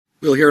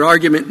We'll hear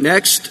argument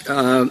next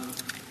in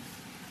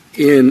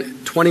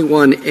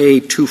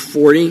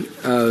 21A240,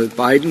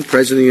 Biden, President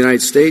of the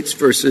United States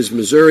versus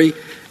Missouri,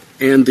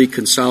 and the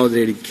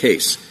consolidated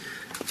case.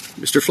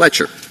 Mr.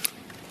 Fletcher.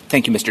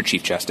 Thank you, Mr.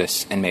 Chief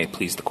Justice, and may it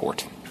please the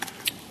Court.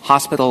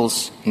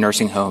 Hospitals,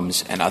 nursing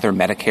homes, and other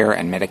Medicare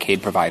and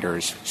Medicaid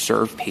providers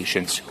serve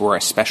patients who are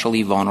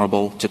especially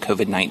vulnerable to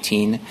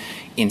COVID-19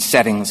 in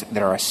settings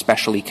that are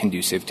especially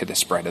conducive to the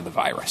spread of the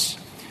virus.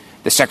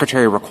 The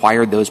Secretary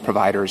required those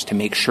providers to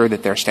make sure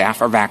that their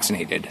staff are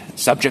vaccinated,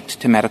 subject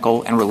to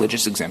medical and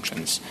religious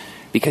exemptions,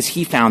 because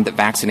he found that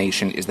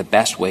vaccination is the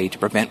best way to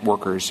prevent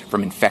workers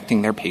from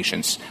infecting their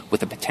patients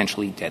with a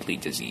potentially deadly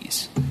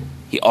disease.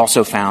 He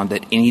also found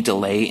that any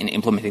delay in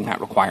implementing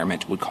that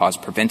requirement would cause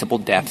preventable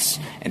deaths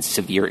and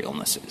severe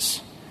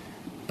illnesses.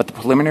 But the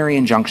preliminary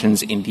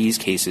injunctions in these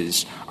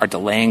cases are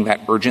delaying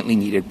that urgently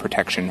needed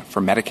protection for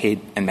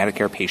Medicaid and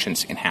Medicare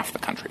patients in half the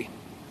country.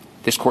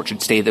 This Court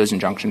should stay those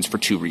injunctions for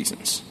two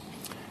reasons.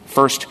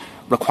 First,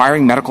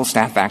 requiring medical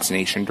staff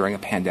vaccination during a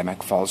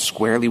pandemic falls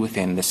squarely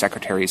within the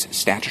Secretary's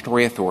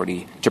statutory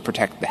authority to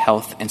protect the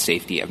health and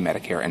safety of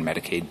Medicare and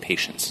Medicaid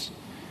patients.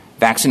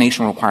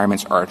 Vaccination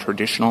requirements are a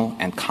traditional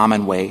and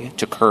common way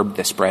to curb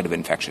the spread of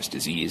infectious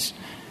disease.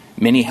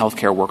 Many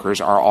healthcare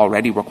workers are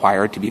already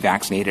required to be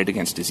vaccinated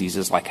against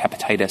diseases like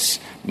hepatitis,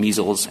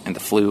 measles, and the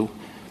flu.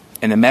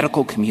 And the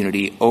medical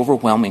community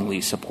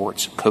overwhelmingly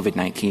supports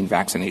COVID-19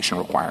 vaccination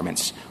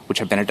requirements, which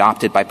have been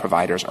adopted by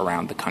providers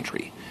around the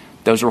country.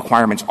 Those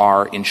requirements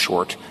are, in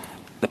short,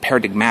 the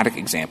paradigmatic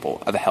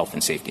example of a health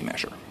and safety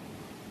measure.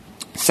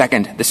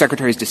 Second, the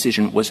Secretary's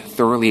decision was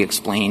thoroughly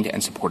explained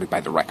and supported by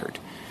the record.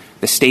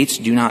 The states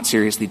do not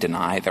seriously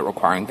deny that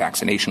requiring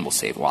vaccination will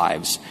save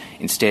lives.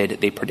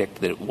 Instead, they predict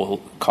that it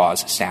will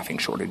cause staffing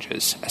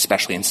shortages,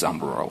 especially in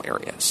some rural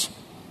areas.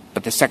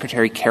 But the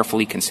Secretary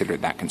carefully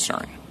considered that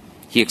concern.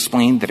 He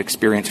explained that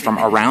experience from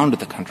around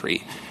the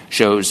country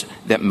shows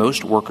that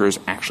most workers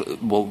actually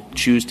will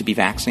choose to be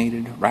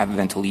vaccinated rather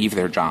than to leave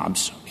their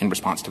jobs in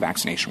response to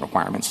vaccination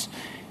requirements.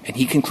 And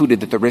he concluded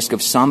that the risk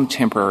of some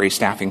temporary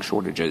staffing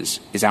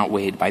shortages is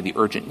outweighed by the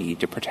urgent need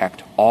to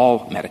protect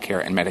all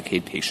Medicare and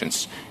Medicaid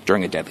patients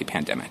during a deadly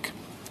pandemic.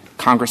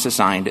 Congress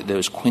assigned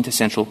those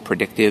quintessential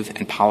predictive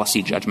and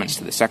policy judgments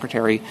to the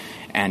Secretary,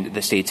 and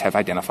the states have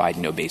identified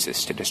no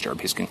basis to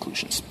disturb his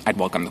conclusions. I'd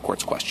welcome the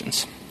Court's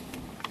questions.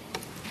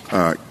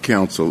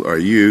 Counsel, are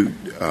you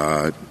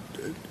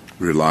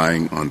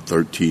relying on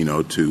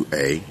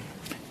 1302A?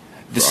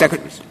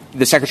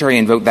 The Secretary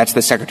invoked — that's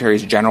the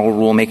Secretary's general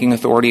rulemaking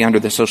authority under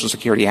the Social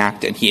Security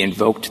Act, and he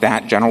invoked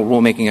that general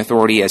rulemaking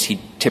authority as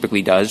he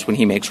typically does when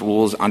he makes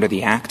rules under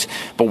the Act.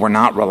 But we're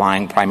not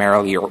relying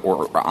primarily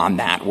or on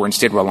that. We're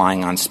instead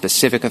relying on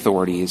specific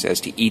authorities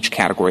as to each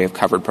category of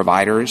covered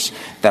providers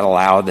that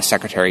allow the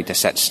Secretary to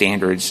set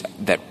standards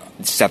that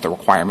set the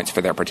requirements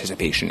for their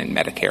participation in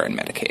Medicare and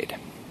Medicaid.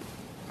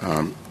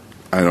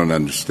 I don't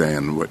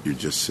understand what you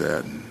just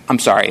said. I'm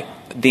sorry.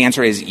 The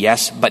answer is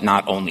yes, but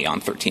not only on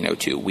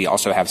 1302. We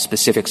also have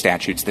specific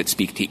statutes that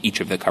speak to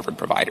each of the covered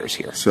providers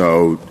here.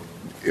 So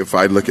if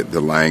I look at the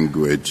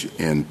language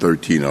in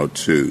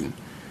 1302,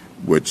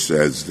 which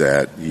says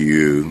that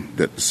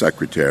the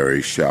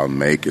Secretary shall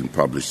make and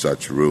publish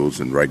such rules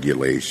and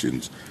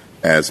regulations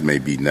as may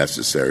be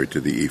necessary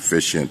to the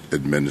efficient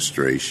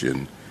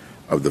administration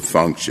of the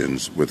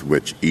functions with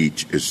which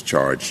each is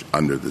charged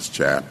under this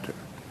chapter.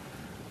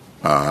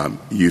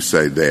 You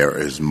say there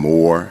is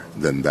more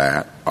than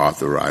that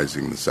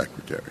authorizing the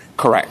Secretary.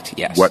 Correct,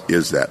 yes. What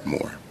is that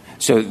more?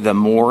 So the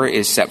more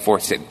is set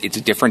forth. It's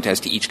different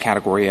as to each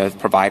category of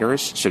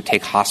providers. So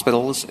take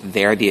hospitals.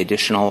 There, the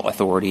additional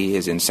authority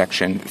is in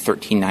Section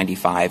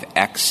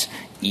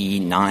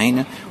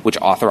 1395X(e)(9), which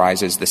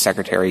authorizes the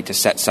Secretary to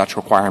set such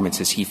requirements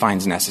as he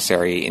finds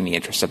necessary in the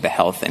interest of the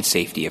health and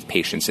safety of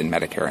patients in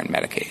Medicare and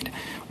Medicaid.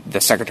 The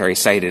Secretary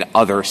cited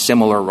other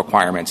similar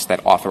requirements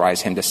that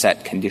authorize him to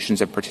set conditions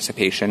of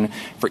participation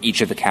for each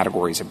of the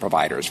categories of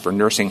providers, for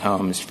nursing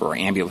homes, for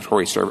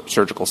ambulatory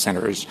surgical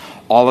centers.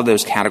 All of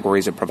those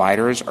categories of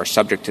providers are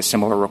subject to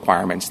similar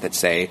requirements that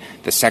say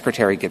the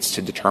Secretary gets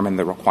to determine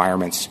the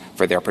requirements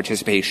for their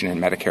participation in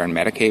Medicare and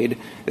Medicaid.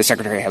 The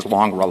Secretary has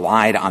long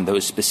relied on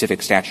those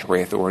specific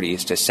statutory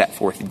authorities to set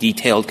forth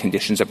detailed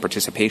conditions of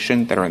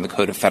participation that are in the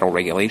Code of Federal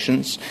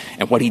Regulations.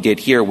 And what he did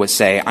here was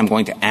say, I'm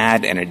going to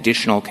add an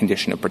additional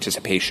condition of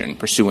participation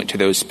pursuant to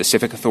those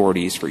specific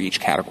authorities for each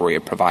category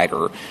of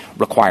provider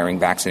requiring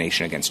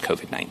vaccination against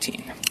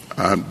COVID-19.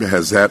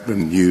 Has that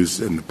been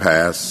used in the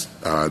past,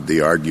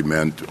 the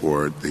argument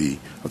or the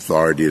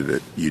authority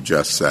that you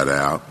just set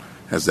out?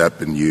 Has that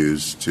been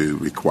used to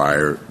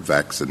require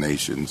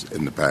vaccinations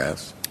in the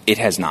past? It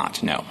has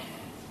not, no.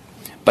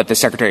 But the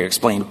Secretary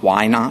explained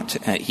why not.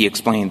 He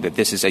explained that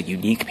this is a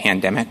unique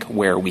pandemic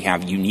where we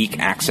have unique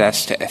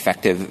access to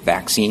effective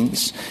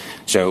vaccines.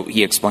 So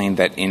he explained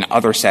that in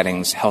other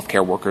settings,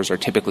 healthcare workers are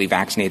typically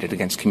vaccinated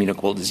against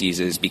communicable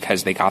diseases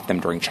because they got them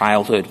during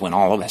childhood when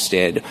all of us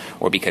did,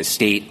 or because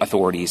state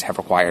authorities have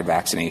required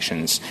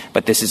vaccinations.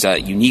 But this is a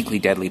uniquely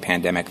deadly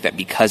pandemic that,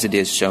 because it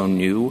is so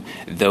new,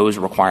 those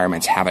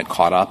requirements haven't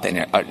caught up and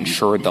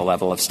ensured the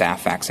level of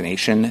staff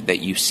vaccination that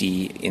you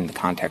see in the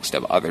context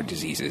of other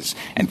diseases.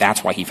 And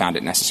that's why he found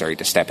it necessary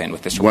to step in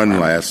with this requirement.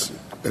 One last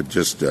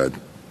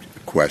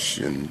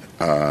question.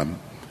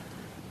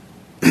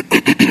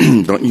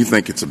 Don't you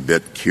think it's a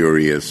bit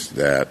curious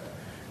that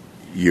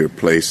you're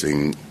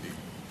placing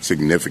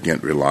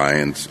significant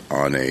reliance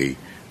on a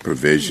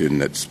provision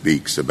that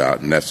speaks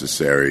about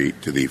necessary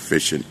to the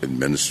efficient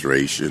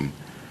administration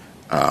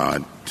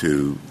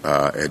to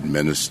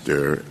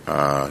administer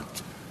a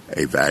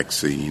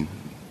vaccine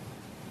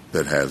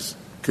that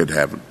could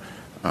have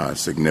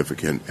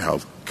significant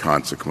health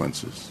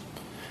consequences?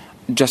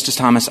 Justice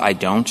Thomas, I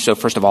don't. So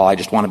first of all, I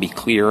just want to be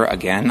clear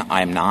again.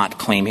 I'm not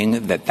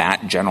claiming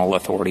that general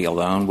authority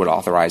alone would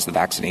authorize the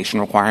vaccination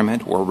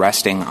requirement. We're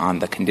resting on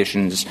the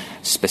conditions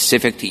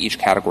specific to each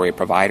category of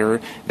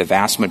provider, the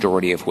vast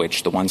majority of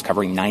which, the ones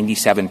covering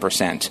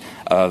 97%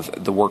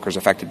 of the workers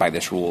affected by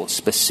this rule,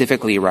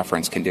 specifically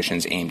reference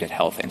conditions aimed at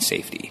health and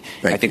safety.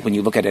 I think when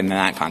you look at it in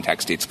that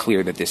context, it's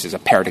clear that this is a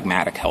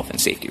paradigmatic health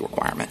and safety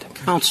requirement.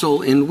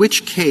 Counsel, in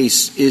which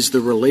case is the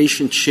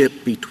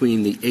relationship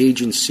between the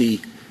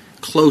agency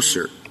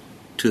closer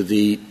to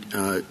the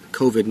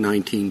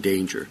COVID-19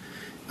 danger?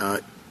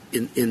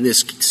 In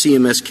this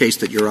CMS case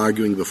that you're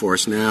arguing before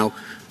us now,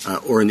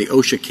 or in the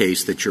OSHA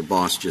case that your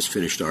boss just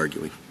finished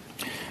arguing?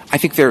 I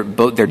think they're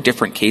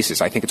different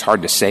cases. I think it's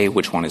hard to say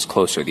which one is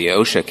closer. The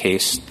OSHA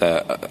case,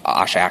 the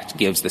OSHA Act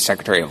gives the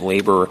Secretary of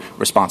Labor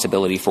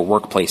responsibility for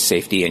workplace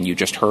safety, and you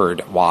just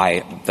heard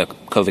why the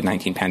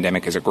COVID-19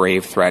 pandemic is a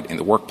grave threat in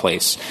the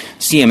workplace.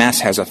 CMS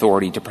has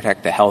authority to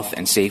protect the health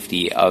and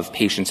safety of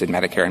patients in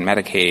Medicare and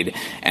Medicaid,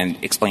 and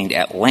explained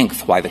at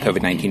length why the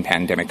COVID-19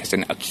 pandemic is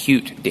an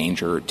acute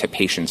danger to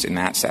patients in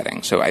that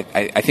setting. So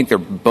I think they're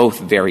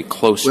both very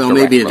close. Well,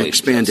 maybe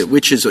expand it.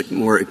 Which is a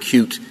more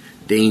acute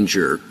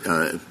danger?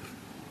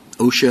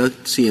 OSHA,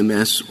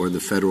 CMS, or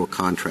the federal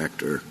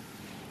contractor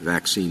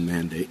vaccine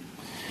mandate?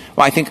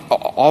 Well, I think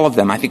all of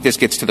them. I think this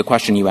gets to the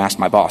question you asked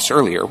my boss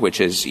earlier, which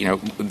is,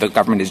 the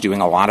government is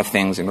doing a lot of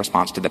things in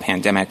response to the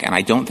pandemic, and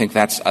I don't think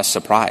that's a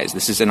surprise.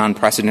 This is an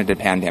unprecedented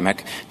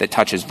pandemic that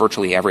touches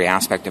virtually every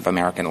aspect of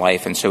American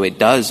life, and so it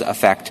does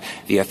affect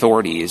the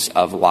authorities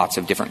of lots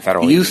of different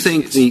federal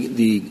agencies. Do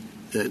you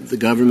think the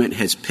government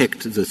has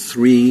picked the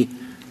three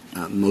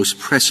most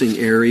pressing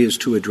areas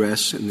to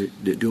address, and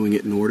they're doing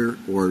it in order?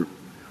 Or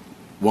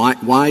why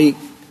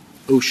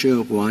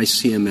OSHA, why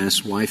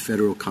CMS, why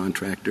federal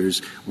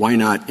contractors, why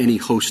not any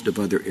host of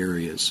other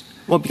areas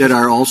that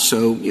are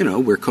also,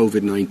 where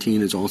COVID-19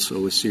 is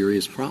also a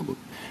serious problem?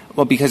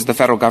 Well, because the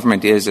federal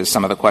government is, as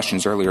some of the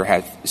questions earlier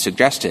have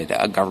suggested,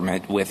 a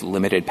government with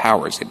limited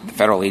powers. The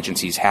federal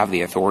agencies have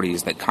the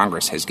authorities that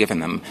Congress has given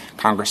them.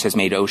 Congress has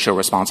made OSHA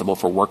responsible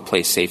for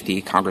workplace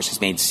safety. Congress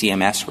has made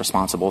CMS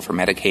responsible for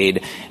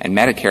Medicaid and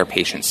Medicare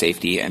patient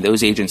safety. And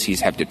those agencies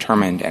have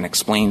determined and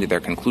explained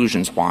their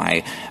conclusions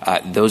why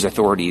those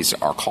authorities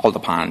are called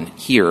upon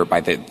here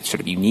by the sort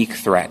of unique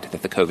threat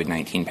that the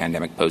COVID-19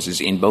 pandemic poses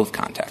in both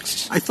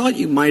contexts. I thought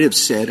you might have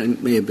said, and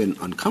it may have been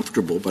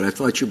uncomfortable, but I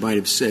thought you might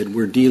have said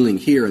we're dealing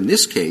here in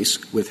this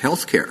case with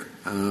health care,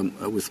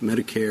 with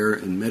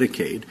Medicare and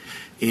Medicaid,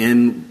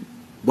 and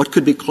what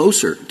could be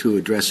closer to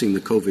addressing the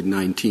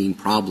COVID-19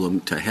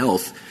 problem to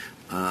health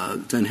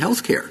than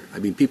health care? I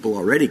mean, people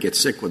already get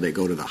sick when they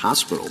go to the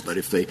hospital, but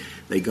if they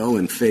go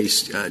and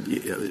face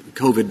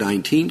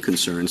COVID-19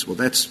 concerns, well,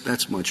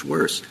 that's much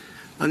worse.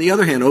 On the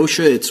other hand,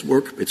 OSHA,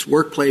 it's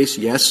workplace.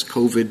 Yes,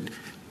 COVID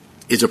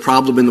is a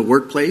problem in the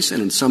workplace,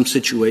 and in some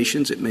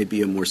situations it may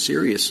be a more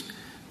serious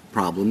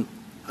problem.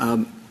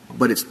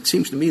 But it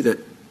seems to me that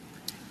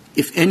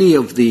if any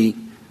of the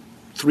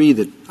three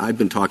that I've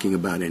been talking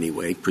about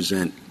anyway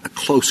present a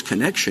close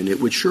connection, it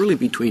would surely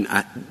be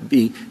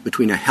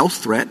between a health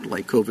threat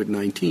like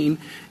COVID-19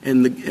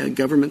 and the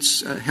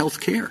government's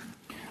health care.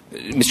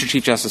 Mr.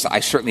 Chief Justice,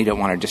 I certainly don't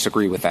want to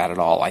disagree with that at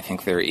all. I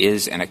think there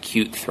is an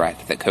acute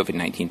threat that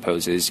COVID-19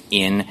 poses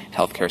in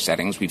healthcare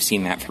settings. We've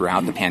seen that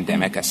throughout the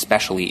pandemic,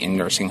 especially in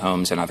nursing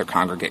homes and other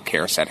congregate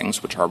care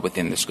settings, which are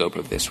within the scope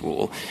of this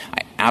rule.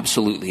 I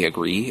absolutely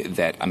agree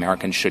that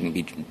Americans shouldn't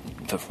be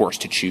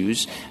forced to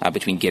choose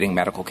between getting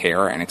medical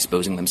care and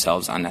exposing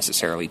themselves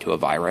unnecessarily to a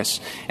virus.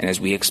 And as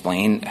we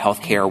explain,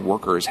 healthcare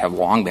workers have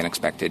long been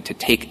expected to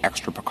take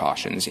extra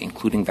precautions,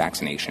 including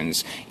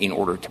vaccinations, in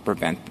order to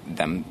prevent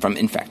them from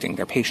infecting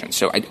their patients.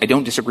 So I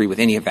don't disagree with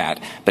any of that,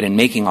 but in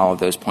making all of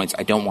those points,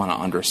 I don't want to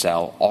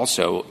undersell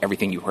also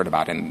everything you heard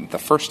about in the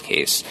first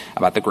case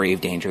about the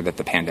grave danger that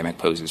the pandemic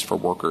poses for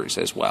workers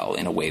as well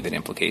in a way that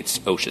implicates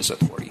OSHA's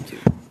authority too.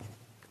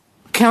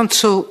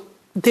 Counsel,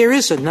 there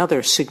is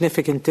another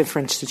significant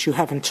difference that you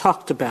haven't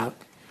talked about.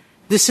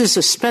 This is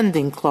a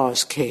spending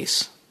clause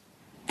case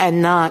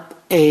and not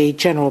a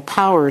general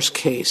powers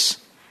case.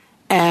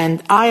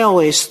 And I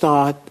always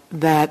thought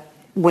that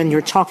when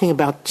you're talking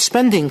about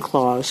spending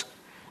clause,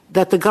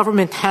 that the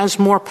government has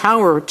more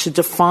power to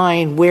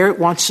define where it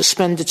wants to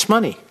spend its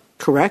money,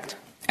 correct?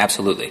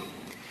 Absolutely.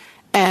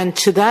 And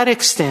to that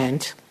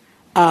extent,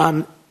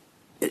 one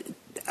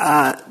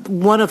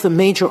of the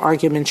major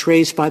arguments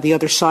raised by the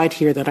other side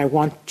here that I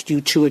want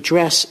you to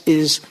address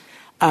is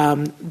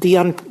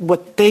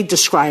what they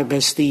describe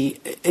as the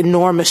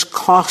enormous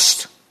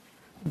cost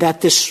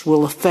that this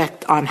will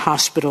affect on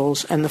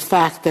hospitals and the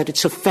fact that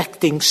it's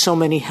affecting so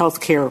many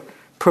healthcare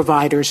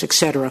providers, et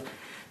cetera.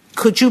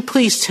 Could you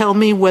please tell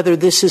me whether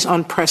this is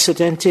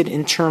unprecedented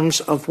in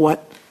terms of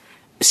what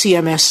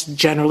CMS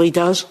generally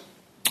does?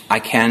 I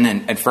can,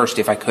 and first,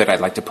 if I could, I'd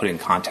like to put in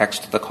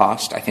context the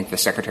cost. I think the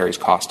Secretary's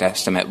cost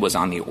estimate was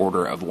on the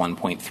order of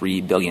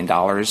 $1.3 billion,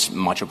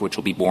 much of which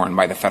will be borne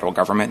by the federal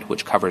government,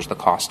 which covers the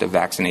cost of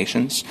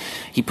vaccinations.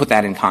 He put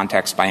that in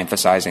context by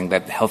emphasizing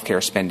that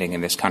healthcare spending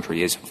in this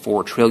country is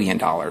 $4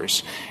 trillion,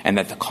 and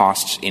that the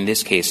costs in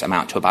this case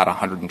amount to about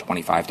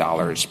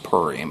 $125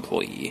 per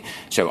employee.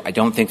 So I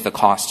don't think the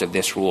costs of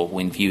this rule,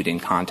 when viewed in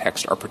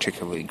context, are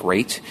particularly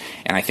great,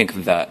 and I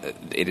think that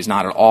it is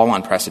not at all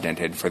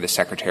unprecedented for the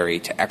Secretary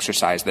to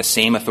exercise the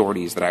same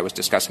authorities that I was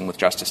discussing with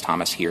Justice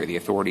Thomas here, the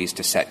authorities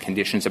to set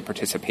conditions of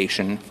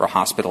participation for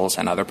hospitals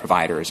and other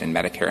providers in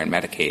Medicare and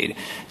Medicaid,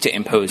 to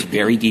impose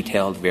very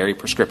detailed, very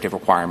prescriptive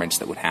requirements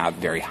that would have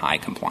very high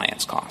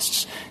compliance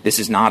costs. This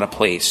is not a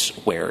place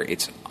where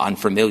it's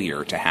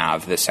unfamiliar to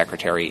have the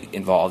Secretary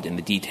involved in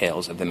the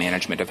details of the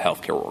management of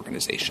healthcare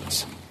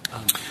organizations.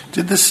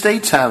 Did the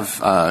states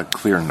have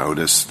clear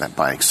notice that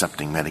by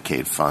accepting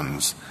Medicaid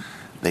funds,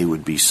 they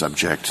would be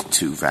subject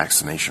to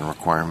vaccination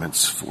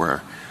requirements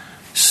for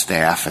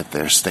staff at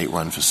their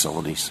state-run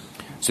facilities?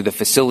 So the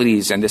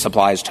facilities, and this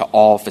applies to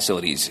all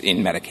facilities in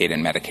Medicaid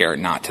and Medicare,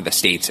 not to the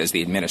states as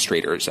the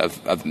administrators of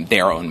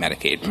their own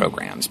Medicaid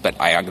programs, but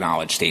I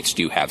acknowledge states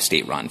do have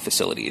state-run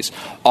facilities.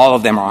 All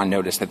of them are on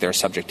notice that they're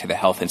subject to the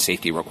health and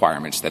safety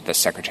requirements that the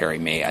Secretary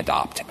may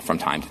adopt from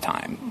time to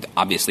time.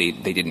 Obviously,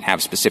 they didn't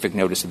have specific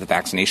notice of the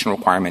vaccination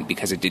requirement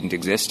because it didn't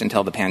exist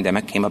until the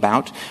pandemic came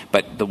about,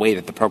 but the way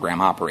that the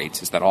program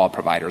operates is that all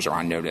providers are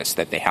on notice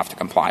that they have to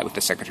comply with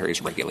the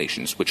Secretary's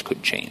regulations, which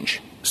could change.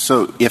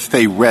 So if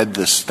they read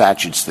the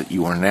statutes that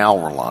you are now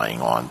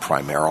relying on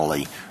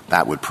primarily,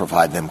 that would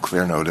provide them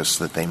clear notice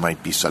that they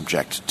might be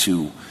subject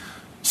to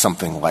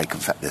something like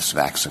this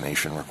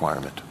vaccination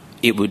requirement?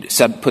 It would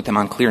put them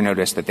on clear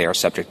notice that they are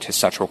subject to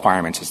such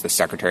requirements as the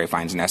Secretary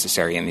finds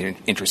necessary in the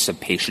interests of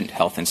patient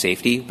health and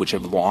safety, which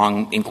have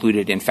long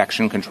included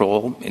infection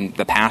control. In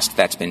the past,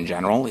 that's been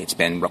general. It's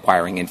been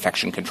requiring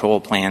infection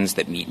control plans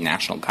that meet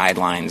national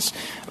guidelines,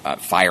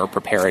 fire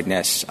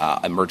preparedness,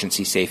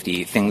 emergency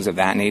safety, things of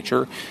that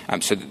nature.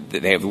 So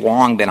they have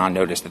long been on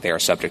notice that they are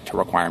subject to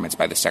requirements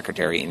by the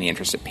Secretary in the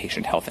interest of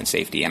patient health and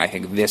safety. And I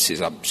think this is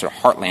a sort of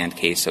heartland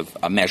case of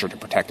a measure to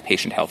protect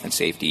patient health and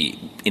safety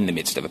in the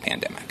midst of a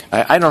pandemic.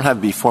 I don't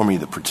have before me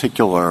the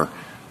particular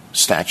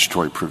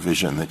statutory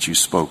provision that you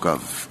spoke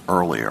of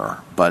earlier,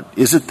 but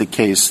is it the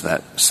case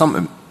that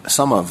some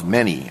of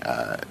many,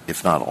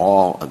 if not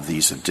all, of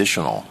these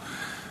additional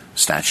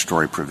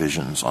statutory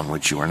provisions on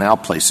which you are now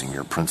placing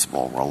your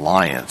principal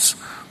reliance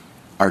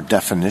are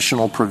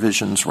definitional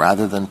provisions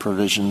rather than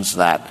provisions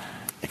that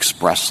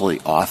expressly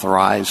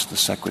authorize the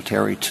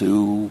Secretary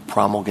to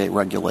promulgate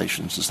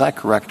regulations? Is that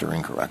correct or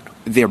incorrect?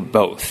 They're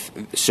both.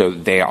 So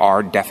they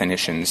are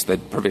definitions. The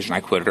provision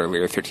I quoted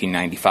earlier,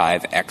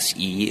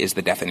 1395XE, is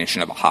the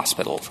definition of a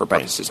hospital for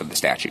purposes of the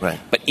statute. Right.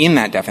 But in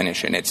that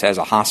definition, it says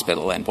a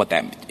hospital, and what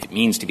it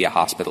means to be a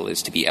hospital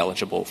is to be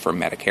eligible for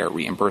Medicare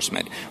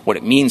reimbursement. What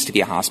it means to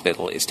be a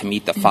hospital is to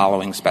meet the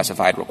following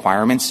specified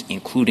requirements,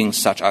 including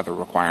such other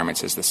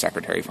requirements as the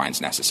Secretary finds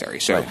necessary.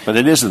 So, right. But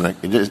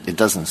it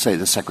doesn't say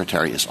the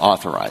Secretary is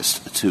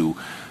authorized to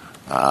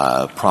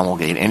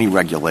promulgate any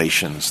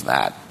regulations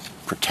that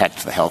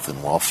protect the health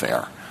and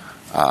welfare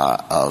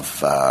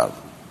of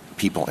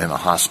people in a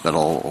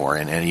hospital or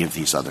in any of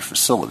these other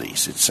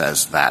facilities. It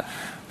says that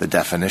the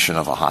definition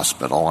of a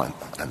hospital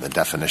and the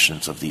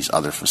definitions of these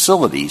other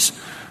facilities,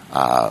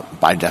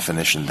 by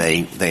definition,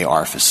 they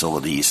are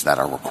facilities that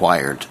are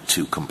required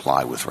to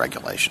comply with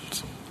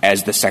regulations.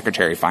 As the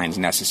Secretary finds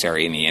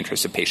necessary in the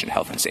interest of patient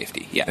health and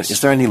safety, yes.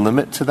 Is there any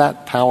limit to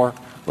that power?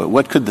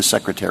 What could the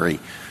Secretary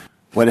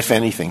 — what, if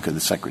anything, could the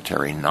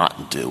Secretary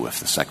not do if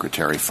the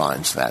Secretary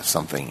finds that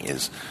something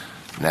is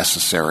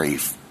necessary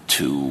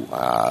to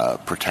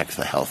protect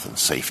the health and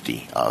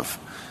safety of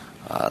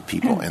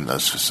people in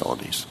those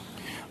facilities?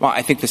 Well,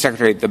 I think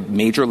the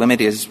major limit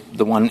is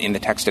the one in the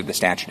text of the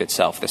statute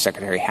itself. The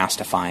Secretary has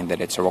to find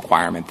that it's a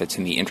requirement that's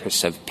in the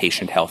interests of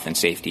patient health and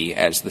safety,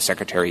 as the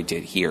Secretary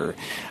did here.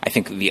 I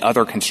think the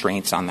other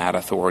constraints on that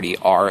authority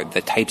are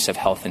the types of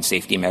health and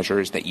safety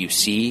measures that you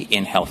see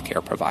in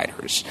healthcare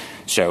providers.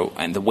 So,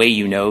 and the way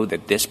you know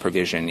that this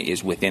provision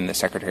is within the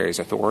Secretary's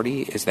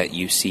authority is that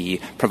you see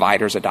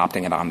providers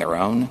adopting it on their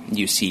own.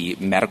 You see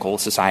medical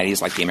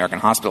societies like the American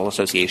Hospital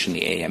Association,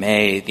 the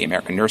AMA, the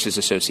American Nurses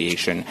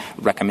Association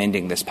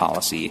recommending this this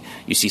policy.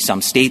 You see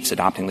some states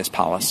adopting this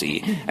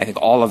policy. I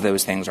think all of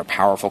those things are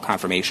powerful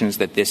confirmations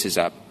that this is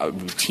a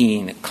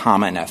routine,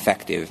 common,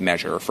 effective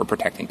measure for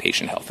protecting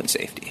patient health and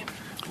safety.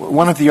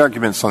 One of the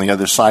arguments on the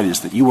other side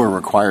is that you were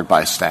required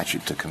by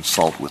statute to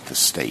consult with the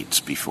states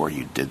before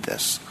you did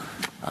this.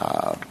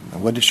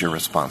 What is your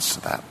response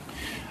to that?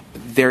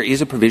 There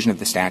is a provision of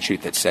the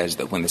statute that says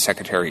that when the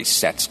Secretary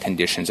sets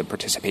conditions of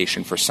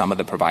participation for some of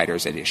the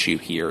providers at issue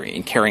here,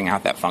 in carrying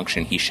out that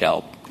function, he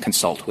shall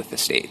consult with the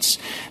states.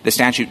 The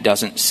statute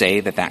doesn't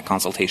say that that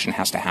consultation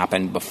has to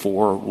happen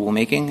before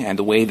rulemaking, and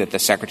the way that the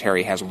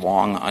Secretary has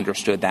long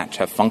understood that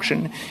to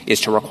function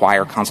is to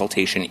require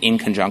consultation in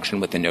conjunction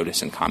with the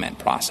notice and comment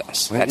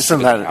process.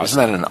 Isn't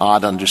that an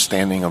odd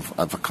understanding of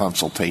a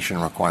consultation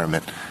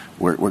requirement?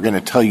 We're going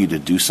to tell you to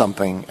do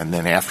something, and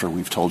then after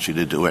we've told you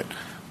to do it,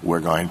 we're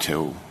going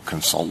to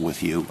consult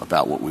with you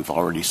about what we've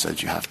already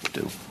said you have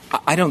to do.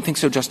 I don't think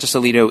so, Justice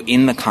Alito,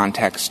 in the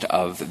context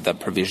of the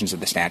provisions of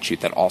the statute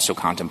that also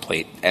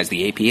contemplate, as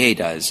the APA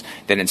does,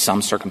 that in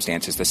some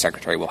circumstances the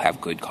Secretary will have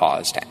good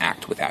cause to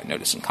act without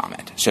notice and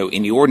comment. So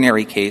in the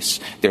ordinary case,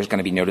 there's going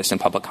to be notice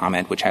and public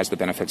comment, which has the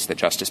benefits that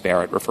Justice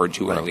Barrett referred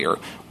to earlier.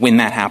 When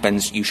that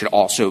happens, you should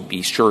also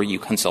be sure you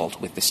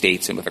consult with the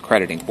states and with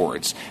accrediting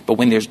boards. But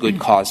when there's good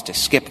cause to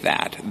skip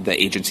that, the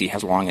agency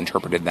has long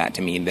interpreted that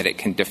to mean that it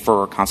can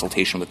defer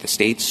consultation with the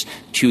states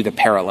to the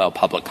parallel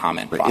public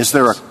comment process.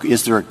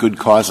 Is there a good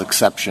cause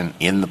exception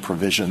in the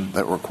provision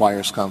that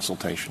requires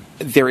consultation?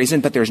 There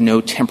isn't, but there's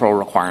no temporal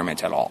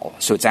requirement at all.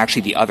 So it's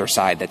actually the other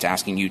side that's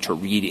asking you to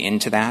read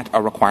into that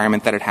a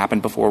requirement that had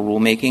happened before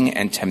rulemaking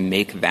and to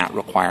make that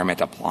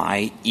requirement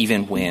apply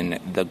even when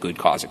the good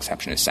cause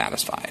exception is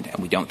satisfied.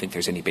 And we don't think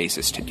there's any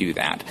basis to do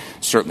that,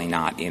 certainly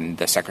not in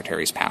the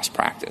Secretary's past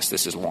practice.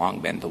 This has long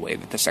been the way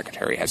that the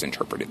Secretary has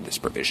interpreted this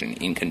provision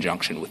in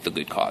conjunction with the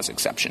good cause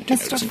exception to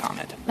notice and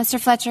comment. Mr.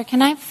 Fletcher,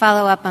 can I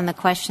follow up on the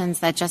questions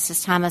that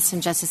Justice Thomas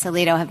and Justice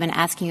Alito have been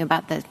asking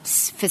about the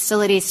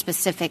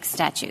facility-specific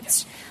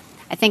statutes?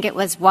 I think it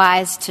was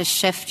wise to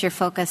shift your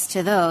focus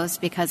to those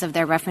because of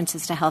their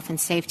references to health and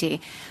safety.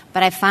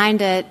 But I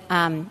find it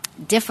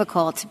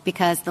difficult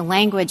because the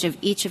language of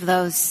each of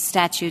those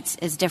statutes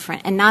is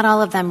different, and not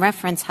all of them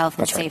reference health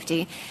and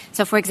safety.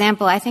 So, for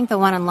example, I think the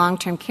one on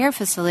long-term care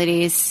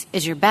facilities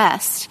is your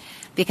best,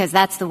 because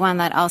that's the one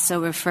that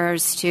also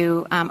refers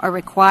to or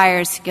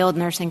requires skilled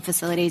nursing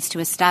facilities to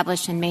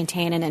establish and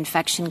maintain an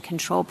infection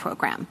control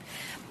program.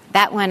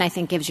 That one, I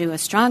think, gives you a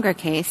stronger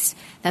case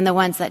than the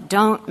ones that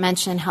don't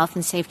mention health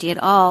and safety at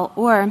all.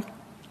 Or,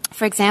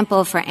 for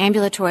example, for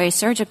ambulatory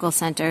surgical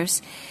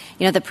centers,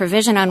 the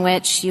provision on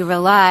which you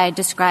rely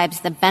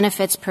describes the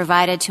benefits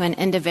provided to an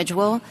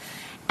individual,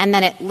 and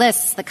then it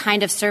lists the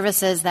kind of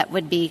services that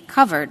would be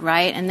covered,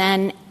 right? And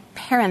then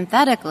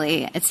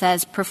parenthetically, it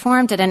says,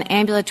 performed at an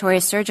ambulatory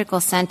surgical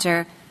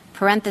center,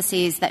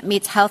 parentheses, that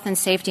meets health and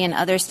safety and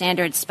other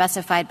standards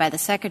specified by the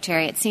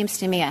Secretary. It seems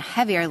to me a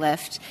heavier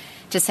lift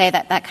to say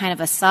that that kind of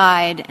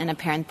aside in a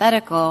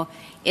parenthetical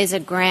is a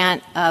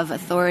grant of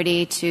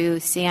authority to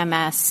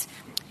CMS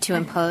to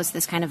impose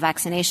this kind of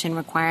vaccination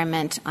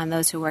requirement on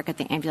those who work at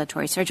the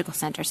ambulatory surgical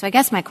center. So I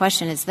guess my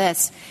question is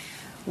this.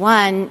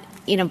 One,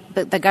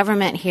 the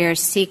government here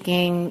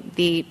seeking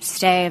the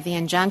stay of the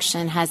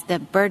injunction has the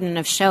burden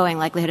of showing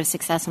likelihood of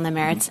success on the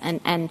merits,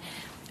 and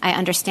I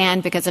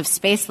understand because of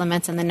space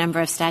limits and the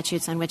number of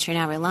statutes on which you're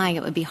now relying,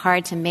 it would be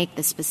hard to make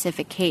the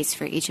specific case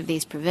for each of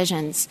these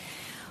provisions.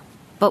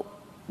 But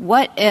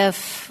what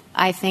if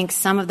I think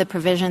some of the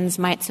provisions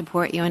might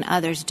support you and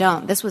others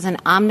don't? This was an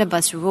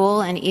omnibus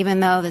rule, and even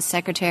though the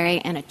Secretary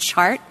in a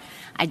chart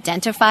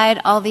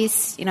identified all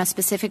these,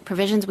 specific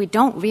provisions, we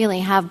don't really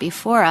have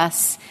before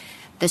us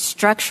the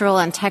structural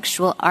and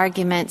textual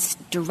arguments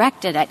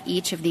directed at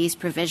each of these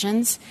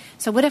provisions.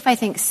 So what if I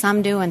think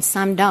some do and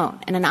some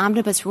don't? In an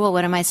omnibus rule,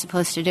 what am I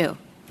supposed to do?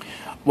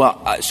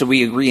 Well, so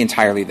we agree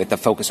entirely that the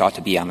focus ought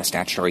to be on the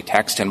statutory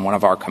text, and one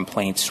of our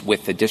complaints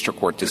with the district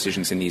court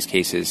decisions in these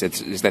cases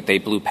is that they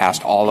blew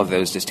past all of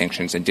those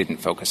distinctions and didn't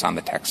focus on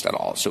the text at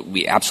all. So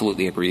we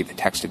absolutely agree the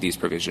text of these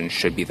provisions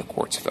should be the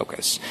court's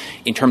focus.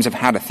 In terms of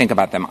how to think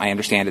about them, I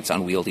understand it's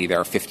unwieldy.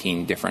 There are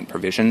 15 different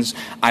provisions.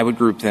 I would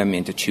group them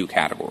into two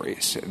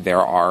categories.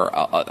 There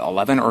are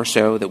 11 or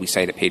so that we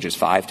cite at pages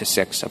 5 to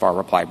 6 of our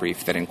reply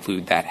brief that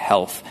include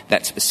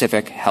that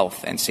specific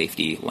health and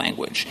safety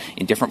language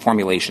in different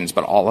formulations,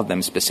 but all of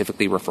them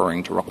specifically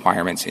referring to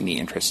requirements in the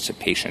interests of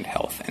patient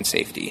health and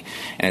safety.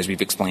 And as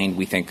we've explained,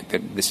 we think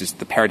that this is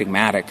the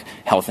paradigmatic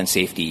health and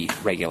safety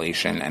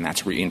regulation, and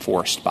that's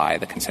reinforced by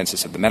the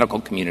consensus of the medical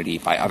community,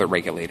 by other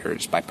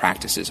regulators, by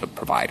practices of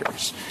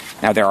providers.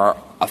 Now, there are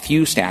a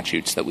few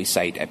statutes that we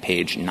cite at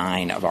page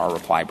 9 of our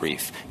reply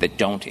brief that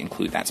don't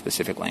include that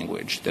specific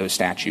language. Those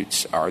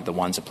statutes are the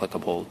ones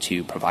applicable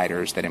to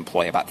providers that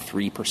employ about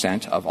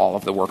 3% of all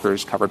of the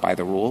workers covered by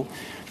the rule.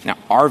 Now,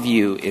 our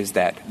view is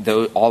that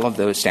all of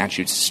those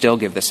statutes still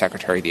give the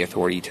Secretary the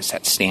authority to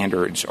set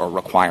standards or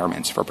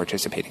requirements for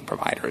participating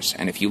providers.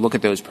 And if you look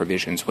at those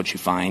provisions, what you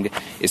find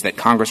is that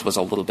Congress was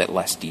a little bit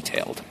less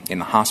detailed. In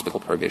the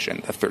hospital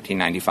provision, the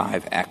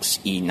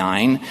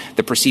 1395XE9,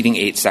 the preceding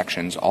 8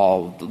 sections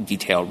all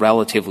detail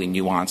relatively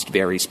nuanced,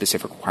 very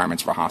specific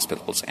requirements for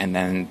hospitals. And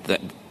then the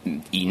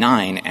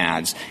E9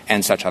 adds,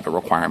 and such other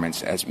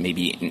requirements as may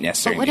be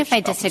necessary. But what if I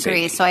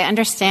disagree? So I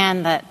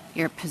understand that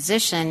your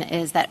position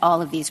is that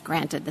all of these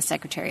granted the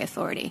Secretary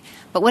authority.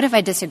 But what if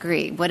I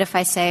disagree? What if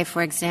I say,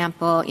 for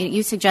example,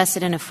 you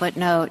suggested in a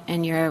footnote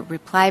in your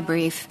reply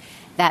brief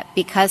that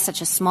because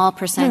such a small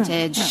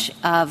percentage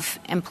of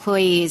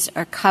employees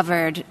are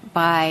covered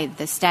by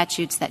the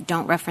statutes that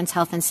don't reference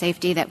health and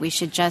safety, that we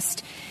should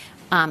just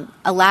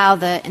allow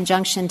the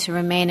injunction to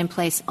remain in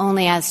place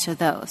only as to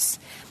those.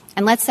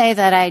 And let's say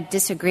that I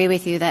disagree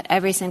with you that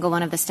every single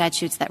one of the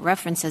statutes that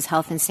references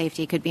health and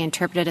safety could be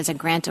interpreted as a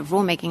grant of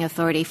rulemaking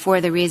authority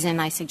for the reason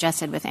I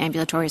suggested with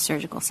ambulatory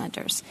surgical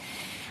centers.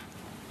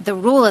 The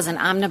rule is an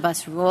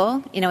omnibus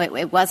rule.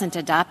 It wasn't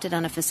adopted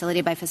on a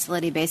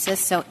facility-by-facility basis.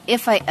 So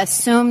if I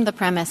assume the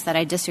premise that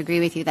I disagree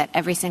with you that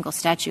every single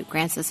statute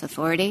grants this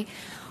authority,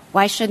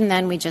 why shouldn't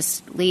then we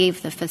just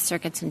leave the Fifth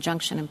Circuit's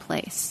injunction in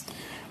place?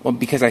 Well,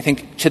 because I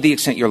think to the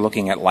extent you're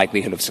looking at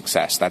likelihood of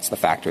success, that's the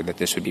factor that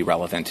this would be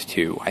relevant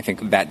to. I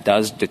think that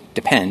does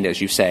depend,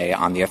 as you say,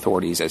 on the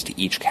authorities as to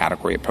each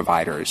category of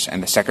providers.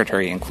 And the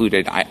Secretary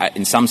included,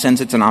 in some sense,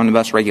 it's an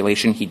omnibus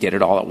regulation. He did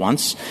it all at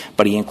once,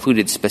 but he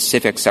included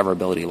specific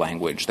severability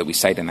language that we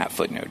cite in that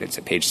footnote. It's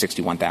at page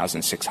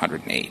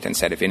 61,608 and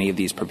said if any of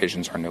these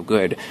provisions are no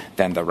good,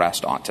 then the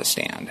rest ought to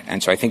stand.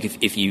 And so I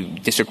think if you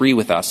disagree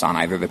with us on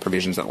either the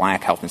provisions that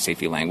lack health and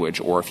safety language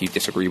or if you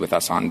disagree with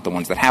us on the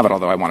ones that have it,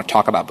 although I want to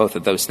talk about both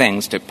of those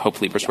things to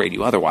hopefully persuade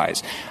you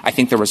otherwise, I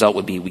think the result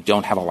would be we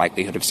don't have a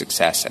likelihood of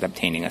success at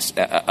obtaining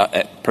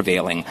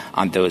prevailing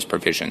on those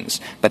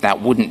provisions. But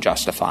that wouldn't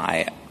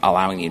justify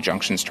allowing the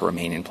injunctions to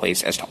remain in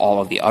place as to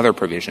all of the other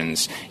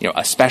provisions,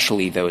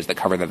 especially those that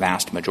cover the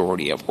vast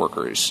majority of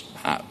workers.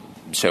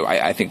 So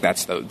I think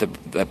that's the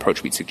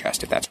approach we'd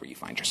suggest if that's where you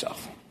find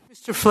yourself.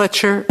 Mr.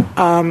 Fletcher,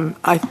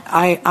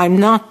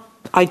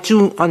 I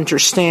do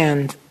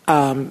understand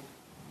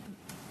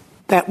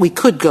that we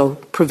could go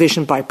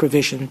provision by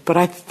provision, but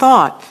I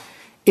thought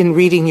in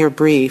reading your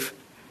brief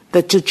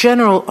that the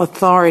general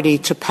authority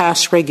to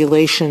pass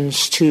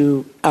regulations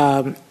to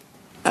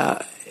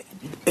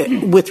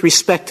with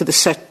respect to the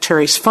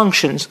Secretary's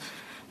functions,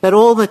 that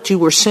all that you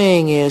were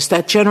saying is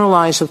that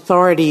generalized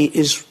authority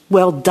is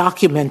well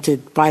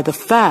documented by the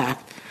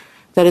fact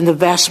that in the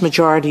vast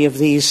majority of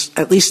these,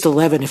 at least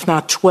 11, if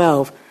not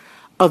 12,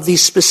 of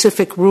these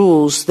specific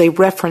rules, they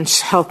reference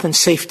health and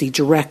safety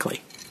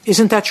directly.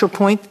 Isn't that your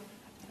point?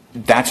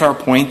 That's our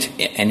point,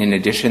 and in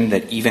addition,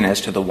 that even as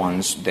to the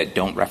ones that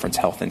don't reference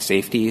health and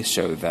safety,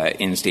 so the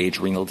end-stage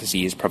renal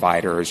disease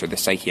providers or the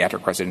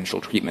psychiatric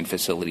residential treatment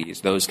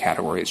facilities, those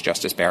categories,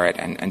 Justice Barrett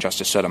and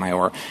Justice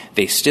Sotomayor,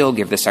 they still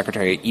give the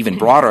Secretary even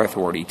broader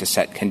authority to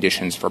set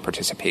conditions for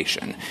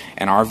participation.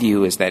 And our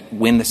view is that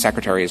when the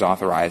Secretary is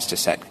authorized to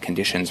set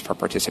conditions for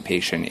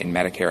participation in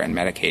Medicare and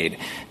Medicaid,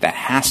 that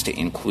has to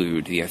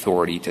include the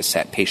authority to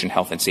set patient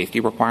health and safety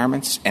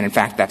requirements. And in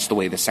fact, that's the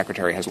way the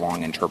Secretary has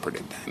long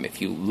interpreted them.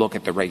 If you look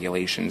at the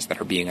regulations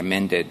that are being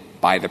amended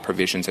by the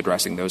provisions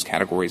addressing those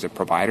categories of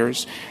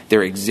providers,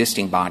 they're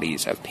existing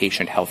bodies of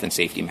patient health and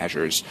safety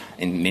measures,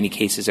 in many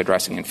cases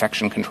addressing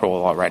infection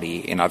control already,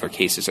 in other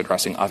cases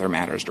addressing other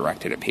matters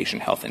directed at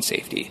patient health and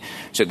safety.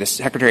 So the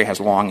Secretary has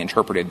long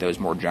interpreted those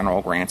more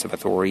general grants of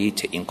authority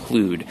to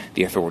include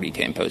the authority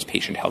to impose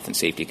patient health and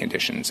safety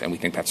conditions, and we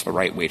think that's the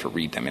right way to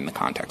read them in the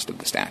context of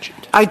the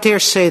statute. I dare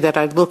say that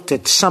I looked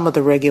at some of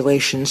the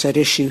regulations at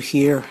issue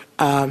here,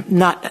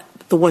 not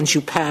the ones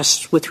you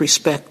passed with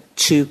respect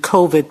to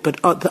COVID,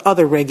 but the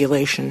other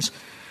regulations.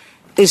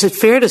 Is it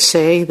fair to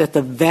say that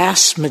the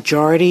vast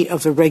majority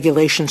of the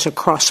regulations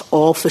across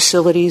all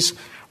facilities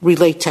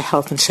relate to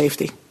health and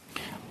safety?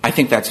 I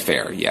think that's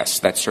fair, yes.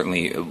 That's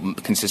certainly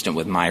consistent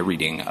with my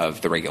reading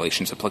of the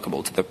regulations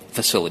applicable to the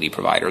facility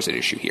providers at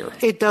issue here.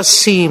 It does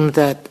seem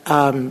that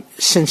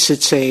since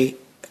it's a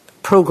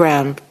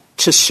program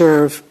to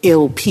serve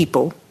ill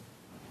people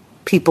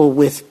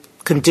with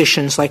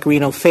conditions like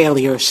renal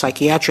failure,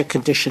 psychiatric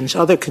conditions,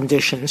 other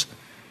conditions,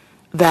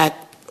 that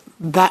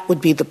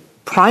would be the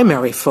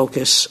primary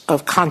focus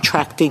of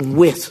contracting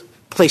with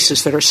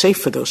places that are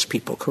safe for those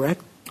people,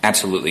 correct?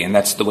 Absolutely, and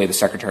that's the way the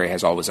Secretary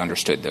has always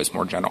understood those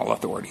more general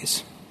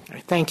authorities. All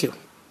right, thank you.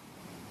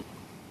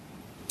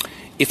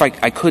 If I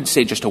could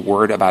say just a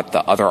word about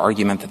the other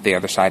argument that the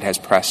other side has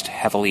pressed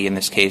heavily in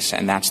this case,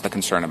 and that's the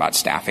concern about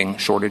staffing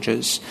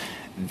shortages.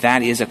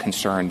 That is a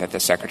concern that the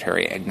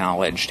Secretary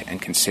acknowledged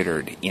and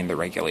considered in the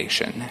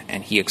regulation,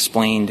 and he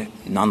explained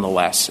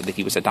nonetheless that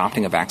he was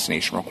adopting a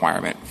vaccination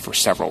requirement for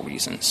several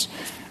reasons.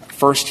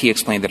 First, he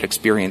explained that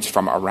experience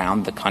from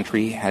around the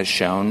country has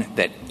shown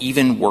that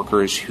even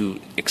workers who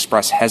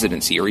express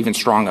hesitancy or even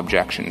strong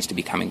objections to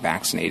becoming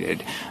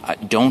vaccinated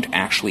don't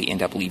actually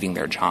end up leaving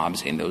their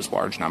jobs in those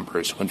large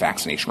numbers when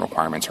vaccination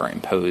requirements are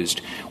imposed,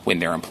 when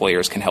their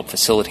employers can help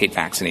facilitate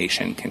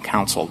vaccination, can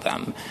counsel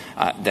them,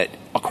 that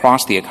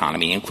across the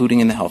economy, including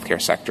in the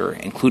healthcare sector,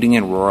 including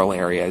in rural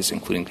areas,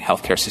 including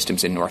healthcare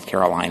systems in North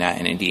Carolina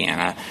and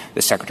Indiana,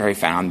 the Secretary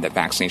found that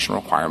vaccination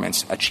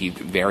requirements achieved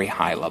very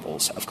high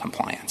levels of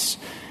compliance.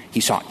 He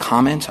sought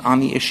comment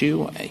on the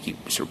issue. He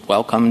sort of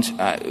welcomed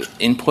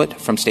input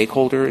from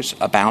stakeholders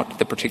about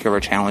the particular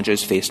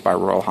challenges faced by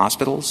rural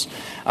hospitals.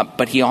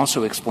 But he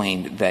also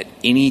explained that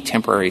any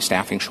temporary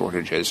staffing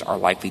shortages are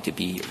likely to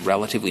be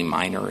relatively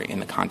minor in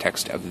the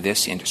context of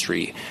this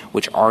industry,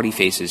 which already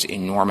faces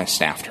enormous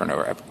staff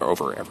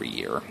turnover every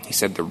year. He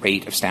said the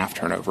rate of staff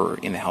turnover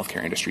in the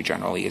healthcare industry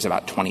generally is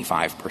about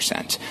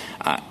 25%.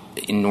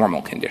 In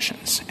normal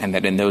conditions, and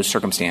that in those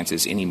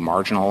circumstances, any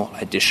marginal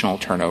additional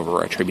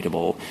turnover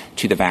attributable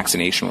to the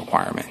vaccination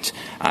requirement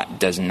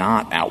does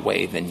not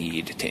outweigh the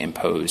need to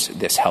impose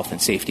this health and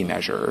safety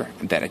measure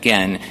that,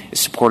 again, is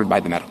supported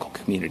by the medical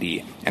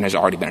community and has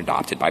already been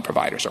adopted by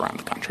providers around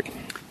the country.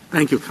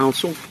 Thank you,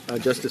 counsel.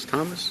 Justice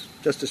Thomas?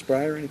 Justice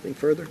Breyer, anything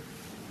further?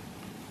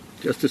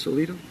 Justice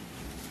Alito?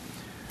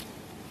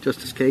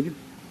 Justice Kagan?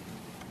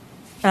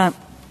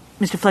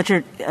 Mr.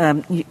 Fletcher,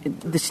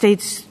 the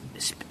states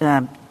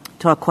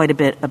talk quite a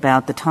bit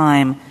about the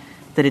time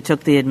that it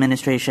took the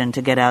administration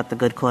to get out the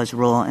good cause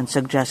rule and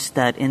suggest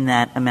that in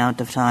that amount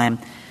of time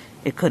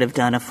it could have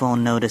done a full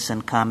notice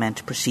and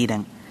comment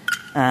proceeding.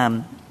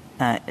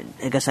 I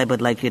guess I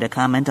would like you to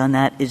comment on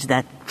that. Is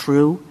that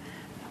true?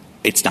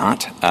 It's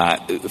not,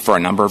 for a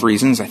number of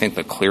reasons. I think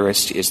the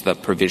clearest is the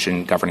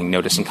provision governing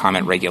notice and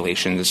comment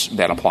regulations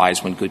that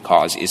applies when good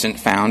cause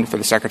isn't found for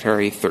the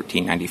Secretary.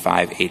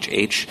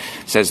 1395HH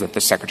says that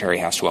the Secretary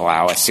has to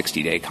allow a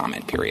 60-day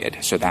comment period.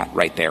 So that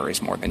right there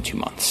is more than 2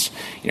 months.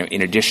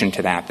 In addition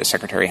to that, the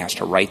Secretary has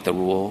to write the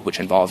rule, which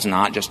involves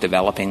not just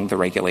developing the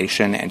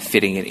regulation and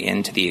fitting it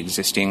into the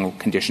existing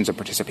conditions of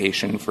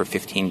participation for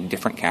 15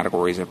 different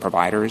categories of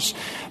providers,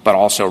 but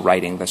also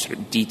writing the sort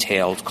of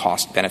detailed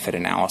cost-benefit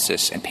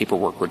analysis and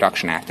Paperwork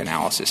Reduction Act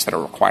analysis that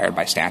are required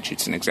by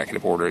statutes and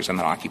executive orders and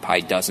that occupy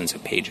dozens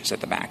of pages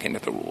at the back end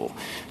of the rule.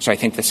 So I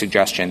think the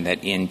suggestion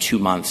that in 2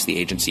 months the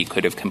agency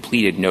could have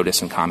completed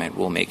notice and comment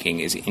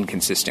rulemaking is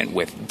inconsistent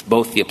with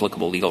both the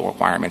applicable legal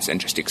requirements and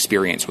just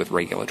experience with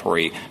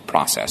regulatory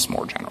process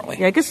more generally.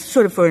 Yeah, I guess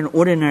sort of for an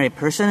ordinary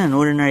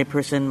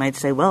person might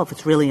say, well, if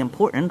it's really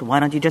important, why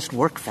don't you just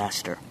work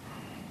faster?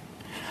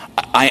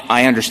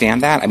 I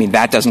understand that. I mean,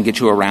 that doesn't get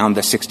you around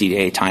the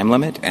 60-day time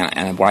limit.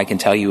 And what I can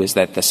tell you is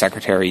that the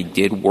Secretary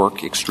did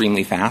work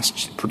extremely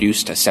fast,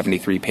 produced a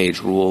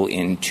 73-page rule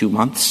in 2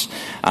 months,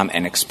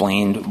 and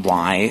explained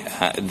why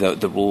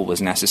the rule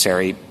was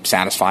necessary,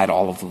 satisfied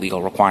all of the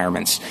legal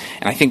requirements.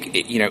 And I think,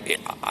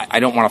 I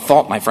don't want to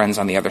fault my friends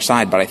on the other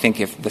side, but I think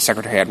if the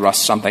Secretary had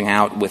rushed something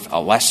out with a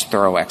less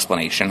thorough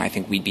explanation, I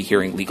think we'd be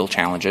hearing legal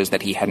challenges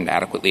that he hadn't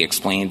adequately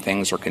explained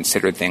things or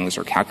considered things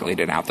or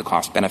calculated out the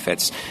cost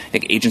benefits. I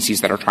think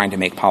agencies that are trying to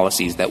make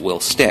policies that will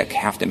stick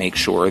have to make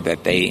sure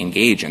that they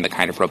engage in the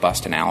kind of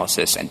robust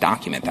analysis and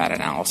document that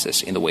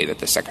analysis in the way that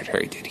the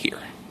Secretary did here.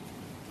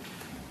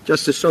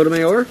 Justice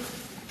Sotomayor?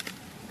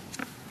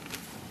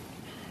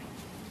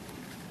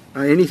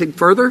 Anything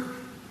further?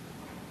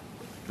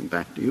 Come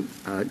back to you.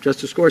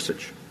 Justice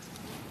Gorsuch.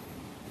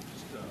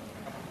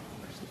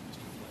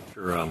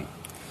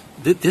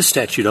 This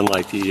statute,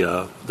 unlike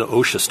the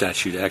OSHA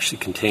statute, actually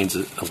contains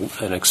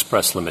an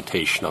express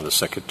limitation on the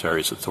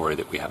Secretary's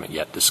authority that we haven't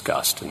yet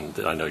discussed and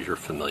that I know you're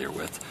familiar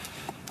with.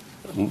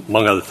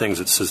 Among other things,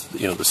 it says,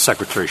 the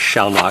Secretary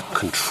shall not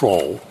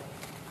control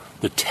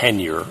the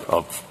tenure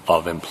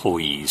of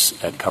employees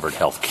at covered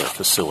health care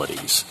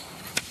facilities,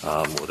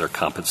 or their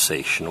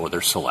compensation or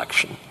their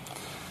selection.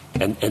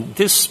 And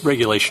this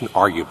regulation,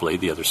 arguably,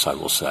 the other side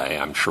will say,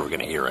 I'm sure we're going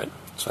to hear it,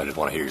 so I didn't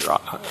want to hear you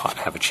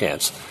have a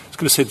chance. It's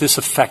going to say this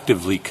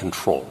effectively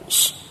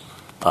controls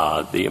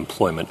the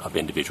employment of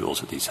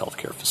individuals at these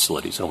healthcare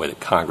facilities in a way that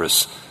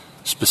Congress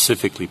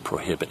specifically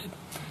prohibited.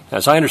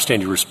 As I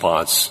understand your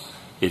response,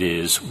 it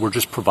is we're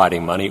just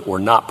providing money or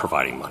not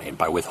providing money. And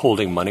by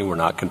withholding money, we're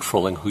not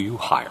controlling who you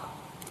hire.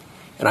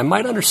 And I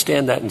might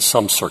understand that in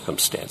some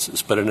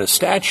circumstances, but in a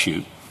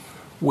statute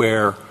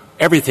where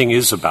everything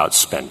is about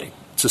spending,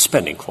 it's a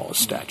spending clause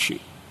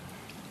statute,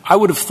 I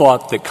would have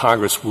thought that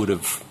Congress would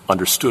have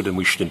understood, and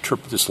we should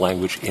interpret this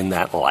language in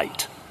that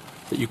light,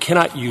 that you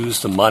cannot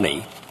use the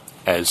money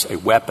as a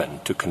weapon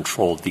to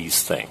control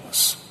these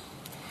things.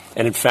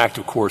 And in fact,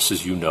 of course,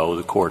 as you know,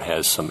 the Court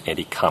has some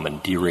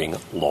anti-commandeering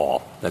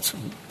law. That's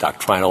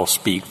doctrinal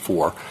speak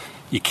for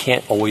you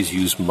can't always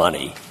use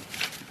money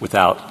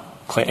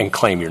and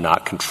claim you're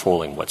not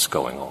controlling what's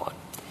going on.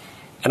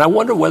 And I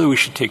wonder whether we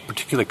should take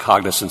particular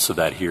cognizance of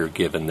that here,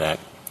 given that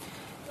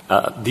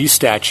these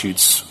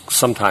statutes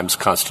sometimes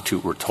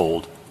constitute, we're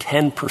told,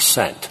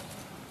 10%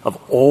 of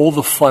all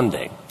the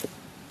funding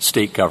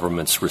state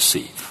governments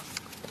receive.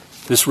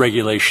 This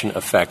regulation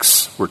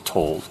affects, we're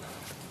told,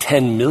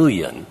 10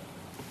 million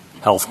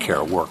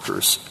healthcare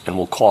workers and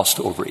will cost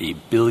over $1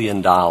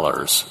 billion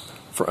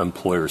for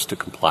employers to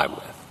comply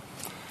with.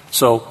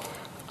 So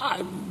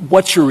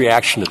what's your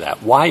reaction to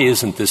that? Why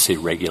isn't this a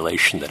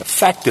regulation that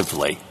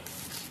effectively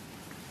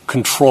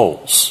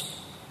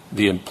controls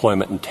the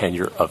employment and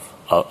tenure of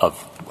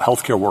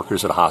healthcare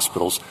workers at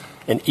hospitals,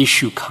 an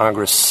issue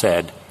Congress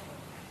said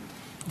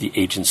the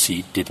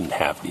agency didn't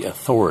have the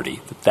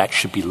authority, that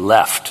should be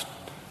left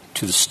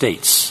to the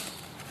states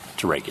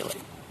to regulate?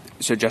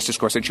 So, Justice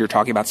Gorsuch, you're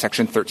talking about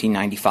Section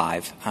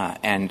 1395,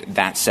 and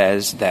that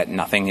says that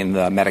nothing in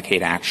the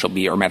Medicaid Act or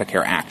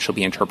Medicare Act shall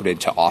be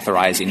interpreted to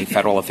authorize any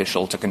federal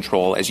official to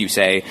control, as you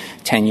say,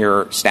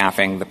 tenure,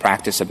 staffing, the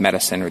practice of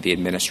medicine, or the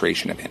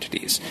administration of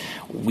entities.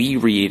 We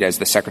read, as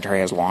the Secretary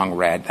has long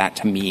read, that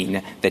to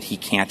mean that he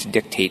can't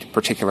dictate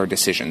particular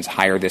decisions.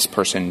 Hire this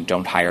person,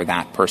 don't hire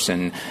that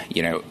person,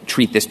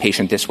 treat this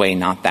patient this way,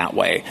 not that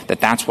way.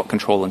 That's what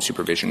control and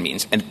supervision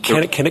means. And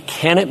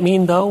can it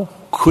mean, though?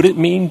 Could it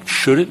mean?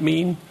 Should it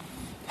mean?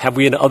 Have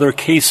we in other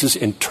cases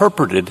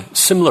interpreted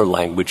similar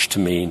language to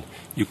mean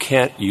you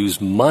can't use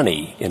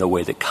money in a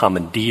way that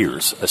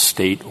commandeers a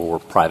state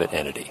or private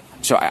entity?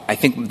 So I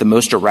think the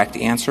most direct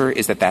answer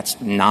is that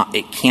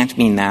it can't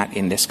mean that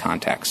in this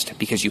context,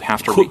 because you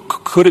have to...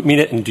 Could it mean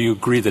it, and do you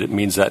agree that it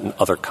means that in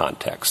other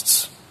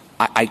contexts?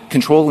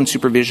 Control and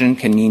supervision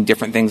can mean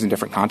different things in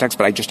different contexts,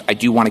 but I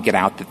do want to get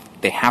out that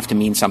they have to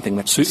mean something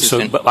that's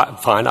consistent.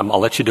 Fine, I'll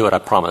let you do it, I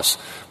promise.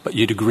 But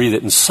you'd agree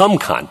that in some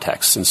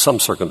contexts, in some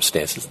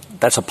circumstances,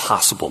 that's a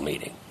possible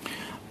meaning.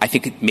 I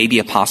think it may be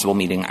a possible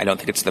meaning. I don't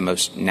think it's the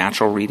most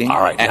natural reading.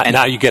 All right.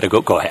 Now you get to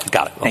go ahead.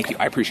 Got it. Okay. Thank you.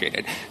 I appreciate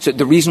it. So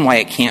the reason why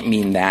it can't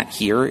mean that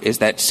here is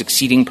that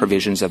succeeding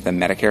provisions of the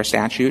Medicare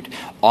statute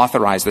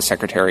authorize the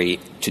Secretary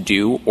to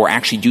do, or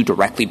actually do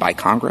directly by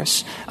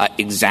Congress,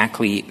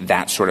 exactly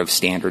that sort of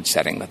standard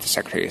setting that the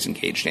Secretary is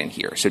engaged in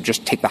here. So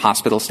just take the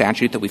hospital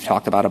statute that we've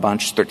talked about a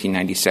bunch,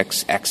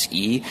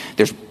 1396XE.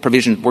 There's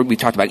provisions, we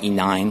talked about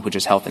E9, which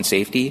is health and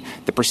safety.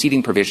 The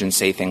preceding provisions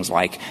say things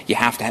like you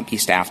have to be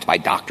staffed by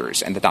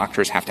doctors, and the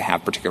doctors have to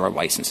have particular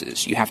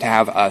licenses. You have to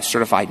have a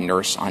certified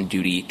nurse on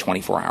duty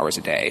 24 hours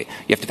a day.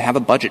 You have to have a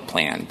budget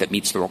plan that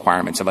meets the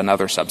requirements of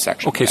another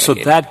subsection. Okay, so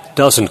that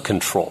doesn't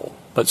control.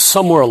 But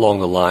somewhere along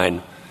the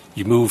line,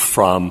 you move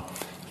from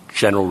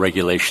general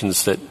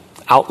regulations that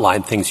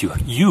outline things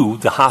you,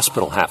 the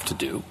hospital, have to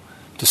do,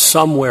 to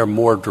somewhere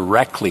more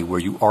directly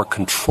where you are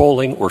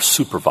controlling or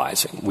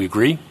supervising. We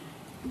agree?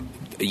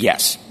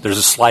 Yes. There's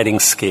a sliding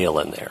scale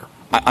in there.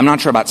 I'm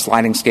not sure about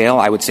sliding scale.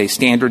 I would say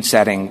standard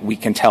setting, we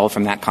can tell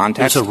from that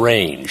context. There's a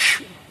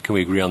range. Can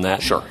we agree on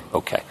that? Sure.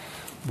 Okay.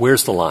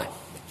 Where's the line?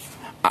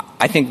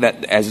 I think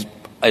that as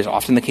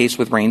often the case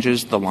with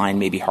ranges, the line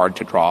may be hard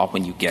to draw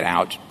when you get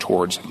out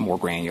towards more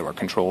granular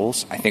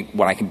controls. I think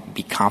what I can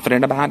be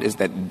confident about is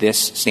that this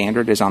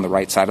standard is on the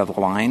right side of the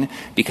line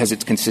because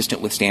it's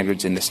consistent with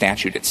standards in the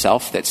statute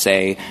itself that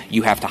say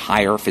you have to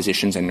hire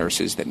physicians and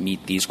nurses that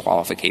meet these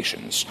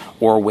qualifications,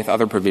 or with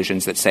other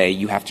provisions that say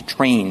you have to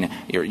train,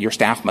 your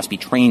staff must be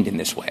trained in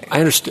this way. I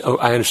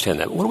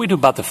understand that. What do we do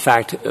about the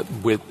fact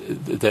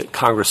that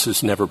Congress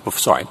has never –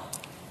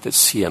 that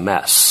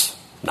CMS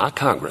 – not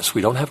Congress.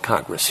 We don't have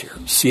Congress here.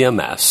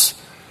 CMS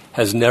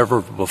has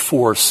never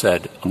before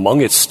said among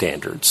its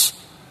standards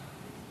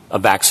a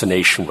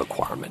vaccination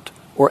requirement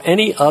or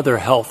any other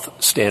health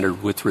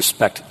standard with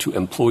respect to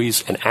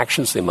employees and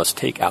actions they must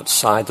take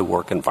outside the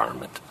work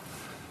environment.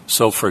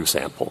 So, for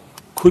example,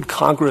 could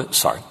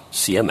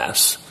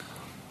CMS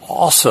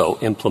also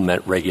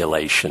implement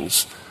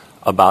regulations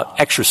about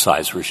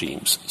exercise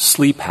regimes,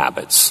 sleep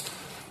habits,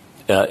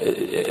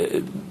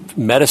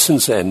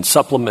 medicines and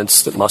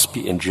supplements that must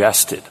be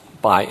ingested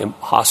by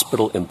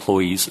hospital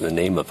employees in the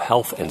name of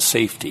health and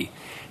safety,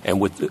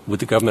 and would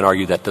the government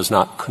argue that does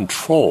not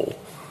control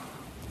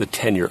the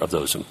tenure of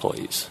those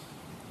employees?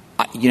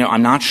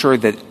 I'm not sure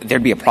that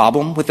there'd be a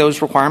problem with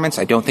those requirements.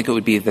 I don't think it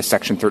would be the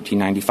Section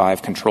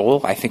 1395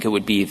 control. I think it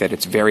would be that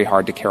it's very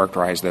hard to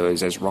characterize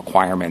those as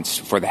requirements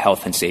for the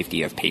health and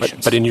safety of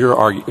patients. But in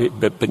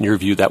your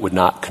view, that would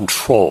not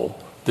control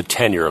the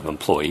tenure of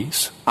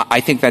employees? I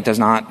think that does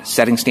not.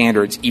 Setting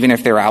standards, even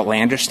if they're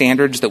outlandish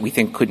standards that we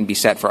think couldn't be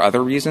set for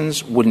other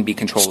reasons, wouldn't be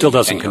controlled. Still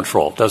doesn't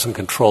control. Doesn't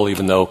control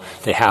even though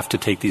they have to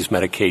take these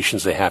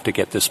medications, they have to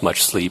get this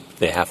much sleep,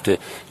 they have to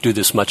do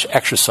this much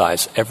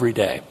exercise every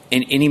day.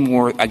 And any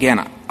more,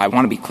 again, I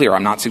want to be clear.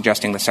 I'm not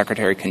suggesting the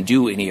Secretary can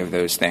do any of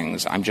those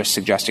things. I'm just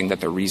suggesting that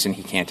the reason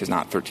he can't is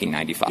not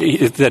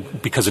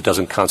 1395. Because it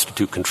doesn't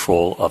constitute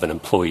control of an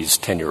employee's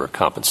tenure or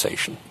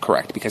compensation.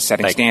 Correct, because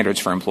setting standards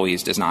for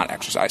employees does not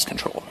exercise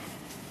control.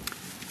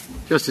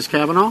 Justice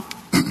Kavanaugh?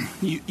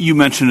 You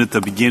mentioned at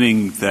the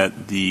beginning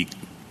that the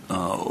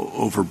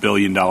over $1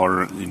 billion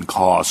in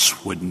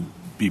costs wouldn't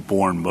be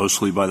borne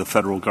mostly by the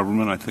federal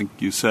government, I think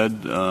you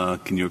said.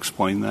 Can you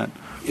explain that?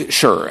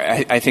 Sure.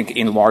 I think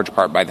in large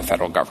part by the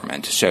federal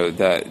government. So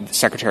the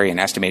Secretary, in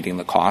estimating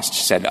the cost,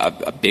 said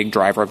a big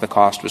driver of the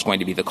cost was going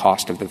to be the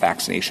cost of the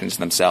vaccinations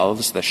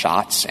themselves, the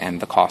shots, and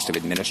the cost of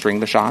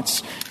administering the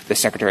shots. The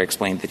Secretary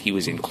explained that he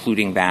was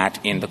including that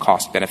in the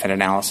cost-benefit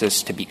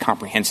analysis to be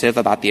comprehensive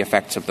about the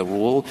effects of the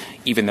rule,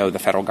 even though the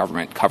federal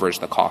government covers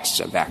the costs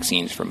of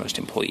vaccines for most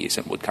employees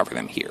and would cover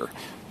them here.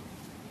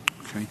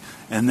 Okay.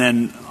 And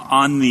then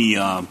on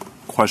the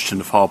question,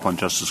 to follow up on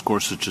Justice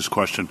Gorsuch's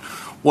question,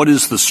 what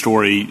is the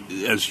story,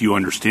 as you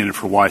understand it,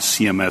 for why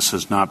CMS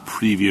has not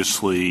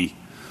previously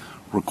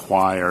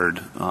required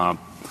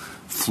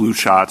flu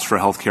shots for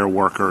healthcare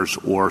workers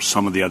or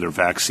some of the other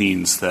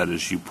vaccines that,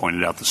 as you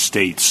pointed out, the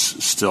states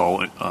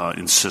still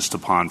insist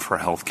upon for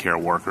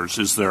healthcare workers?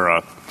 Is there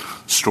a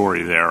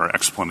story there or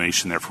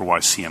explanation there for why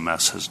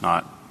CMS has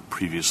not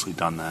previously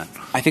done that?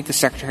 I think the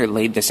Secretary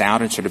laid this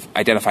out and sort of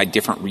identified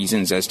different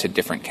reasons as to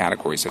different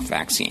categories of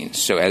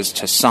vaccines. So as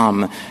to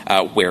some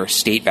where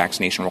state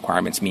vaccination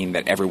requirements mean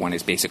that everyone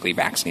is basically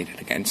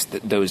vaccinated against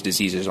those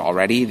diseases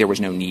already, there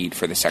was no need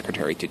for the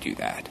Secretary to do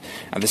that.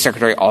 The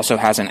Secretary also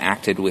hasn't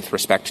acted with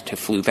respect to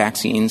flu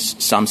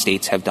vaccines. Some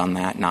states have done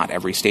that. Not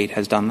every state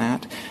has done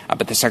that.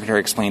 But the Secretary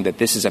explained that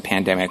this is a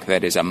pandemic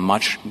that is a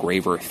much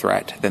graver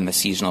threat than the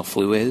seasonal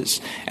flu is,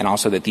 and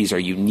also that these are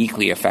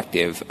uniquely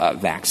effective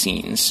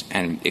vaccines,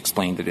 and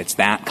explained that it's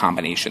that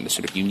combination, the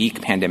sort of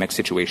unique pandemic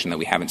situation that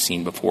we haven't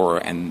seen before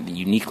and the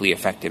uniquely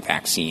effective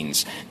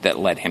vaccines that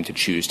led him to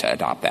choose to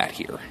adopt that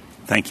here.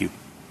 Thank you.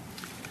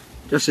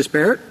 Justice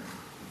Barrett?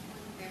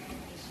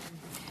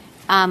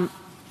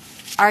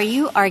 Are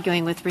you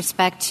arguing with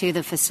respect to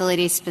the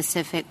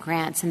facility-specific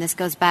grants, and this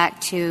goes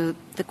back to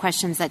the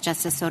questions that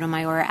Justice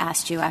Sotomayor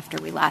asked you after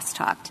we last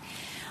talked,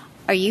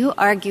 are you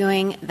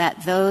arguing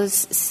that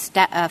those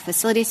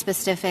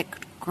facility-specific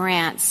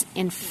grants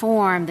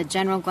inform the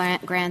general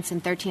grants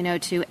in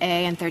 1302A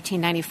and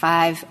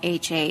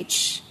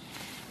 1395HH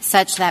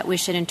such that we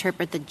should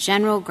interpret the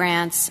general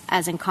grants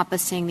as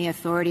encompassing the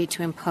authority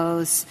to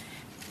impose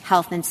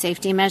health and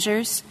safety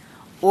measures?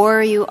 Or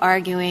are you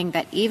arguing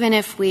that even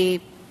if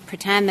we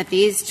pretend that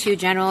these two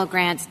general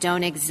grants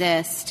don't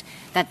exist,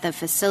 that the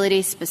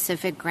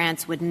facility-specific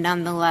grants would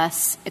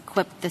nonetheless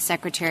equip the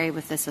Secretary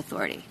with this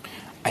authority?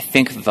 I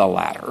think the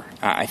latter.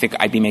 I think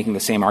I'd be making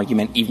the same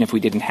argument even if we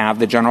didn't have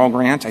the general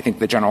grant. I think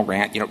the general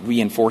grant,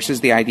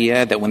 reinforces the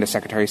idea that when the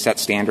Secretary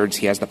sets standards,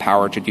 he has the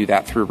power to do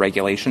that through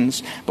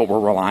regulations, but we're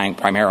relying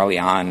primarily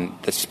on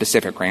the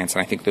specific grants,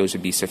 and I think those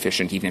would be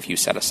sufficient even if you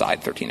set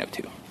aside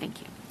 1302.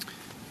 Thank you.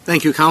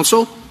 Thank you,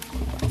 counsel.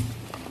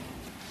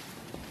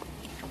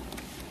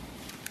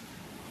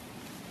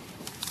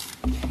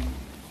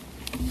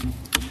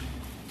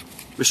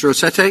 Mr.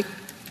 Rossetti?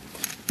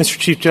 Mr.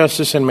 Chief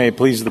Justice, and may it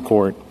please the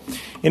Court.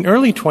 In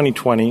early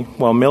 2020,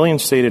 while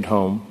millions stayed at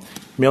home,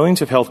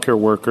 millions of healthcare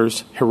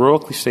workers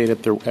heroically stayed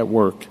at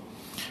work.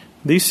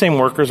 These same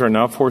workers are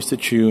now forced to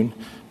choose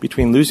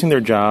between losing their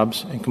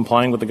jobs and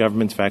complying with the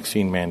government's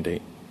vaccine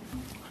mandate.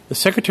 The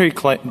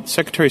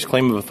Secretary's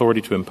claim of authority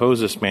to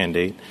impose this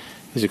mandate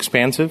is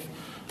expansive,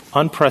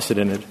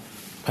 unprecedented,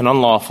 and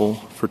unlawful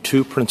for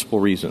two principal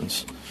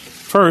reasons.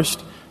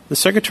 First, the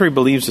Secretary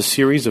believes a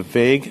series of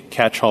vague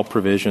catch-all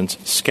provisions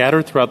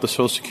scattered throughout the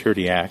Social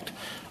Security Act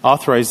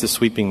authorize the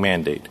sweeping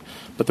mandate,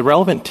 but the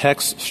relevant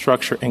text,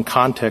 structure, and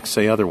context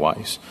say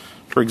otherwise.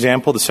 For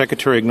example, the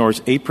Secretary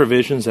ignores 8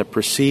 provisions that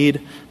precede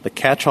the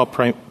catch-all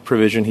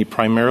provision he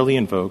primarily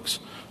invokes,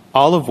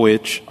 all of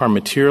which are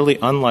materially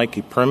unlike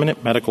a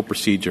permanent medical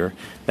procedure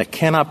that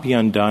cannot be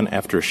undone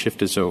after a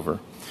shift is over.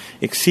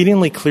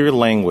 Exceedingly clear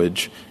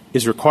language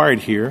is required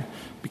here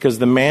because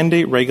the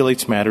mandate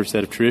regulates matters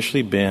that have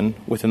traditionally been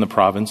within the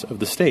province of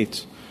the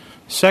states.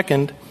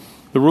 Second,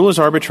 the rule is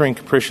arbitrary and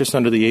capricious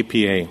under the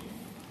APA.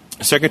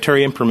 The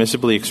Secretary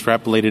impermissibly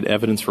extrapolated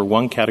evidence for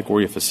one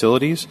category of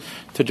facilities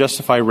to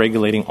justify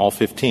regulating all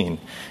 15,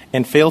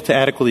 and failed to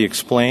adequately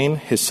explain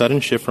his sudden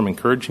shift from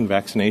encouraging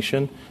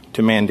vaccination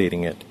to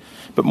mandating it.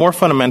 But more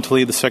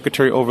fundamentally, the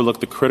Secretary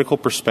overlooked the critical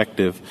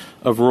perspective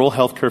of rural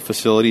healthcare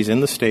facilities in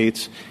the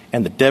states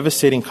and the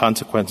devastating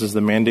consequences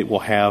the mandate will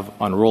have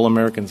on rural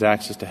Americans'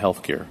 access to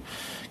health care.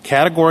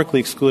 Categorically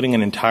excluding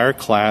an entire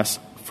class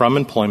from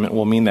employment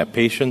will mean that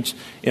patients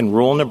in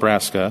rural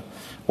Nebraska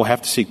will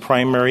have to seek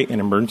primary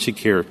and emergency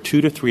care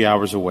 2 to 3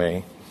 hours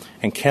away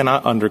and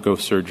cannot undergo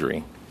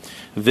surgery.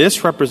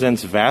 This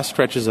represents vast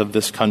stretches of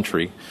this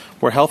country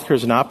where health care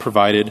is not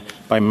provided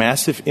by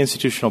massive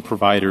institutional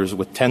providers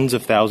with tens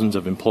of thousands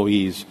of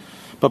employees,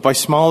 but by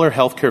smaller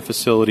health care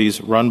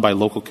facilities run by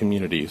local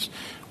communities.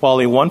 While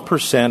a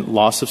 1%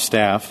 loss of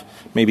staff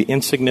may be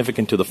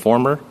insignificant to the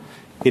former,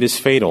 it is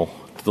fatal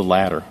to the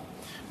latter.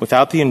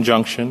 Without the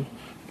injunction,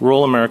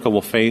 rural America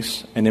will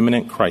face an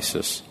imminent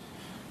crisis.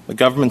 The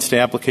government stay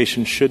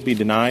application should be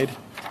denied,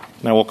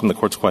 and I welcome the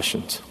Court's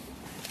questions.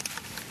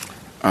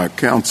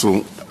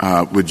 Counsel,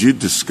 would you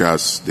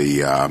discuss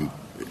the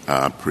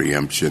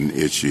preemption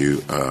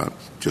issue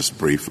just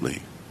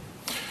briefly?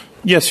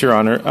 Yes, Your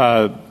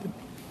Honor.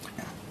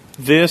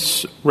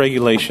 This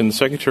regulation, the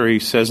Secretary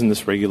says in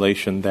this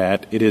regulation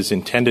that it is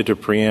intended to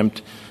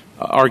preempt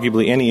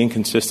arguably any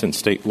inconsistent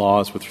state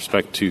laws with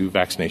respect to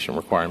vaccination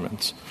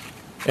requirements.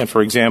 And,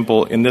 for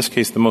example, in this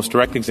case, the most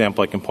direct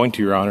example I can point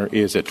to, Your Honor,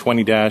 is at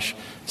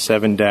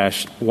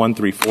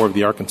 20-7-134 of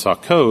the Arkansas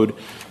Code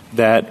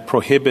that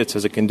prohibits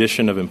as a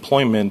condition of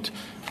employment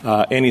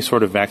any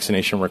sort of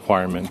vaccination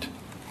requirement.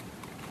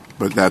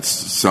 But that's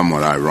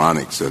somewhat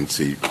ironic since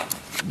the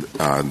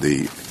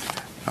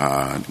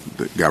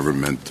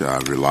government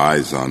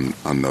relies on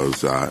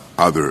those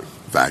other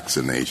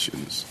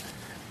vaccinations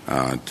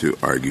to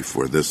argue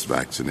for this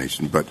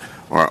vaccination. But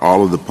are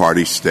all of the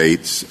party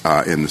states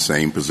in the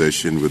same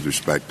position with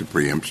respect to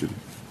preemption?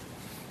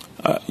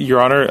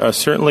 Your Honor,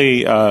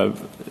 certainly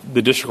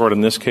the district court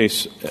in this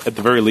case, at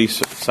the very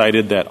least,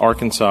 cited that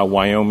Arkansas,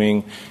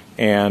 Wyoming,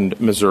 and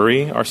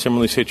Missouri are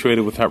similarly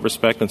situated with that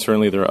respect, and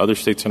certainly there are other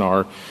states in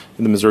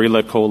the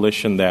Missouri-led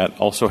coalition that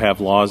also have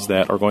laws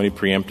that are going to be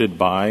preempted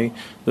by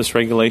this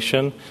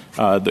regulation.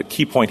 The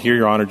key point here,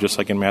 Your Honor, just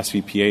like in Mass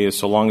VPA, is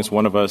so long as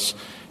one of us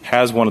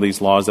has one of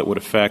these laws that would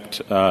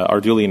affect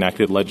our duly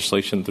enacted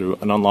legislation through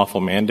an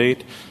unlawful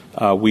mandate,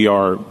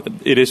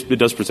 it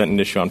does present an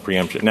issue on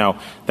preemption.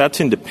 Now, that's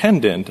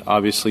independent,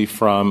 obviously,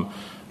 from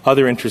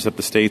other interests that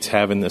the states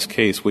have in this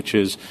case, which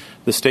is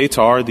the states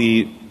are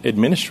the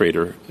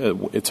administrator.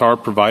 It's our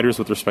providers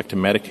with respect to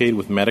Medicaid.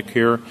 With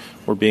Medicare,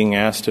 we're being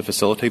asked to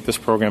facilitate this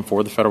program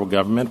for the federal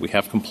government. We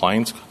have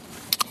compliance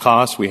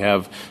costs. We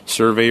have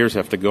surveyors who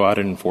have to go out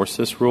and enforce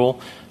this rule.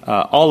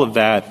 All of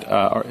that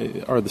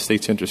are the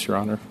state's interests, Your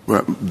Honor.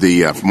 Well,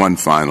 the one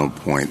final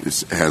point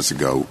has to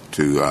go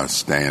to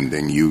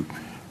standing. You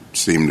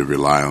seem to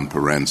rely on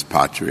parens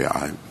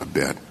patriae a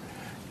bit.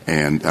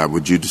 And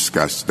would you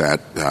discuss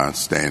that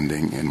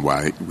standing and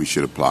why we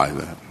should apply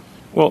that?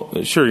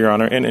 Well, sure, Your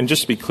Honor. And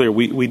just to be clear,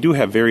 we do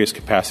have various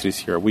capacities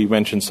here. We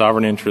mentioned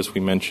sovereign interest. We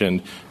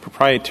mentioned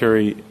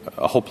proprietary,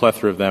 a whole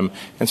plethora of them.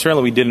 And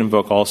certainly we did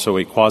invoke also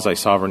a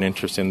quasi-sovereign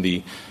interest in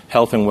the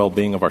health and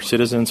well-being of our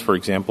citizens. For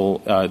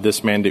example,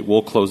 this mandate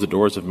will close the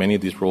doors of many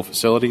of these rural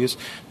facilities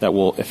that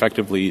will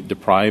effectively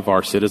deprive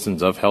our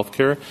citizens of health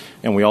care.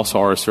 And we also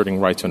are asserting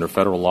rights under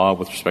federal law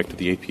with respect to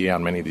the APA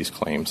on many of these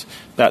claims.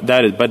 But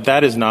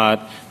that is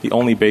not the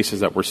only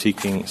basis that we're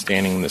seeking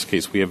standing in this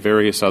case. We have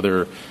various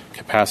other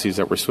capacities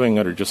that we're suing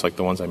under, just like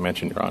the ones I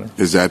mentioned, Your Honor.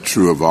 Is that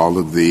true of all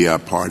of the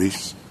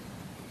parties?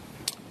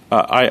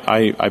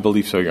 I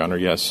believe so, Your Honor,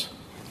 yes.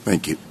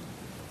 Thank you.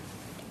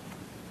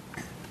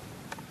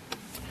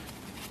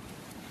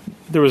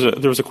 There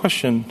was a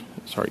question.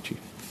 Sorry, Chief.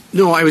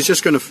 No, I was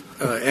just going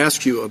to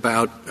ask you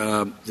about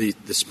the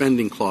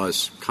spending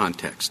clause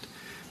context.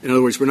 In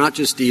other words, we're not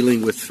just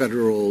dealing with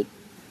federal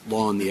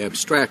law in the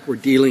abstract. We're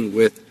dealing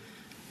with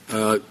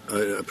a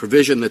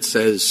provision that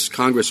says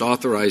Congress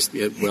authorized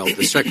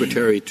the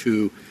Secretary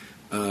to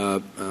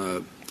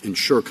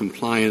ensure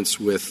compliance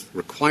with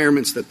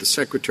requirements that the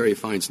Secretary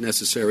finds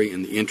necessary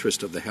in the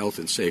interest of the health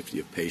and safety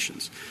of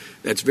patients.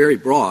 That's very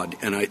broad,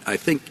 and I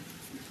think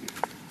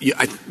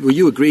will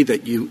you agree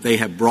that they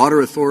have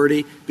broader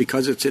authority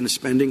because it's in a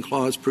spending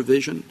clause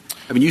provision?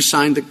 I mean, you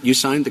signed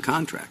the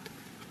contract.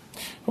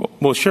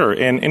 Well, sure.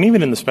 And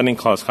even in the spending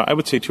clause, I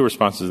would say two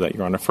responses to that,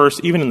 Your Honor.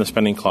 First, even in the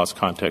spending clause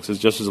context, as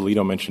Justice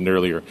Alito mentioned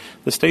earlier,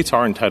 the states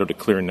are entitled to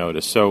clear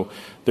notice. So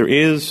there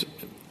is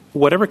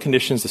whatever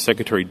conditions the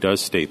Secretary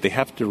does state, they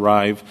have to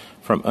derive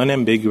from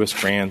unambiguous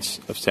grants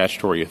of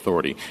statutory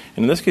authority.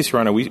 And in this case,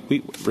 Your Honor,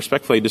 we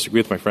respectfully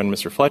disagree with my friend,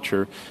 Mr.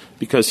 Fletcher,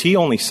 because he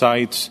only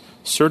cites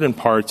certain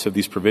parts of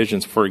these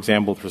provisions. For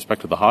example, with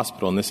respect to the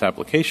hospital in this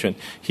application,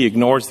 he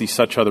ignores the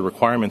such other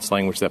requirements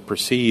language that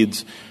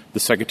precedes the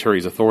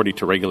Secretary's authority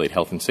to regulate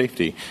health and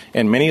safety.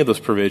 And many of those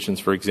provisions,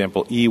 for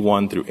example,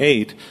 E1 through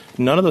 8,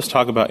 none of those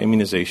talk about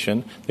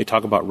immunization. They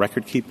talk about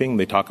record keeping.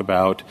 They talk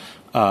about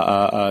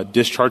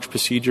discharge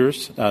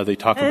procedures. They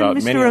talk about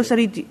Mr. many... Mr.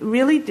 Rossetti,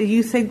 really, do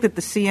you think that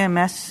the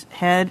CMS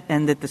head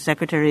and that the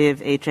Secretary of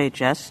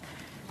HHS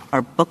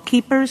are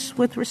bookkeepers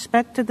with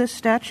respect to this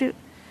statute?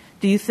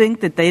 Do you think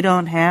that they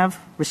don't have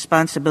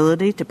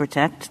responsibility to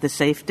protect the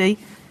safety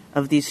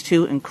of these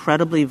two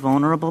incredibly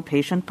vulnerable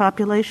patient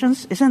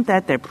populations? Isn't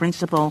that their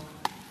principal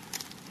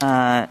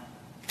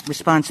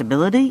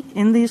responsibility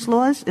in these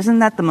laws? Isn't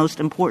that the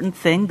most important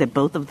thing that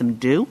both of them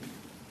do?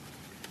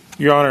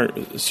 Your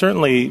Honor,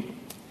 certainly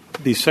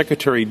the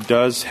Secretary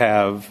does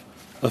have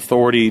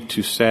authority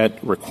to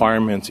set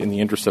requirements in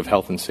the interest of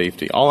health and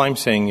safety. All I'm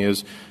saying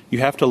is you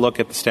have to look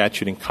at the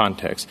statute in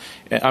context.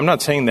 I'm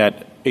not saying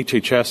that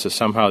HHS is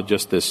somehow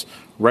just this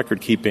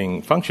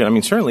record-keeping function. I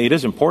mean, certainly it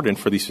is important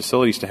for these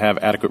facilities to have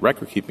adequate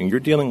record-keeping.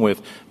 You're dealing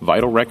with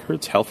vital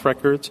records, health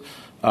records,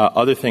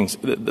 other things.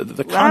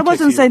 I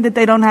wasn't saying that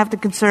they don't have to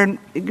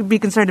be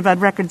concerned about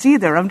records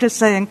either. I'm just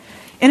saying,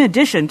 in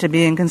addition to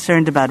being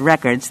concerned about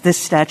records, this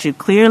statute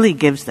clearly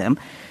gives them,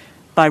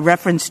 by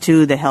reference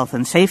to the health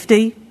and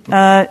safety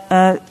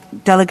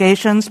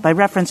delegations, by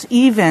reference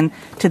even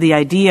to the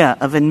idea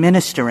of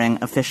administering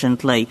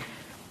efficiently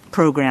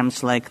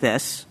programs like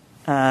this,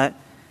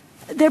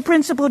 Their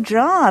principal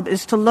job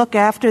is to look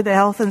after the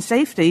health and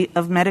safety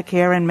of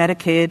Medicare and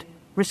Medicaid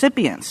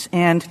recipients.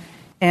 And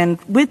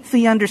with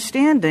the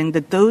understanding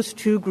that those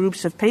two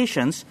groups of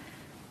patients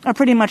are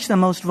pretty much the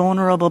most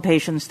vulnerable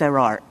patients there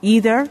are,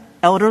 either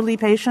elderly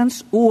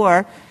patients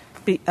or,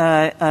 in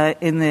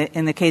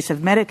the case of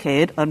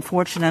Medicaid,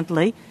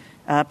 unfortunately,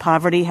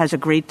 poverty has a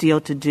great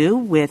deal to do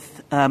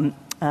with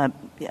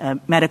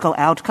medical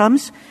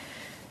outcomes.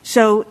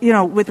 So,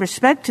 with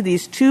respect to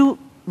these two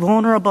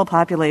vulnerable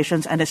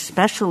populations, and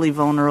especially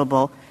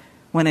vulnerable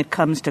when it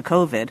comes to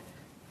COVID,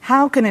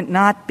 how can it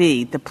not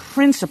be the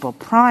principal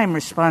prime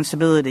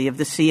responsibility of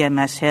the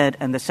CMS head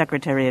and the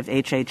Secretary of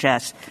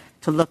HHS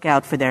to look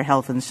out for their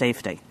health and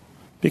safety?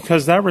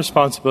 Because that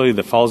responsibility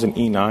that falls in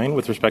E9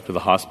 with respect to the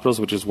hospitals,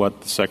 which is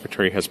what the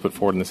Secretary has put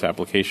forward in this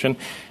application,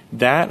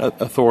 that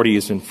authority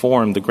is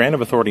informed, the grant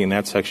of authority in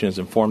that section is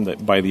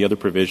informed by the other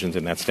provisions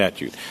in that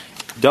statute.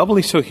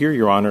 Doubly so here,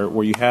 Your Honor,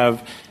 where you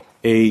have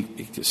a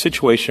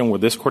situation where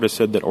this Court has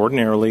said that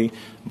ordinarily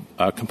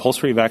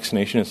compulsory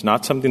vaccination is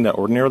not something that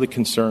ordinarily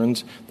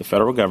concerns the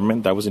federal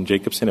government. That was in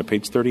Jacobson at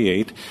page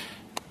 38.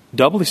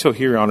 Doubly so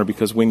here, Your Honor,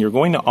 because when you're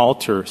going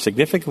to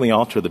significantly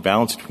alter the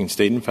balance between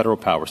state and federal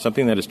power,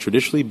 something that has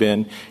traditionally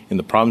been in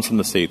the province and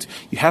the states,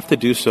 you have to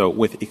do so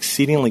with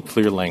exceedingly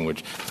clear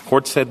language. The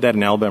Court said that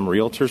in Alabama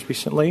Realtors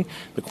recently.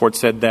 The Court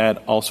said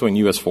that also in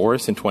U.S.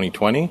 Forest in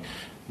 2020.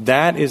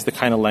 That is the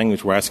kind of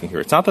language we're asking here.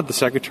 It's not that the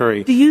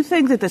Secretary... Do you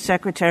think that the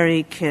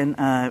Secretary can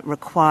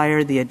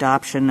require the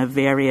adoption of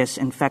various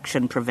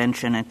infection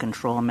prevention and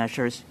control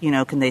measures?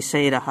 Can they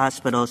say to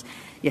hospitals,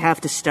 you have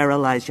to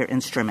sterilize your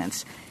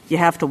instruments, you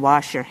have to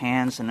wash your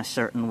hands in a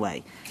certain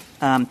way?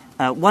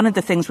 One of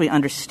the things we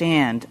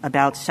understand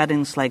about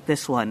settings like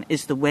this one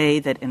is the way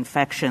that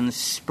infections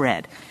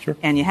spread. Sure.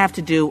 And you have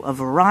to do a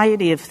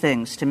variety of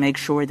things to make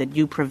sure that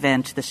you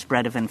prevent the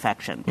spread of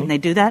infection. Can they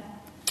do that?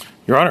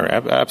 Your Honor,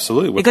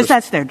 absolutely. Because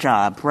that's their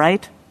job,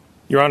 right?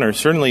 Your Honor,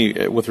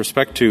 certainly with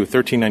respect to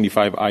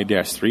 1395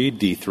 I-3,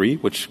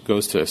 D3, which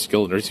goes to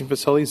skilled nursing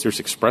facilities, there's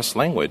express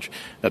language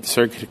that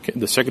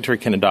the Secretary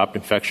can adopt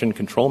infection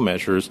control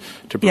measures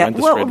to prevent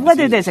the spread of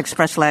whether diseases. there's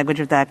express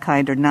language of that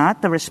kind or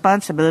not, the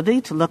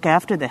responsibility to look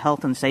after the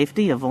health and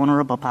safety of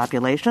vulnerable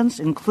populations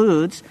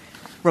includes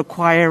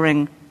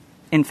requiring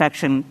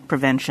infection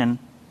prevention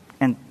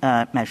and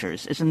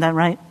measures. Isn't that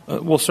right?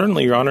 Well,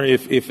 certainly, Your Honor,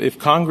 if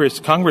Congress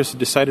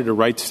decided to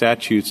write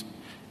statutes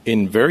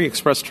in very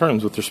express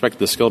terms with respect to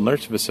the skilled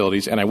nursing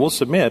facilities, and I will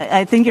submit...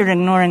 I think you're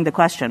ignoring the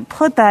question.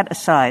 Put that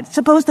aside.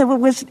 Suppose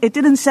that it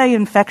didn't say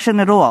infection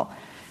at all,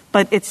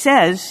 but it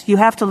says you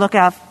have to look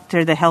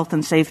after the health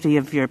and safety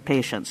of your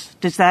patients.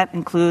 Does that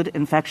include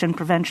infection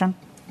prevention?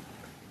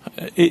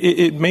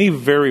 It may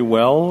very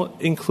well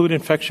include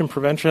infection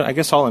prevention. I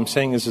guess all I'm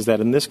saying is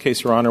that in this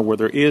case, Your Honor, where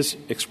there is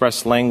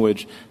express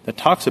language that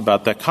talks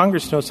about that,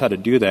 Congress knows how to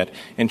do that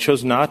and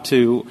chose not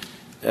to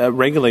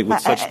regulate with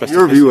such specificity.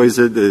 Your view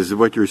is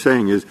what you're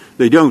saying is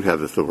they don't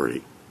have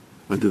authority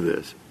under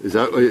this. Is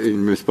that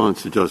in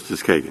response to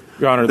Justice Kagan?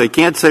 Your Honor, they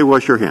can't say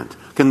wash your hands.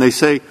 Can they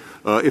say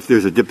if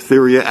there's a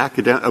diphtheria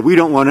we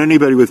don't want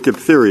anybody with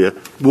diphtheria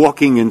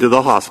walking into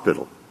the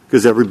hospital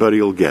because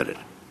everybody will get it?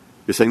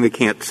 You're saying they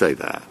can't say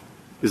that.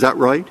 Is that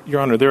right? Your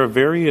Honor, there are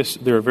various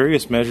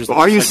measures. Well,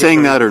 are you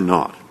saying that or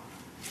not?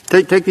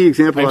 Take the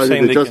example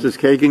that Justice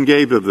Kagan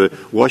gave of the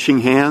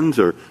washing hands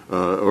or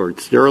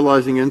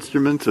sterilizing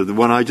instruments, or the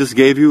one I just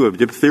gave you of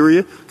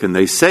diphtheria. Can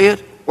they say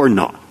it or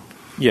not?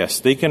 Yes,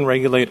 they can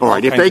regulate. All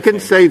right, if they can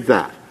say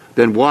that,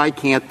 then why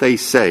can't they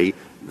say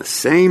in the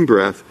same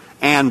breath,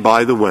 and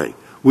by the way,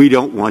 we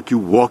don't want you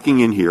walking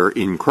in here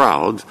in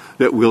crowds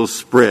that will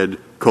spread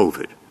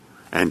COVID,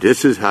 and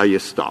this is how you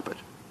stop it.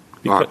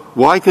 All right.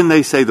 Why can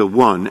they say the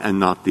one and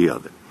not the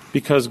other?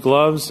 Because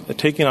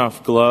taking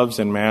off gloves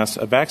and masks,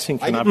 a vaccine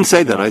cannot be... I didn't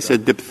say that. I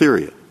said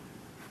diphtheria.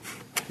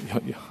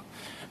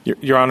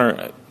 Your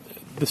Honor,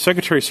 the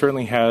Secretary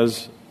certainly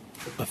has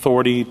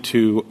authority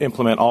to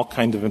implement all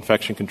kinds of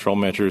infection control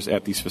measures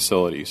at these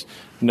facilities.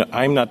 No,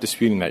 I'm not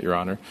disputing that, Your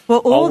Honor. Well,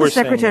 all the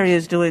Secretary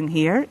is doing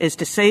here is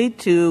to say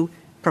to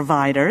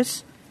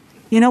providers,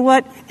 you know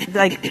what,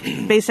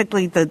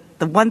 basically the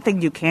one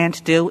thing you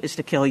can't do is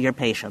to kill your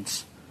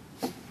patients.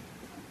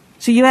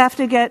 So you have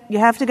to get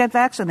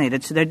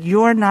vaccinated so that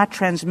you're not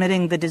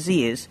transmitting the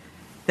disease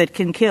that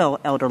can kill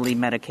elderly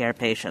Medicare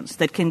patients,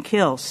 that can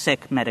kill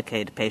sick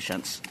Medicaid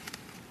patients.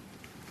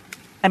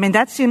 I mean,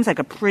 that seems like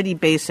a pretty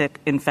basic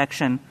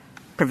infection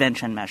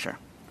prevention measure.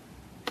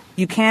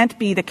 You can't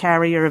be the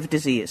carrier of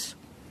disease.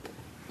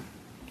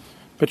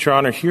 But, Your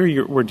Honor,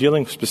 here we're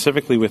dealing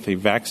specifically with a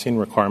vaccine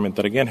requirement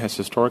that, again, has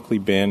historically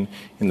been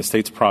in the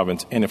state's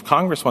province. And if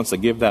Congress wants to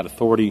give that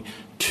authority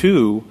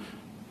to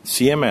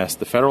CMS,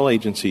 the federal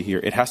agency here,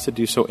 it has to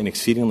do so in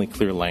exceedingly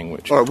clear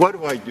language. All right, what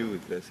do I do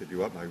with this if you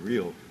want my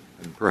real?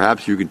 And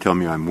perhaps you can tell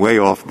me I'm way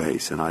off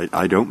base, and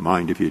I don't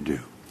mind if you do.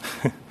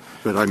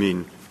 But, I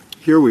mean,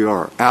 here we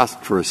are,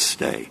 asked for a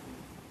stay.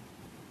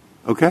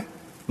 Okay?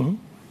 Mm-hmm.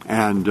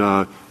 And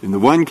in the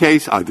one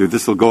case, either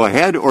this will go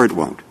ahead or it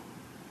won't.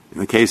 In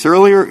the case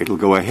earlier, it'll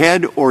go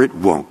ahead or it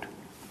won't.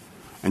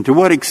 And to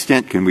what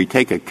extent can we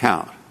take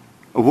account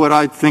of what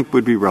I think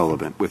would be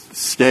relevant with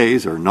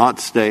stays or not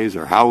stays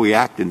or how we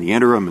act in the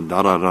interim and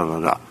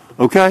da-da-da-da-da.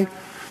 Okay?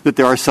 That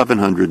there are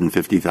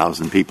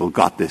 750,000 people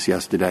got this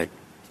yesterday.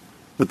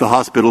 That the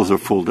hospitals are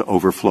full to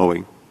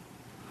overflowing.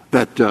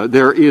 That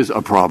there is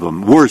a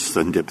problem worse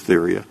than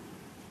diphtheria.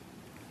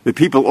 That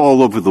people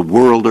all over the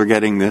world are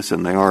getting this,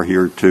 and they are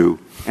here too,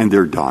 and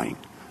they're dying.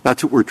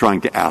 That's what we're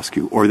trying to ask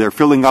you. Or they're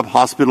filling up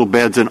hospital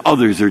beds and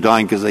others are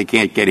dying because they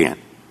can't get in.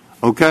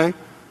 Okay?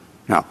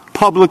 Now,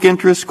 public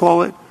interest,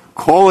 call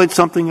it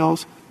something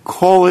else,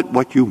 call it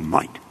what you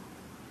might.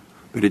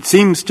 But it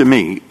seems to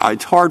me,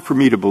 it's hard for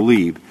me to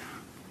believe,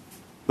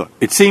 look,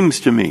 it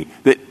seems to me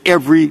that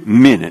every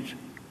minute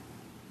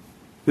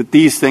that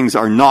these things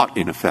are not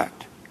in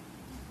effect,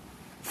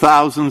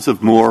 thousands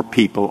of more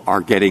people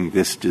are getting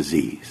this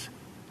disease.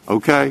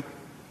 Okay?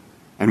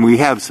 And we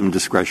have some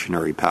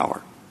discretionary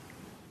power.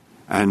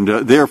 And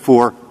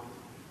therefore,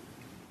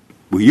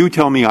 will you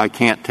tell me I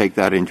can't take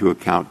that into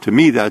account? To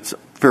me, that's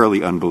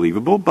fairly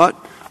unbelievable, but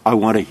I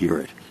want to hear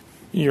it.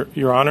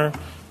 Your Honor,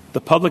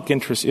 the public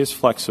interest is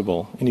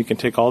flexible, and you can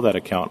take all that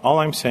account. All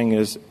I'm saying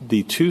is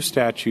the two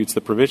statutes, the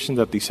provisions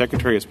that the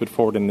Secretary has put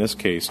forward in this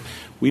case,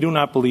 we do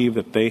not believe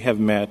that they have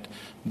met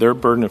their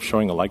burden of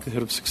showing a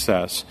likelihood of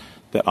success,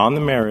 that on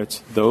the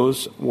merits,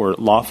 those were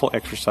lawful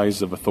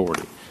exercises of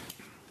authority.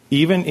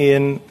 Even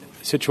in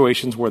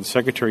situations where the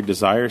Secretary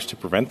desires to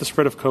prevent the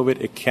spread of COVID,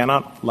 it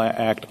cannot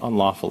act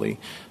unlawfully.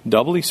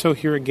 Doubly so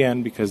here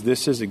again, because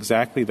this is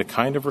exactly the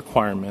kind of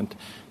requirement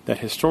that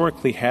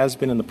historically has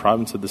been in the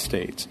province of the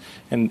states.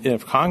 And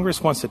if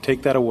Congress wants to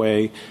take that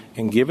away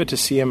and give it to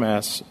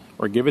CMS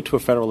or give it to a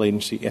federal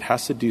agency, it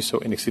has to do so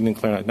in exceedingly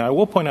clear. Now, I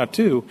will point out,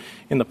 too,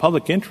 in the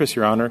public interest,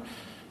 Your Honor,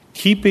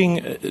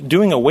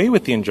 doing away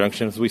with the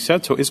injunction, as we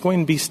said so, is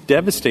going to be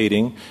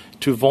devastating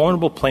to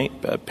vulnerable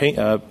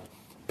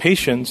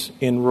patients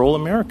in rural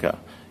America,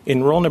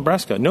 in rural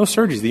Nebraska. No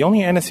surgeries. The only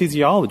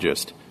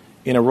anesthesiologist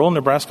in a rural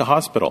Nebraska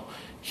hospital,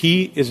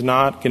 he is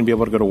not going to be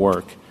able to go to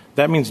work.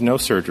 That means no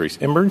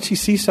surgeries. Emergency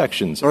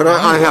C-sections. But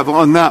I have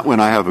on that one,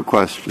 I have a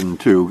question,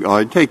 too.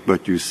 I take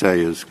what you say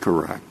is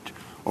correct.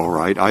 All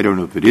right. I don't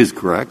know if it is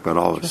correct, but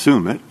I'll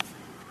assume it.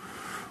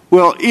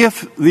 Well,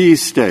 if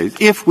these states,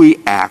 if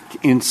we act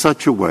in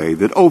such a way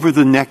that over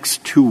the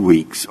next 2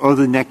 weeks or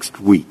the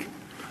next week,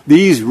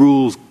 these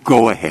rules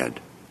go ahead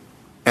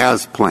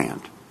as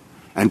planned,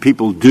 and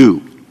people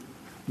do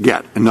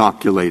get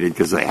inoculated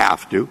because they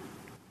have to,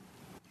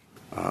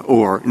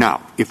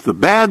 now, if the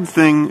bad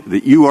thing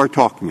that you are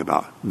talking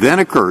about then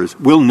occurs,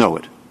 we'll know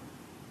it.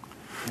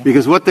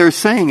 Because what they're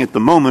saying at the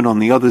moment on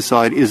the other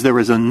side is there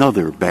is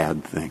another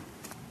bad thing,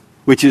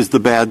 which is the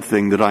bad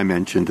thing that I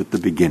mentioned at the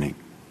beginning,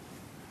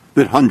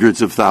 that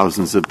hundreds of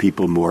thousands of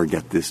people more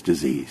get this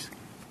disease.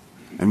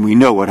 And we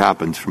know what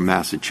happens from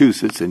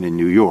Massachusetts and in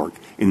New York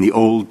in the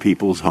old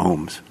people's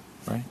homes.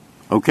 Right.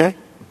 Okay?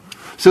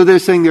 So they're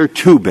saying there are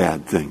two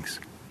bad things.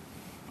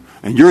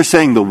 And you're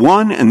saying the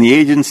one and the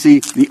agency,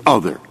 the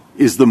other,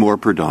 is the more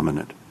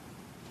predominant.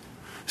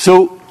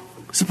 So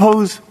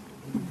suppose,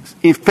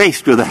 if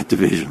faced with that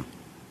division,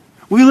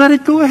 we let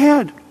it go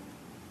ahead.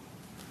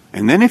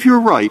 And then if you're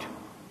right,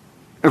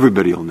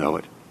 everybody will know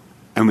it,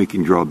 and we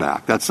can draw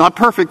back. That's not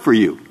perfect for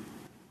you,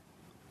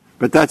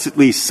 but that's at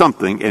least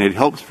something, and it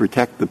helps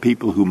protect the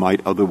people who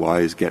might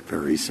otherwise get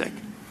very sick.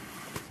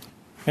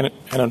 And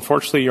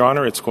unfortunately, Your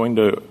Honor, it's going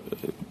to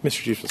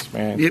Mr. Chief Justice,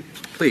 may I? Yep,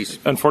 please.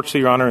 Unfortunately,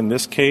 Your Honor, in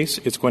this case,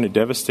 it's going to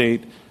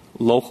devastate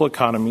local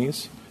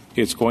economies.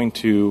 It's going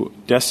to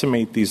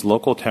decimate these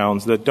local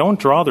towns that don't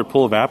draw their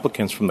pool of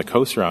applicants from the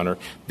coast, Your Honor.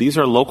 These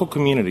are local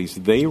communities.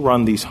 They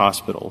run these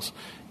hospitals.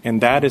 And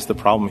that is the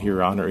problem here,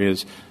 Your Honor,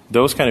 is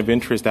those kind of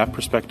interests, that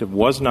perspective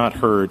was not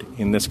heard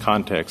in this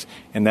context,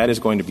 and that is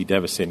going to be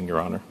devastating,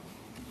 Your Honor.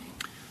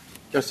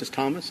 Justice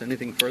Thomas,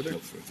 anything further?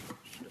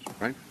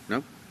 Right?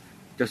 No?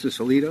 Justice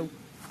Alito?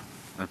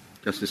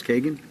 Justice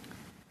Kagan?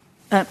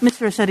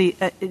 Mr. Rossetti,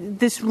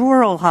 this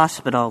rural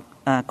hospital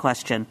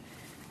question,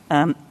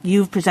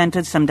 you've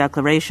presented some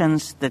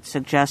declarations that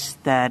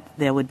suggest that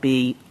there would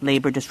be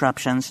labor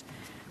disruptions.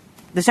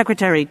 The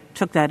Secretary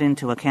took that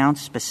into account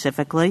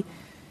specifically.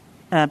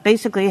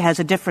 Basically has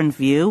a different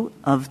view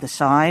of the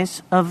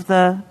size of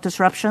the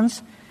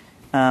disruptions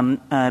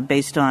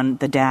based on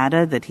the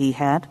data that he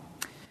had.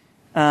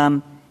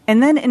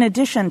 And then in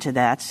addition to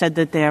that, said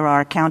that there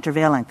are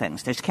countervailing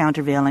things. There's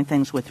countervailing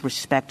things with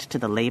respect to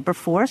the labor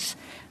force.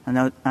 And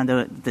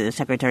the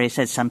Secretary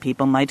said some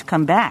people might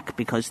come back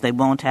because they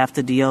won't have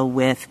to deal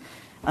with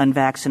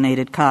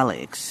unvaccinated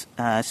colleagues.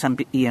 That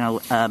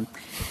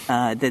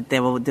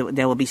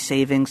there will be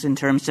savings in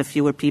terms of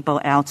fewer people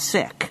out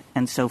sick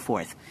and so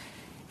forth.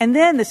 And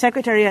then the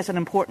Secretary has an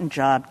important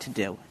job to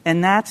do,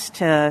 and that's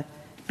to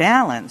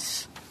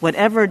balance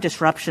whatever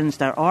disruptions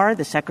there are.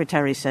 The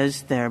Secretary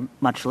says they're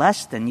much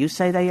less than you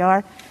say they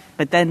are,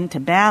 but then to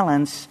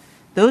balance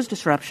those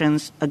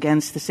disruptions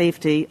against the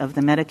safety of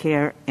the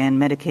Medicare and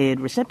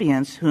Medicaid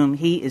recipients whom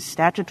he is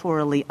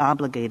statutorily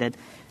obligated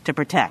to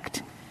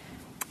protect.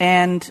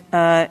 And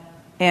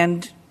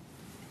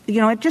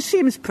it just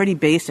seems pretty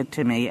basic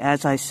to me,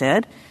 as I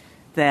said,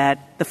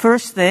 that the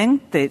first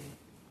thing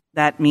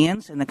that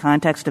means in the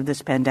context of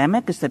this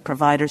pandemic is that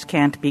providers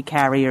can't be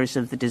carriers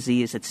of the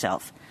disease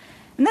itself.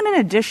 And then in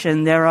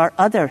addition, there are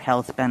other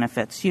health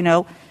benefits.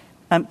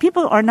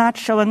 People are not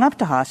showing up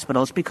to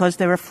hospitals because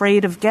they're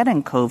afraid of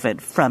getting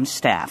COVID from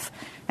staff.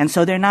 And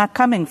so they're not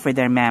coming for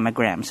their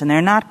mammograms and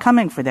they're not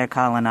coming for their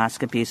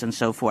colonoscopies and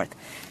so forth.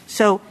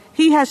 So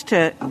he has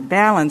to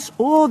balance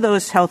all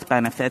those health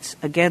benefits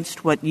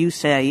against what you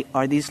say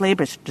are these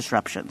labor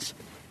disruptions.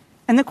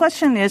 And the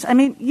question is,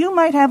 you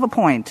might have a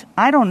point.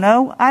 I don't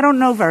know. I don't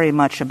know very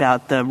much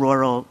about the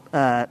rural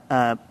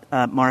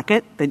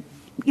market, but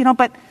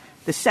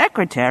the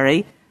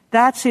secretary,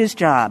 that's his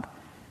job.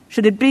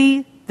 Should it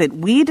be that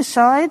we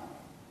decide,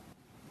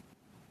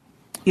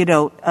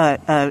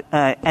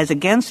 as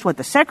against what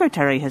the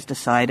secretary has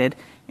decided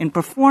in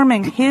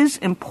performing his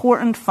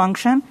important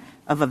function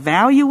of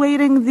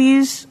evaluating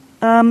these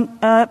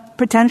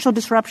potential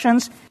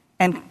disruptions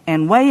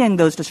and weighing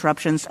those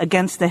disruptions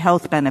against the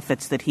health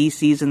benefits that he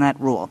sees in that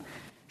rule?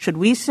 Should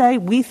we say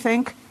we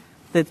think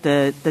that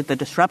the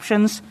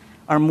disruptions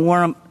are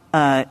more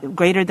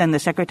greater than the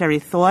secretary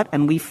thought,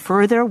 and we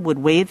further would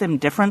weigh them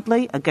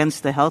differently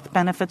against the health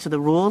benefits of the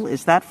rule?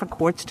 Is that for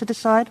courts to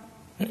decide?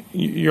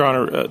 Your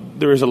Honor,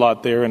 there is a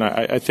lot there, and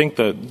I think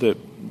the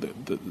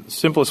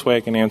simplest way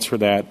I can answer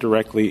that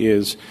directly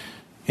is,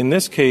 in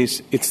this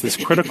case, it's this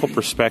critical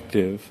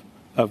perspective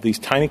of these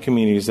tiny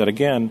communities that,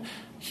 again,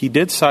 he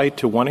did cite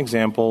to one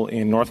example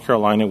in North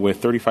Carolina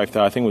with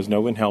 35,000, I think it was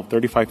Novant Health,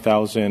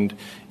 35,000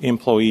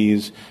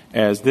 employees,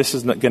 as this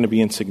is not going to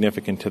be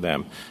insignificant to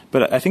them.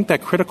 But I think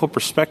that critical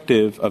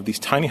perspective of these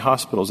tiny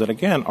hospitals that,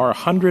 again, are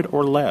 100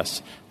 or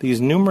less,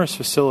 these numerous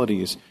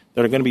facilities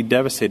that are going to be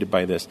devastated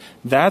by this,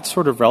 that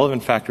sort of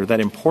relevant factor, that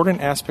important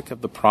aspect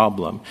of the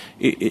problem,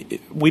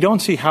 we don't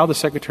see how the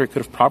secretary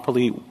could have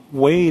properly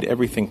weighed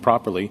everything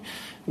properly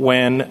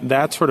when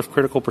that sort of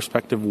critical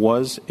perspective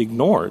was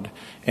ignored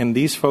and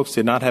these folks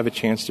did not have a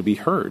chance to be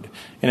heard.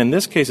 And in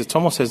this case, it's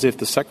almost as if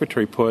the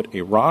secretary put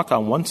a rock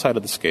on one side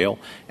of the scale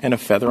and a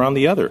feather on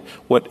the other.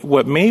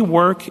 What may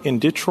work in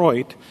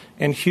Detroit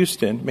and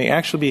Houston may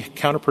actually be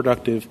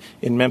counterproductive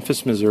in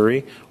Memphis,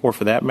 Missouri, or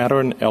for that matter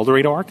in El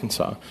Dorado,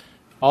 Arkansas.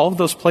 All of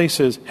those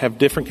places have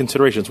different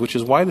considerations, which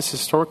is why this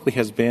historically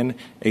has been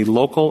a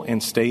local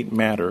and state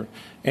matter.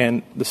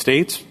 And the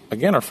states,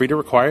 again, are free to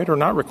require it or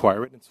not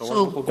require it. And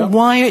so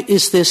why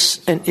is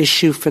this an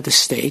issue for the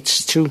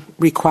states to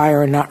require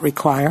or not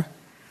require?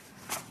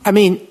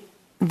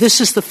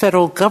 This is the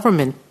federal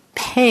government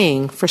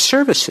paying for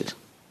services.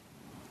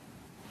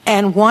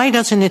 And why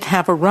doesn't it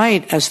have a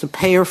right as the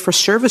payer for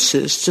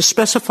services to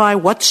specify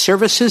what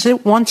services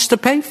it wants to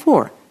pay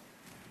for?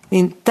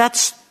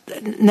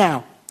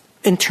 Now,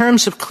 in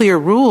terms of clear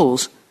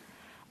rules,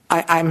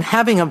 I'm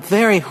having a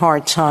very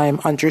hard time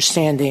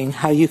understanding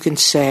how you can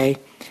say,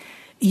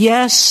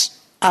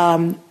 yes,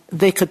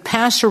 they could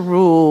pass a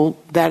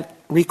rule that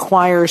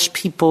requires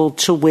people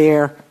to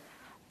wear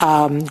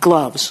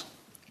gloves,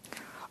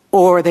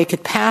 or they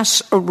could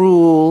pass a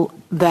rule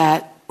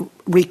that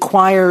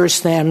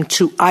requires them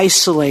to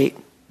isolate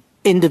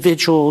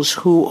individuals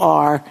who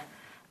are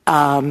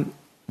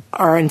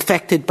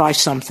infected by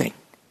something.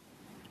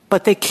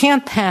 But they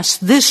can't pass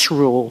this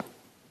rule.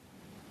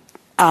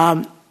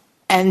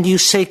 And you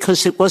say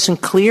because it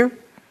wasn't clear?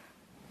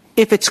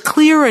 If it's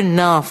clear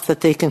enough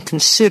that they can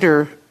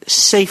consider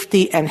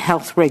safety and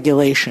health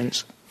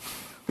regulations,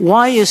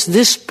 why is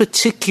this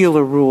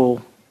particular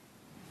rule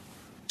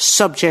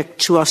subject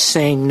to us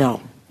saying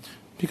no?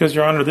 Because,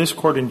 Your Honor, this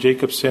court in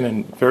Jacobson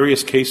in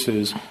various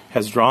cases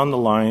has drawn the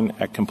line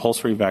at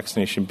compulsory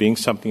vaccination being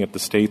something that the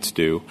states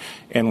do.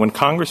 And when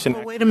Congress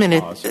enacted wait a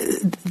minute.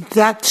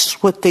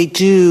 That's what they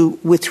do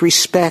with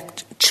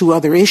respect to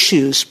other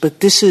issues, but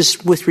this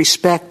is with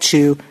respect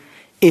to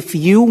if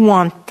you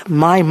want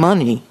my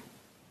money,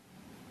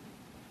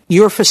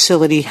 your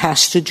facility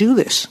has to do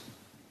this.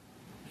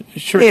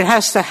 Sure. It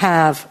has to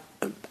have,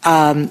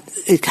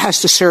 it has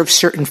to serve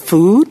certain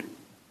food.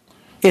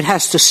 It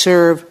has to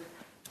serve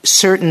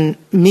certain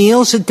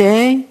meals a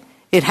day.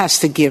 It has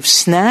to give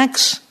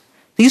snacks.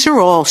 These are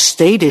all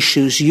state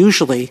issues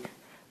usually,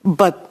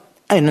 but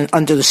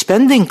under the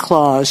spending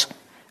clause,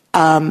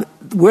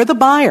 we're the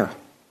buyer.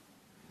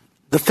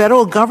 The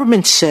federal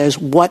government says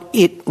what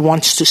it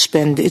wants to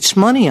spend its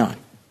money on.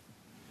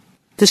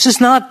 This is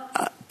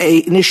not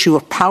an issue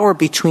of power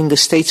between the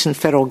states and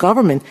federal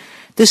government.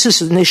 This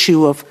is an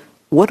issue of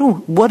what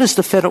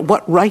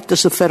right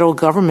does the federal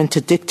government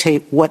to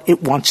dictate what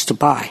it wants to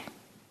buy?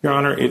 Your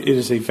Honor, it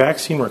is a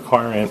vaccine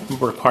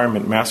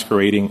requirement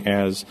masquerading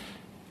as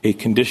a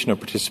condition of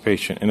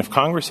participation. And if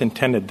Congress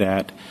intended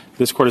that,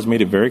 this court has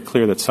made it very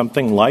clear that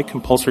something like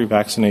compulsory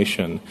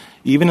vaccination,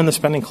 even in the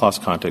spending clause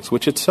context,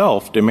 which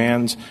itself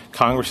demands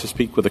Congress to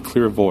speak with a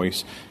clear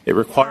voice, it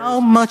requires... How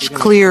much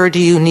clearer do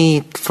you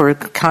need for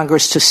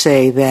Congress to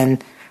say then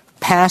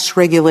pass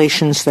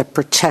regulations that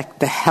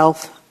protect the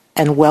health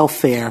and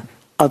welfare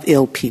of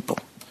ill people?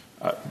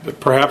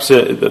 Perhaps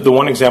the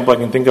one example I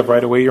can think of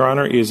right away, Your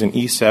Honor, is in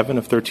E7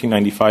 of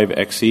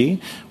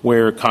 1395-XE,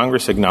 where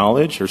Congress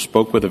acknowledged or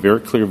spoke with a very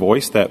clear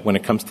voice that when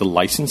it comes to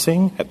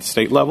licensing at the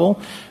state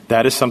level,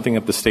 that is something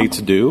that the states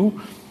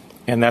do.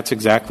 And that's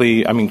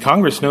exactly,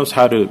 Congress knows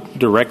how to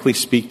directly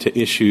speak to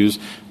issues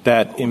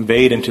that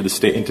invade into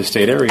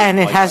state areas. And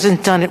it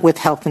hasn't done it with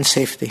health and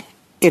safety.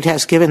 It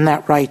has given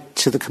that right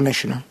to the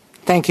commissioner.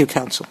 Thank you,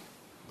 counsel.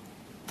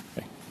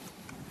 Okay.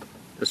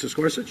 Justice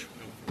Gorsuch?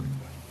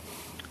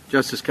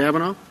 Justice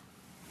Kavanaugh?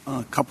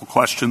 A couple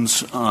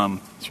questions.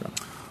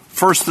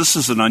 First, this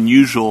is an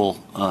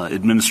unusual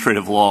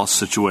administrative law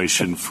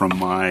situation from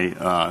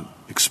my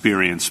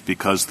experience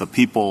because the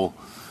people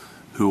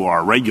who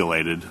are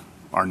regulated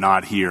are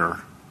not here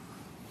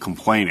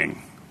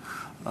complaining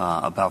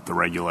about the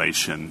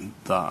regulation.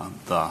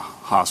 The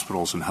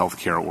hospitals and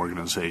healthcare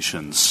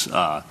organizations, it's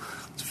a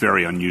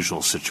very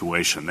unusual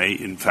situation. They,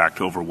 in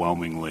fact,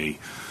 overwhelmingly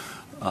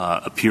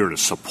appear to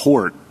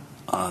support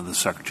the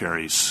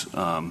Secretary's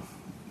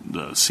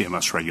the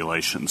CMS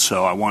regulation.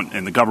 So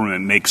and the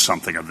government makes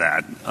something of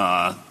that.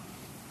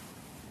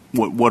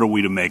 What are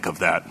we to make of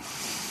that?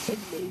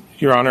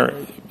 Your Honor,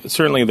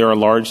 certainly there are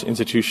large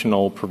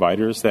institutional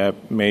providers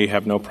that may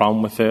have no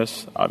problem with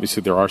this.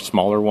 Obviously, there are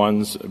smaller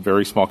ones,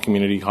 very small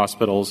community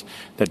hospitals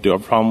that do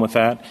have a problem with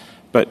that.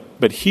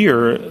 But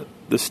here,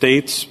 the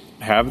states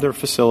have their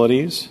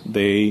facilities.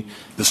 The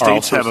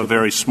states have a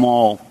very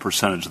small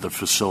percentage of the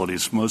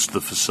facilities. Most of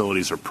the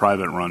facilities are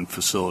private-run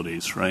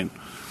facilities, right?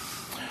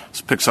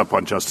 This picks up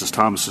on Justice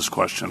Thomas's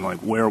question, like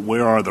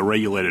where are the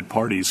regulated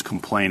parties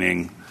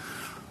complaining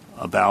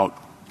about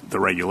the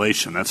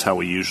regulation? That's how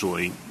we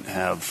usually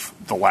have.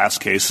 The last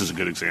case is a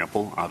good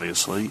example,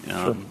 obviously.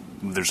 Sure.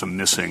 There's a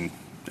missing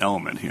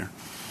element here.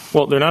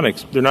 Well, they're not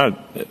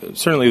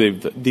certainly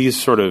these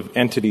sort of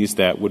entities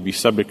that would be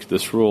subject to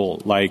this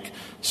rule, like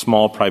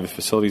small private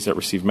facilities that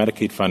receive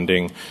Medicaid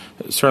funding,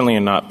 certainly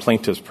are not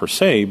plaintiffs per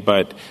se,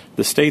 but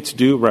the states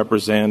do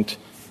represent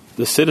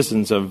the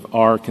citizens of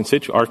our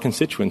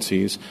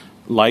constituencies,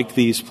 like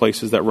these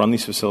places that run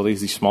these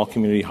facilities, these small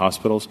community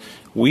hospitals.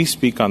 We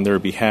speak on their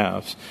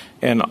behalf.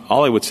 And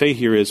all I would say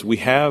here is we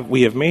have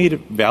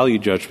made value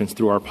judgments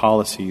through our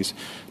policies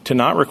to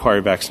not require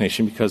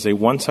vaccination because a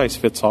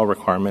one-size-fits-all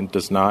requirement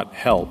does not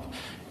help.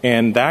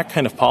 And that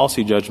kind of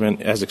policy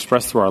judgment, as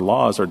expressed through our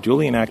laws, are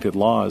duly enacted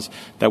laws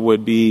that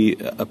would be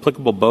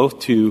applicable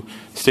both to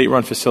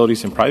state-run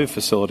facilities and private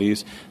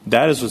facilities.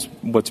 That is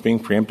what's being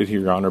preempted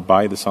here, Your Honor,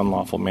 by this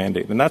unlawful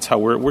mandate. And that's how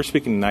we're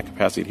speaking in that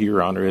capacity here,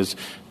 Your Honor, is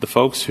the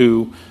folks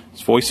whose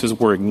voices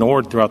were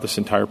ignored throughout this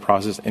entire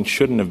process and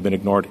shouldn't have been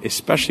ignored,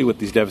 especially with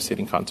these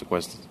devastating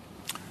consequences.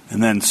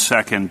 And then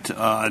second,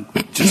 I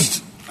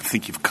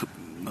think you've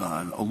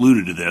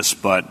alluded to this,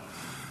 but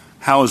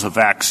how is a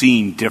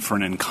vaccine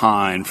different in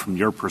kind from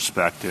your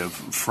perspective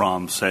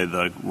from, say,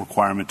 the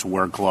requirement to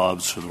wear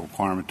gloves or the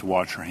requirement to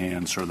wash your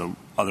hands or the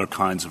other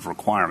kinds of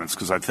requirements?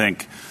 Because I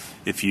think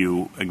if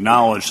you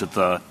acknowledge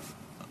that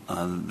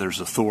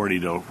there's authority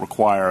to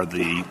require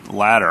the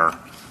latter,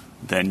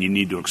 then you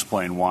need to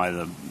explain why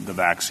the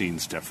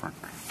vaccine's different.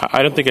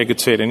 I don't think I could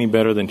say it any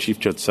better than Chief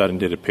Judge Sutton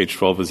did at page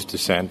 12 of his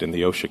dissent in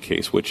the OSHA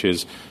case, which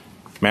is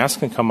masks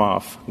can come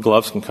off,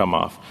 gloves can come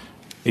off.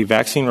 A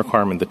vaccine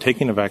requirement, the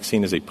taking of a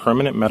vaccine is a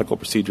permanent medical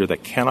procedure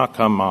that cannot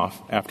come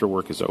off after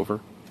work is over.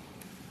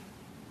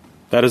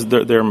 That is,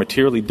 there are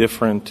materially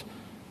different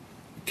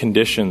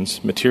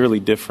conditions, materially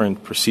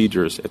different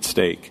procedures at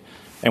stake.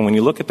 And when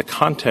you look at the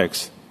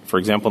context, for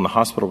example, in the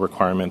hospital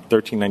requirement,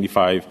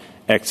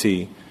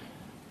 1395-XE,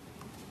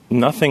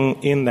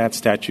 nothing in that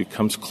statute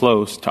comes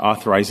close to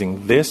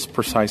authorizing this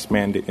precise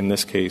mandate in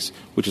this case,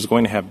 which is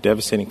going to have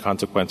devastating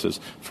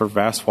consequences for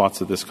vast swaths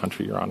of this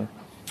country, Your Honor.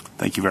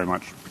 Thank you very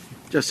much.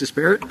 Justice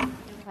Barrett?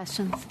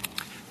 Questions?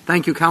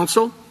 Thank you,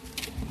 counsel.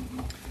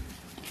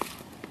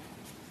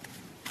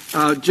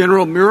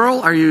 General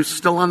Murrell, are you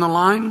still on the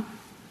line?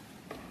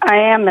 I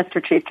am,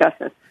 Mr. Chief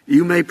Justice.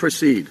 You may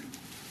proceed.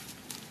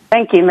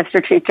 Thank you,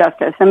 Mr. Chief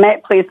Justice, and may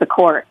it please the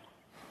Court.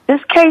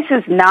 This case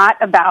is not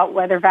about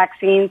whether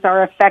vaccines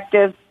are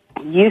effective,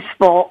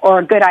 useful, or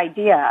a good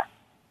idea.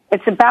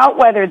 It's about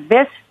whether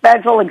this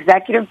federal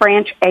executive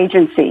branch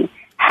agency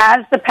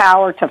has the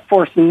power to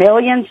force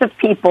millions of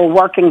people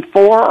working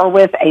for or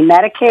with a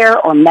Medicare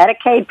or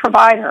Medicaid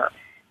provider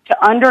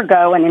to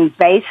undergo an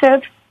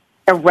invasive,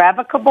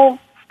 irrevocable,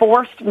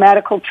 forced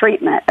medical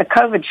treatment, a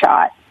COVID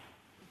shot.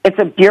 It's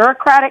a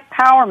bureaucratic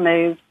power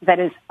move that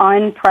is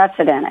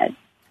unprecedented.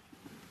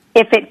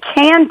 If it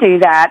can do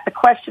that, the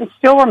question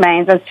still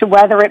remains as to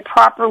whether it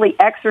properly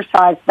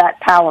exercised that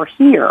power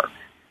here.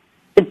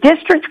 The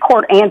district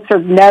court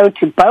answered no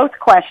to both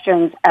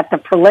questions at the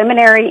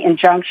preliminary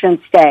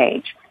injunction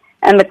stage,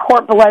 and the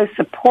court below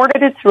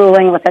supported its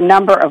ruling with a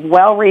number of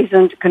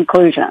well-reasoned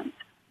conclusions.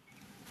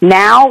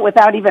 Now,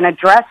 without even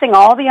addressing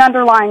all the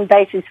underlying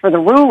bases for the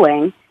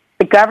ruling,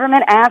 the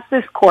government asked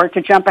this court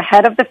to jump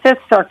ahead of the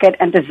Fifth Circuit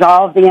and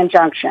dissolve the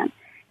injunction,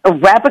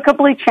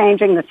 irrevocably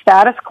changing the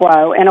status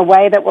quo in a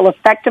way that will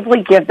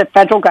effectively give the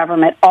federal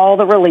government all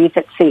the relief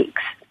it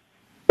seeks.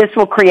 This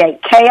will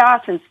create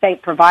chaos in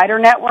state provider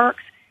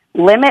networks,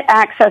 limit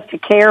access to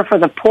care for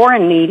the poor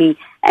and needy,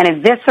 and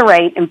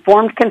eviscerate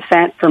informed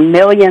consent for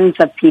millions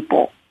of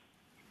people.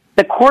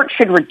 The court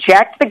should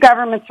reject the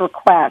government's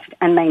request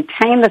and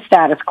maintain the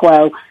status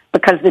quo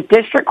because the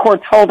district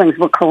court's holdings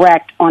were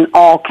correct on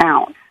all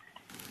counts.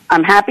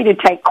 I'm happy to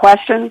take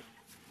questions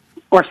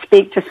or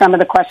speak to some of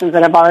the questions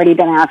that have already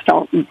been asked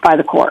by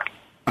the court.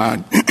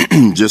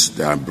 Just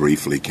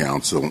briefly,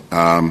 counsel,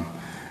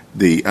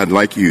 I'd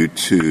like you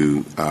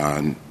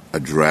to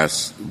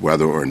address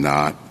whether or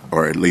not,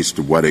 or at least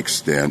to what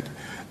extent,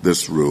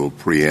 this rule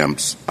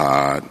preempts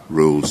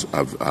rules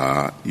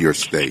of your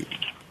state.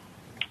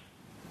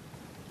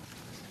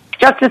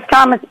 Justice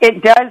Thomas,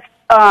 it does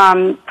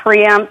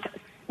preempt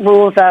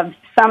rules of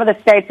some of the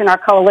states in our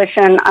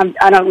coalition.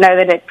 I don't know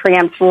that it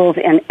preempts rules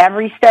in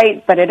every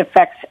state, but it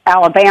affects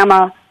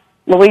Alabama,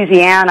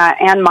 Louisiana,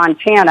 and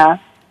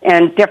Montana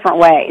in different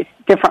ways,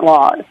 different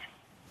laws.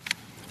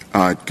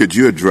 Could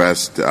you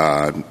address,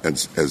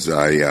 as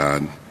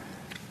I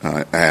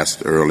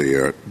asked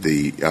earlier,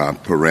 the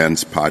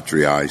parens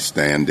patriae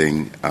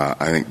standing?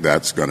 I think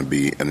that's going to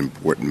be an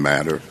important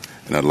matter,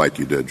 and I'd like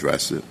you to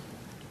address it.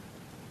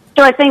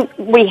 So I think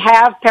we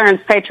have parens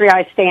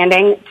patriae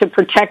standing to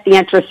protect the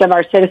interests of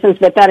our citizens,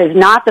 but that is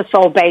not the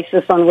sole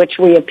basis on which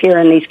we appear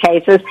in these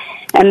cases.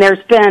 And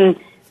there's been,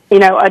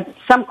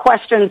 some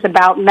questions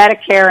about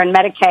Medicare and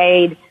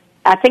Medicaid.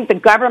 I think the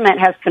government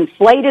has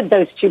conflated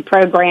those two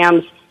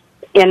programs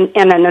in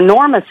an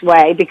enormous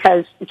way,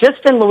 because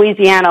just in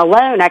Louisiana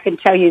alone, I can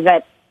tell you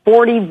that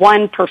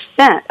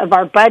 41% of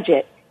our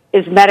budget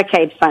is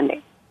Medicaid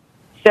funding.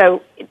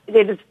 So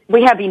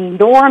we have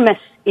enormous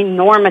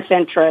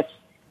interest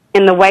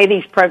in the way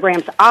these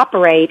programs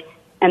operate,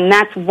 and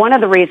that's one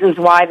of the reasons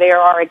why there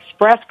are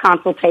express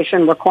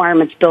consultation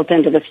requirements built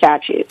into the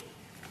statute.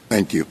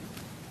 Thank you.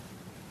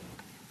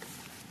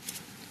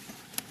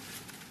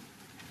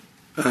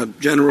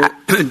 General,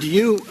 do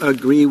you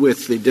agree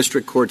with the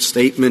district court's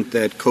statement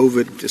that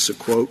COVID, this is a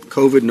quote,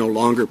 COVID no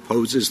longer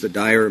poses the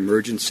dire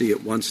emergency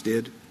it once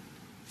did?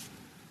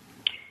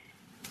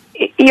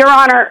 Your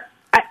Honor,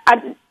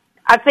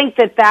 I think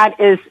that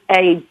is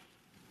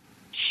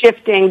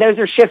those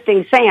are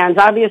shifting sands.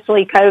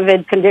 Obviously,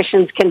 COVID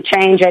conditions can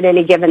change at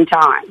any given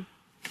time,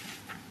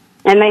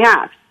 and they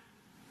have.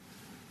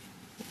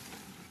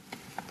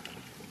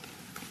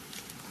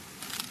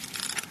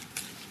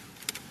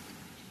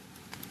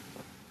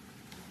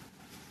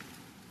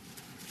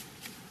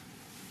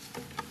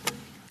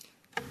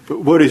 But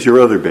what is your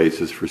other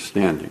basis for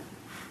standing?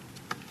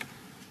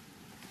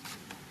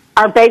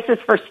 Our basis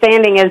for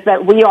standing is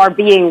that we are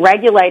being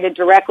regulated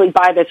directly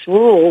by this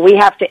rule. We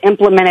have to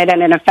implement it,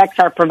 and it affects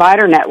our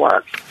provider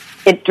networks.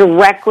 It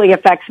directly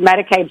affects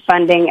Medicaid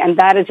funding, and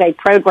that is a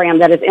program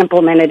that is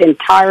implemented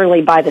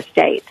entirely by the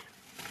state.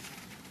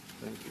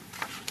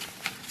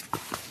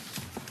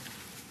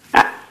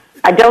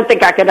 I don't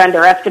think I could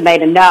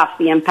underestimate enough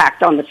the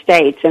impact on the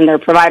states and their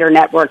provider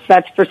networks.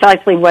 That's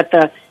precisely what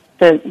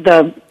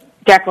the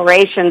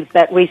declarations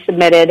that we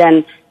submitted,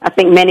 and I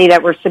think many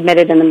that were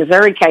submitted in the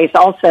Missouri case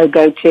also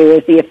go to,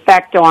 is the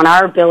effect on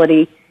our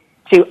ability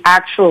to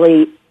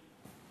actually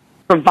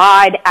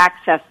provide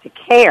access to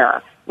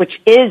care,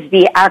 which is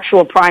the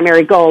actual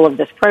primary goal of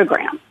this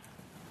program.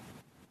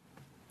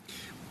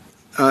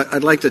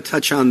 I'd like to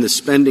touch on the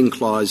spending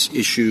clause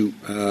issue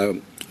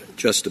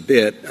just a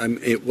bit.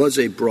 It was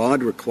a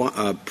broad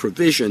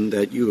provision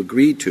that you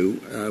agreed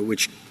to,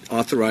 which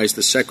authorized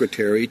the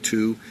Secretary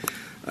to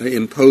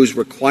impose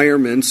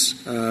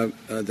requirements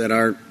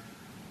that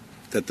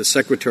the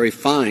Secretary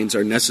finds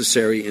are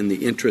necessary in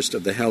the interest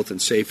of the health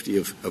and safety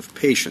of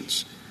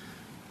patients.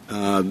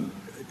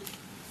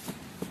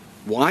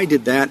 Why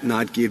did that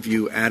not give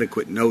you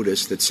adequate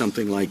notice that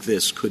something like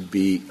this could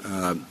be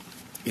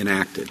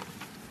enacted?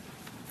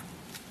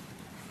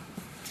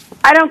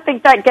 I don't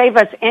think that gave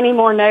us any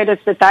more notice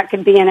that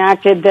could be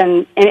enacted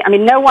than,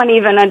 no one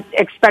even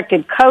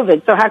expected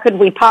COVID, so how could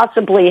we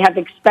possibly have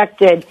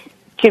expected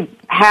to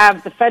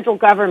have the federal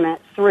government,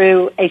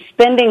 through a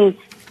spending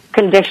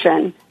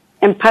condition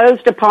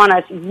imposed upon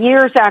us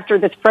years after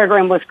this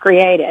program was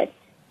created,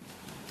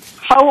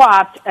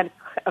 co-opt a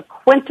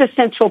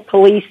quintessential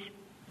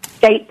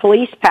state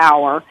police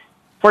power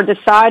for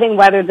deciding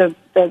whether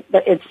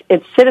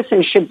its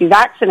citizens should be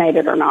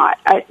vaccinated or not?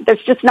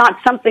 That's just not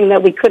something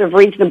that we could have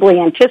reasonably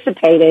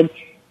anticipated,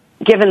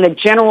 given the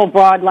general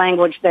broad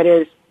language that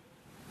is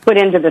put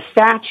into the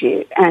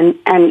statute. And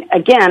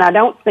again, I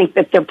don't think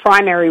that their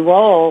primary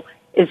role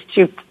is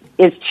to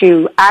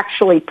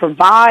actually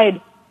provide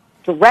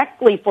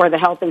directly for the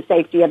health and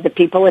safety of the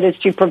people. It is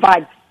to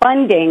provide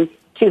funding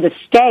to the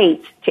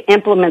states to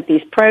implement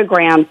these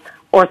programs,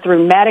 or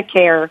through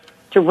Medicare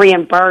to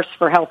reimburse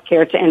for health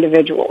care to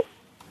individuals.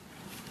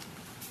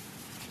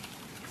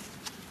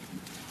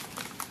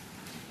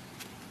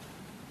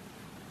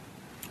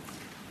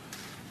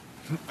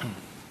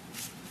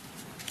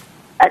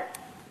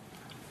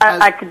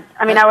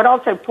 I would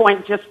also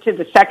point just to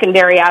the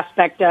secondary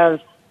aspect of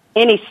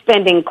any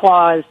spending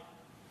clause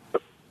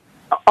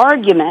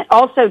argument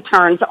also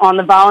turns on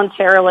the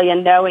voluntarily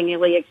and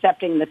knowingly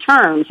accepting the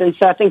terms. And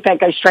so I think that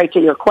goes straight to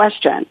your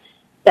question,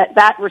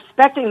 that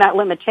respecting that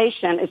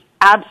limitation is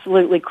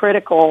absolutely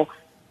critical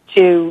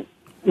to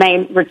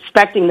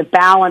respecting the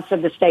balance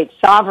of the state's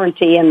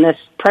sovereignty in this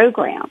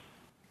program.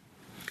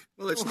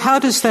 Well, it's how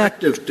does that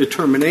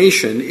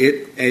determination?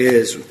 It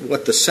is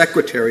what the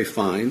Secretary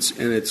finds,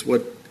 and it's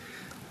what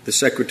the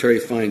Secretary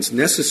finds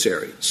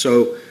necessary.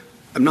 So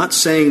I'm not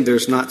saying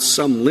there's not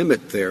some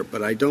limit there,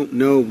 but I don't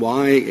know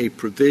why a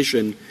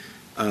provision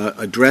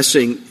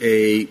addressing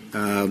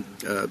an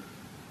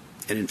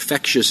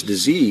infectious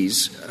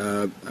disease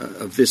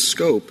of this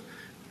scope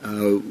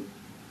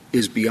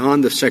is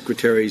beyond the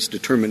Secretary's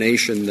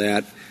determination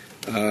that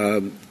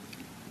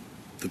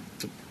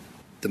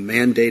the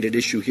mandated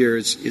issue here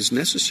is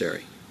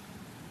necessary.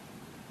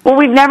 Well,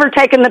 we've never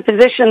taken the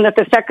position that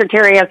the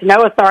Secretary has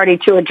no authority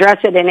to address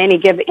it in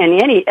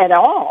any at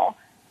all.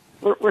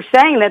 We're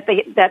saying that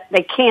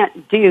they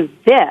can't do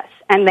this,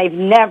 and they've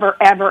never,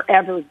 ever,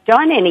 ever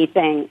done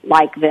anything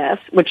like this,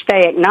 which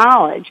they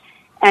acknowledge.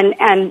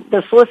 And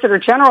the Solicitor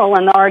General,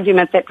 in the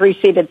argument that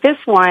preceded this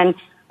one,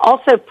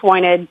 also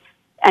pointed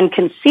and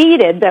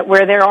conceded that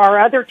where there are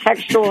other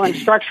textual and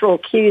structural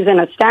cues in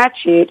a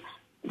statute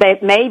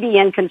that may be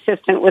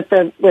inconsistent with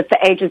the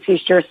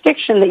agency's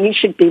jurisdiction, that you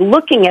should be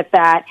looking at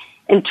that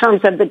in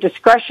terms of the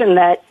discretion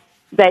that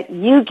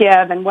you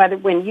give, and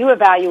when you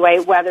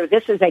evaluate whether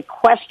this is a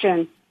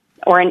question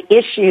or an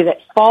issue that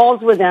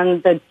falls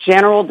within the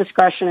general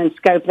discretion and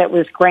scope that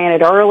was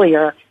granted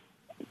earlier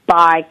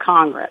by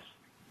Congress.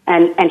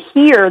 And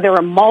here there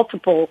are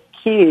multiple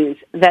cues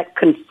that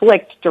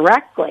conflict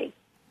directly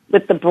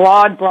with the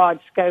broad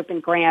scope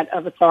and grant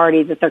of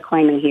authority that they're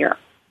claiming here.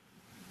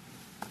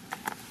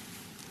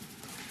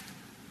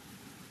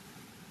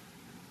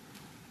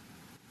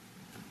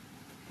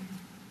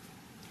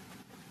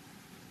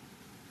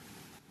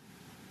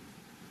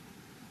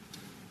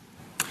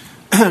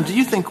 Do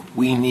you think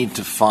we need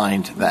to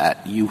find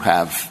that you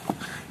have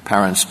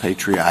parents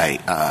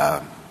patriae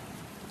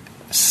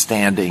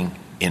standing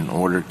in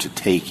order to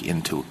take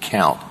into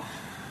account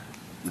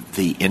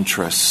the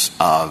interests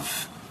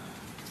of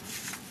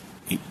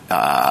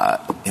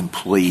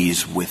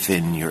employees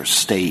within your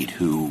state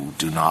who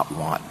do not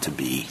want to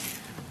be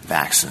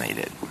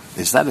vaccinated?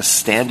 Is that a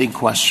standing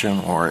question,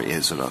 or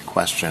is it a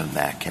question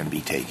that can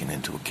be taken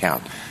into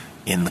account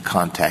in the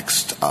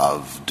context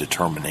of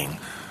determining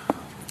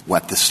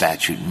what the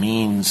statute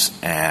means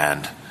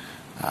and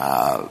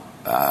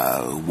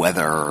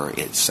whether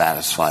it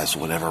satisfies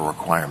whatever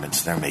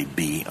requirements there may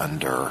be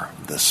under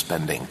the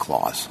spending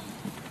clause?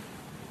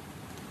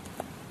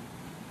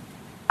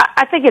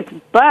 I think it's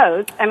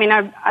both. I mean,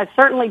 I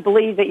certainly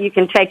believe that you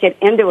can take it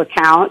into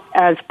account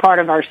as part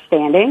of our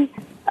standing.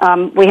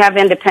 We have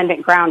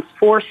independent grounds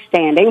for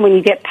standing. When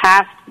you get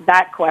past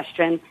that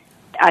question,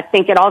 I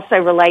think it also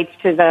relates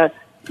to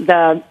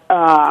the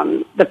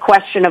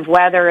question of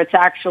whether it's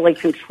actually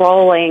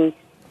controlling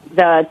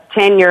the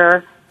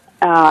tenure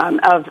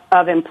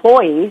of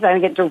employees. I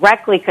think it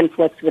directly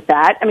conflicts with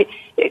that. I mean,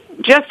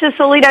 Justice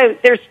Alito,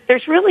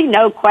 there's really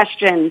no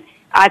question,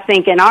 I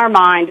think, in our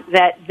mind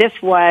that this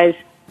was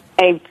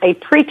a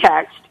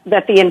pretext,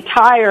 that the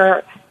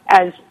entire,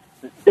 as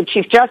the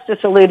Chief Justice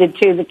alluded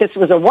to, that this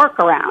was a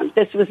workaround.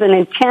 This was an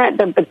intent.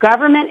 The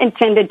government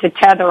intended to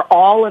tether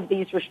all of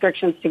these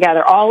restrictions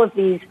together, all of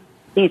these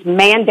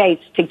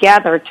mandates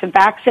together to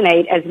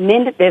vaccinate as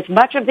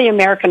much of the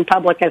American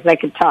public as they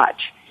could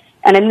touch.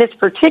 And in this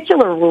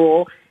particular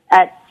rule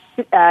at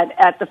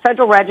the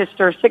Federal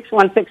Register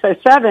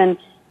 61607,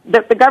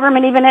 the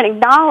government even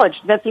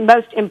acknowledged that the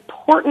most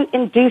important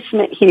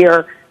inducement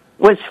here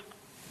was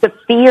the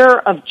fear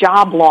of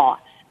job loss.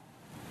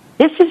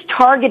 This is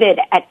targeted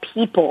at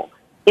people.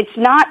 It's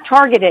not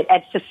targeted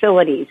at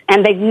facilities.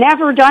 And they've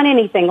never done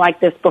anything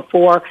like this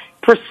before,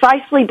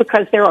 precisely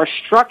because there are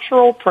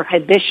structural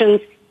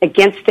prohibitions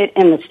against it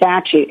in the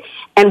statute.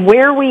 And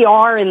where we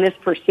are in this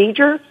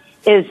procedure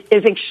is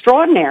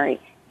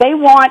extraordinary. They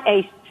want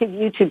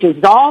you to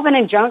dissolve an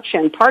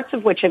injunction, parts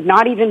of which have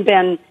not even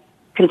been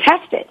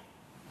contested,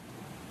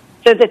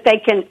 so that they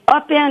can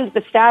upend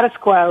the status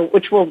quo,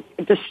 which will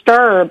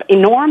disturb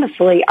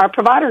enormously our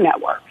provider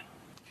network.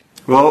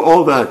 Well,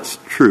 all that's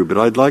true, but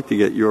I'd like to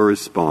get your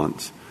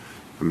response.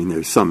 I mean,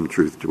 there's some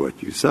truth to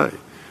what you say,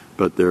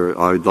 but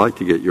I'd like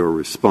to get your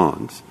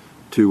response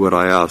to what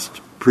I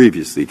asked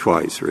previously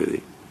twice,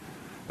 really.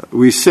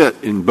 We sit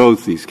in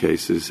both these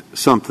cases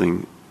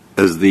something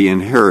as the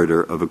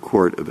inheritor of a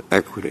court of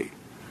equity,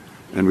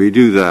 and we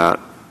do that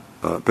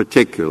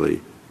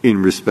particularly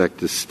in respect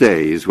to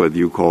stays, whether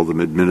you call them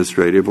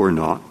administrative or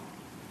not.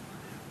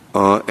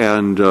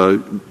 And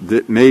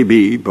that may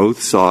be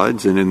both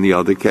sides, and in the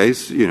other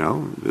case,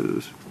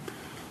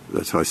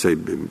 that's why I say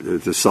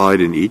the side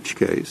in each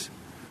case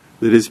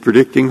that is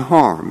predicting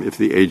harm if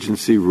the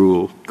agency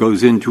rule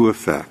goes into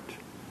effect.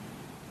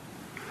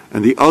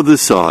 And the other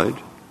side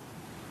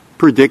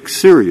predicts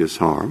serious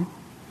harm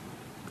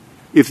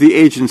if the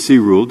agency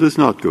rule does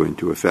not go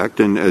into effect.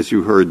 And as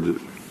you heard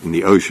in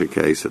the OSHA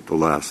case at the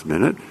last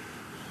minute,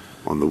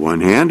 On the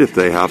one hand, if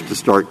they have to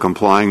start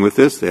complying with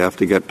this, they have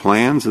to get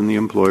plans and the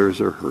employers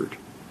are hurt.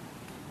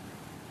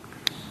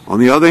 On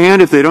the other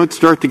hand, if they don't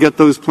start to get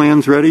those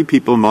plans ready,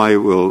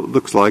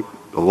 looks like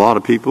a lot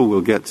of people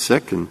will get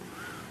sick and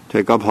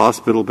take up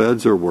hospital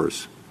beds or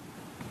worse.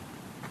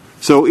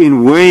 So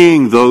in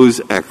weighing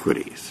those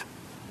equities,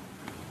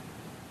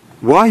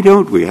 why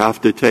don't we have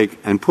to take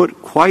and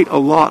put quite a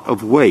lot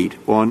of weight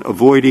on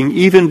avoiding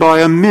even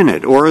by a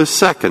minute or a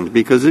second?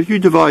 Because if you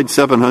divide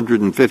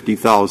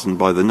 750,000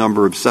 by the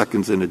number of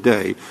seconds in a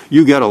day,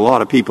 you get a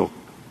lot of people.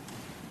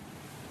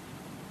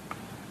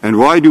 And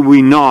why do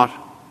we not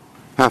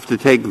have to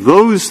take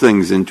those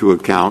things into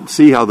account,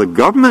 see how the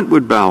government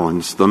would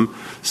balance them,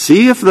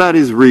 see if that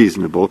is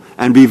reasonable,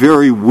 and be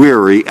very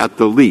wary at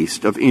the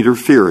least of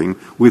interfering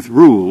with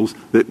rules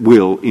that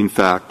will, in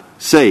fact,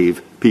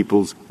 save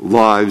people's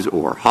lives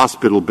or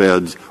hospital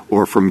beds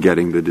or from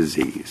getting the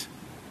disease?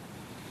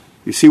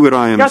 You see what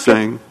I am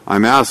saying?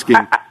 I'm asking,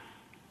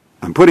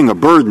 I'm putting a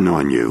burden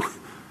on you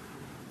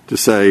to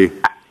say,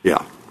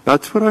 yeah,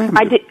 that's what I am.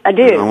 I do.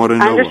 I want to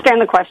know. I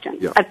understand the question.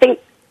 Yeah. I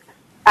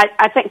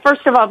think,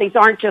 first of all, these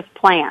aren't just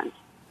plans.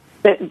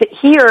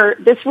 Here,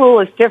 this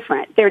rule is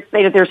different.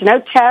 There's no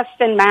test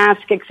and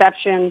mask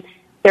exception.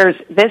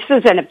 This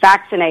is a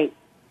vaccinate,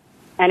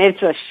 and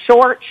it's a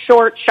short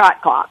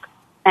shot clock.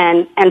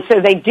 And so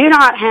they do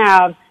not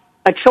have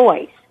a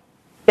choice.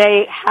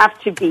 They have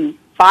to be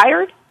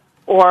fired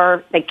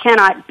or they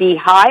cannot be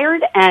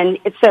hired. And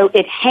so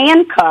it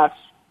handcuffs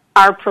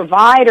our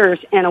providers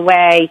in a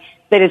way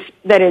that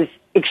is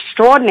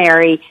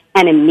extraordinary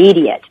and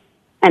immediate.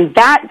 And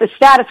the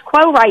status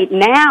quo right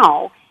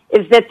now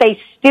is that they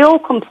still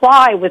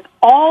comply with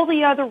all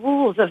the other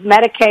rules of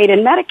Medicaid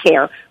and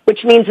Medicare,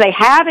 which means they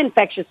have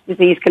infectious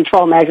disease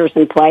control measures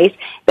in place.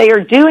 They are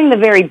doing the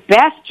very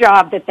best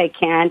job that they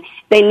can.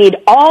 They need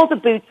all the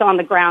boots on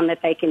the ground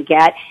that they can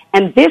get,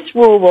 and this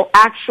rule will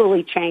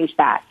actually change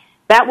that.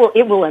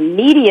 It will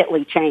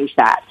immediately change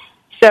that.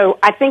 So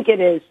I think it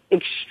is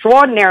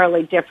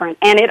extraordinarily different,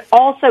 and it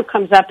also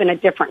comes up in a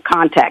different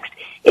context.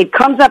 It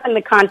comes up in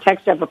the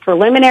context of a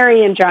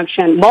preliminary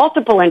injunction,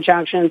 multiple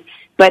injunctions,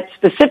 but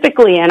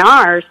specifically in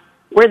ours,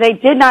 where they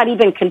did not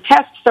even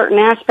contest certain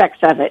aspects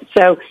of it.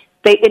 So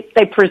they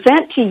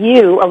present to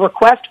you a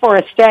request for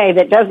a stay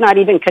that does not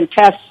even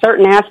contest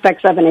certain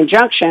aspects of an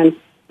injunction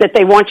that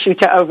they want you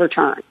to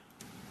overturn.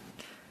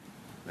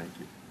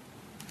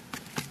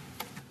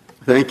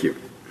 Thank you.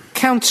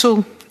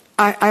 Counsel,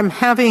 I'm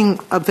having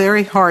a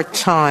very hard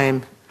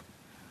time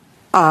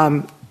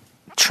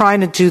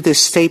trying to do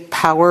this state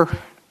power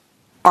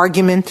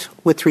argument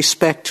with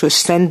respect to a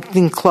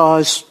standing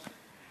clause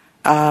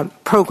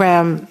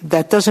program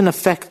that doesn't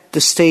affect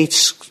the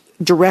states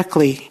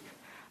directly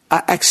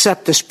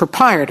except as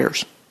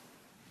proprietors.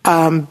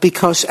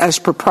 Because as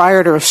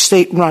proprietor of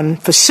state-run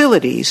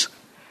facilities,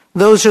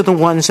 those are the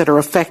ones that are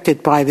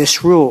affected by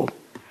this rule.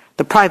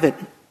 The private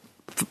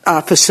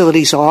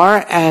facilities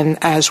are, and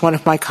as one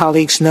of my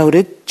colleagues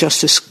noted,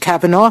 Justice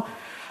Kavanaugh,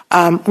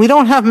 we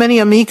don't have many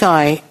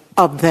amici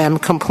of them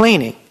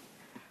complaining.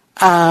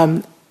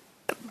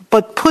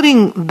 But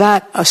putting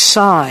that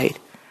aside,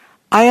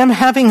 I am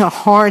having a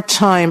hard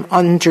time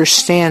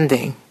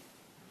understanding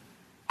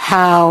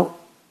how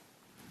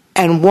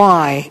and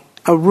why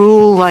a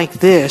rule like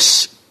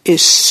this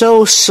is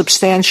so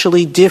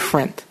substantially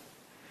different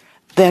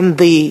than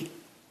the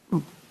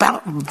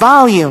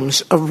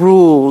volumes of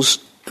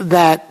rules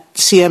that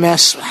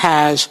CMS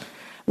has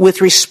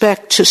with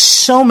respect to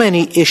so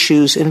many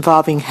issues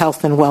involving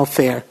health and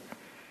welfare.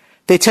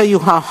 They tell you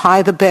how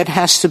high the bed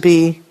has to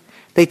be.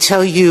 They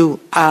tell you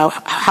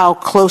how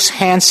close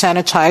hand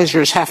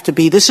sanitizers have to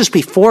be. This is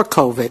before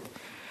COVID.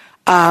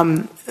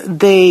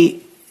 They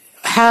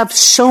have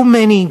so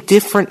many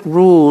different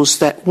rules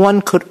that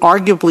one could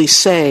arguably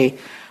say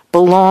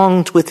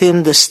belonged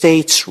within the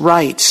state's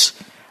rights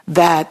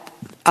that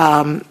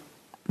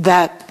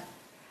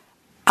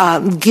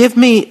give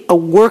me a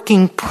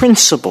working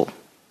principle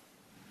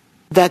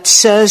that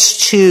says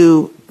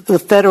to the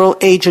federal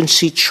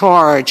agency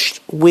charged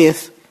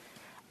with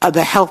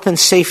the health and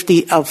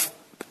safety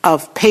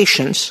of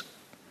patients,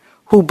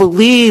 who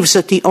believes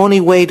that the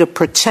only way to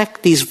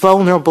protect these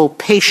vulnerable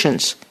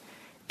patients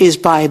is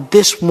by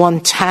this one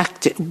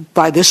tactic,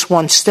 by this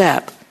one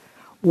step,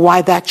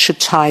 why that should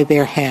tie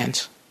their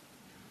hands.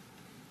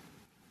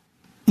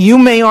 You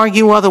may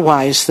argue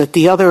otherwise, that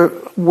the other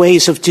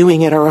ways of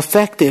doing it are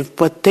effective,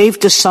 but they've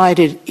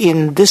decided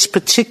in this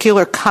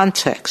particular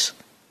context,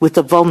 with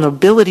the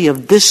vulnerability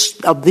of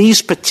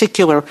these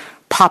particular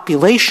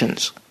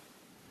populations,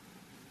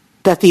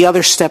 that the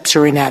other steps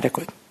are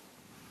inadequate.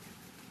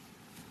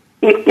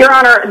 Your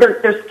Honor,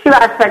 there's two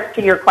aspects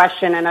to your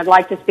question, and I'd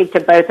like to speak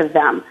to both of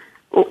them.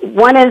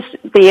 One is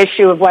the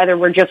issue of whether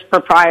we're just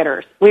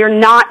proprietors. We are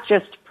not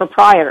just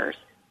proprietors.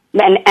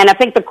 And I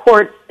think the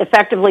court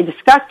effectively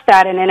discussed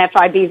that in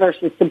NFIB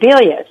versus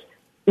Sebelius.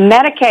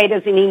 Medicaid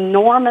is an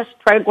enormous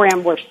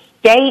program where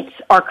states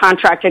are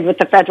contracted with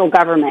the federal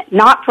government,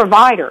 not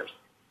providers.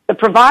 The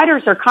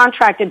providers are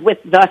contracted with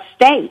the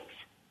states.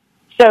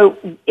 So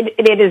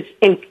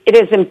it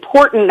is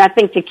important, I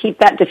think, to keep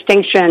that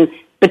distinction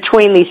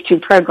between these two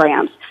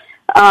programs.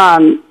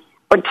 To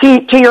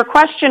your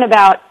question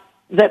about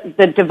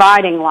the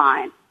dividing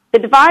line, the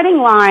dividing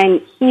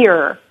line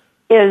here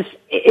is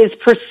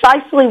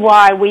precisely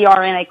why we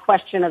are in a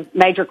question of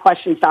major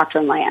questions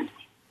doctrine land,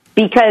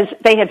 because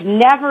they have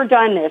never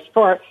done this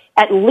for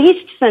at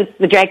least since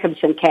the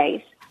Jacobson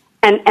case.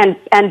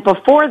 And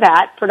before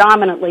that,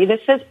 predominantly, this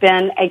has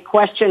been a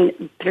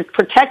question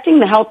protecting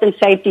the health and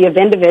safety of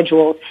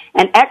individuals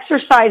and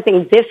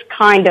exercising this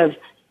kind of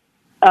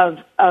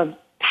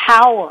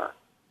power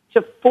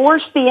to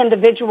force the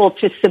individual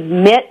to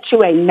submit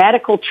to a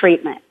medical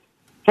treatment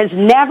has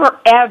never,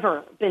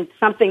 ever been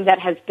something that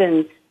has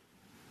been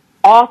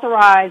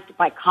authorized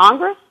by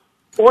Congress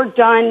or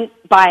done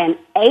by an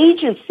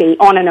agency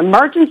on an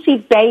emergency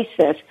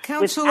basis.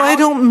 Counsel, I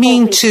don't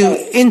mean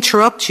to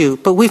interrupt you,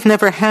 but we've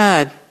never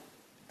had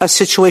a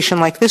situation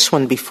like this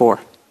one before.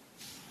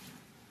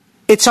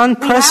 It's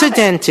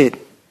unprecedented.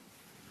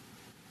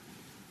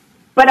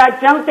 But I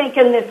don't think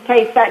in this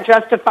case that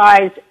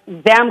justifies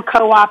them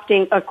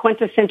co-opting a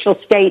quintessential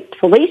state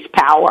police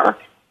power.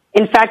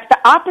 In fact, the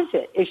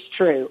opposite is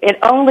true. It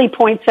only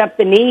points up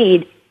the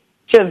need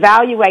to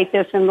evaluate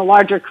this in the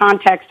larger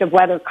context of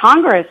whether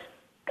Congress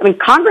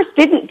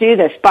didn't do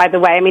this, by the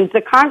way.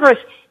 The Congress,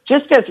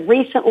 just as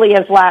recently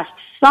as last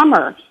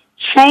summer,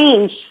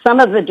 changed some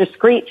of the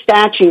discrete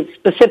statutes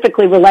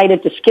specifically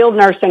related to skilled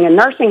nursing and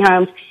nursing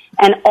homes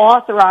and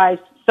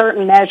authorized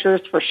certain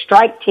measures for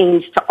strike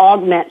teams to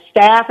augment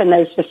staff in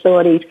those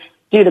facilities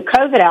due to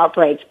COVID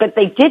outbreaks, but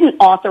they didn't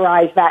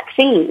authorize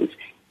vaccines.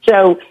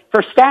 So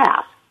for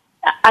staff,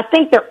 I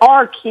think there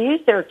are cues.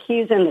 There are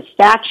cues in the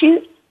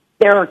statute.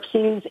 There are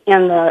cues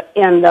in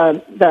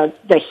the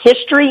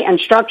history and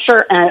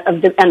structure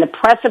and the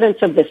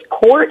precedents of this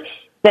court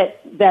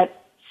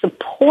that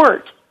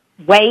support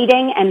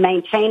waiting and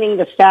maintaining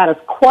the status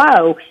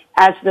quo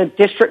as the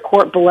district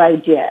court below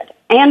did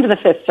and the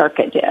Fifth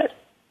Circuit did.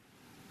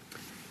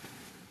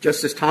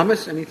 Justice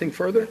Thomas, anything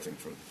further?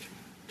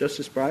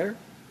 Justice Breyer?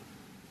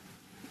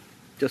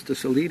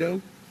 Justice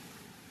Alito?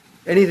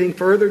 Anything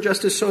further,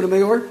 Justice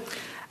Sotomayor?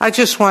 I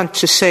just want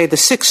to say the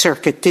Sixth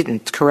Circuit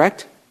didn't,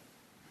 correct?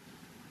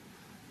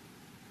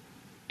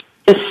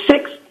 The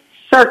Sixth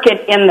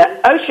Circuit in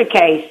the OSHA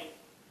case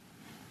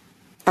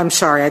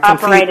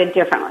operated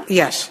differently.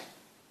 Yes.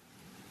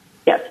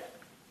 Yes.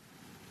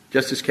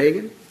 Justice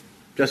Kagan?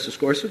 Justice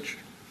Gorsuch?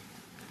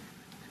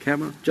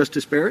 Kavanaugh?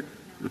 Justice Barrett?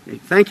 Okay.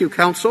 Thank you,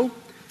 counsel.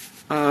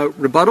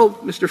 Rebuttal,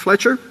 Mr.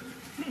 Fletcher?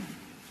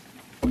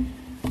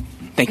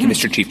 Thank you,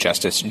 Mr. Chief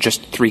Justice.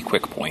 Just 3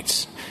 quick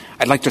points.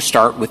 I'd like to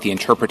start with the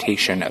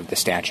interpretation of the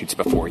statutes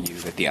before you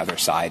that the other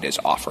side is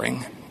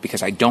offering,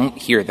 because I don't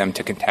hear them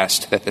to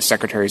contest that the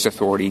Secretary's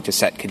authority to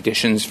set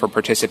conditions for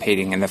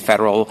participating in the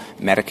federal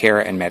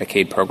Medicare and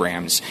Medicaid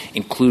programs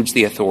includes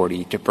the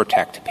authority to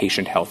protect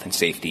patient health and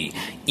safety,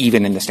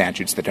 even in the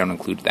statutes that don't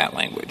include that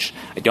language.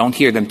 I don't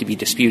hear them to be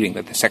disputing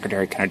that the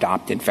Secretary can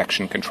adopt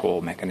infection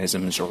control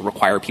mechanisms or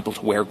require people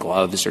to wear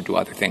gloves or do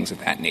other things of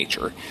that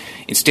nature.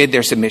 Instead,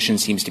 their submission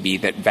seems to be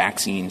that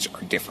vaccines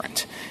are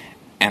different.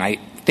 And I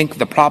think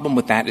the problem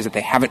with that is that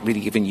they haven't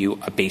really given you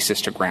a basis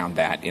to ground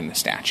that in the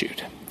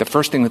statute. The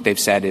first thing that they've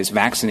said is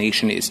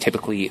vaccination is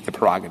typically the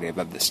prerogative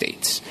of the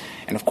states.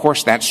 And of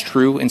course, that's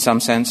true in some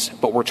sense,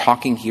 but we're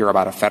talking here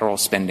about a federal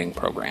spending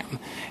program.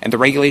 And the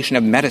regulation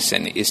of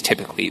medicine is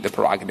typically the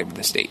prerogative of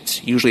the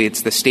states. Usually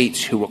it's the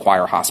states who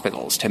require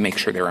hospitals to make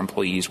sure their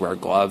employees wear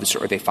gloves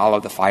or they follow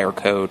the fire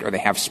code or they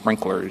have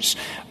sprinklers,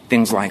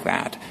 things like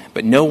that.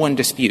 But no one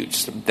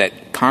disputes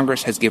that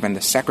Congress has given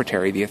the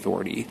Secretary the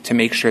authority to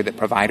make sure that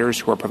providers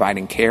who are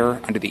providing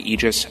care under the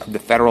aegis of the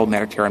federal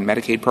Medicare and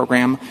Medicaid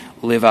program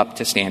live up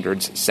to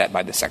standards set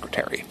by the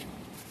Secretary.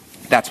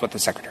 That's what the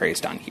Secretary has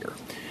done here.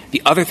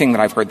 The other thing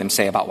that I've heard them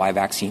say about why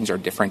vaccines are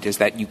different is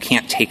that you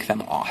can't take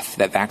them off,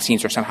 that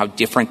vaccines are somehow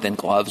different than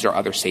gloves or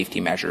other safety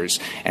measures,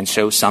 and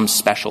so some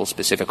special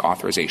specific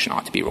authorization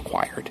ought to be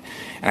required.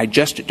 And I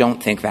just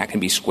don't think that can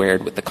be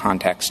squared with the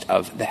context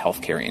of the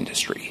healthcare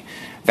industry.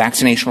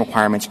 Vaccination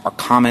requirements are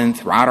common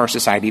throughout our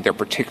society. They're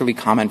particularly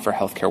common for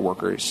healthcare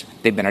workers.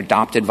 They've been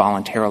adopted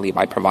voluntarily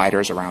by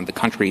providers around the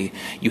country.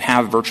 You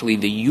have virtually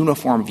the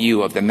uniform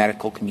view of the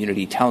medical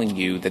community telling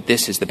you that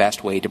this is the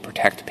best way to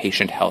protect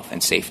patient health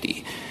and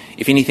safety.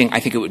 If anything, I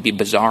think it would be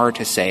bizarre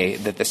to say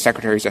that the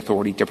Secretary's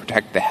authority to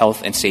protect the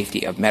health and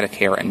safety of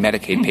Medicare and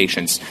Medicaid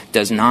patients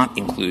does not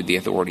include the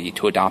authority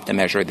to adopt a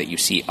measure that you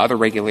see other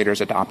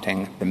regulators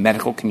adopting, the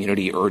medical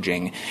community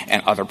urging,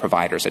 and other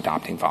providers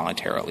adopting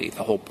voluntarily.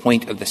 The whole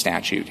point of the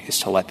statute is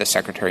to let the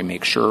Secretary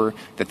make sure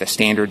that the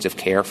standards of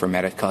care for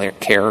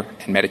Medicare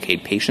and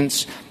Medicaid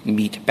patients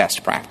meet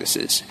best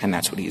practices, and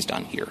that's what he's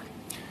done here.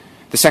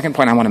 The second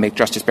point I want to make,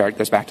 Justice Barrett,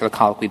 goes back to the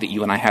colloquy that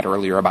you and I had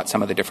earlier about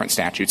some of the different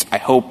statutes. I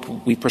hope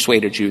we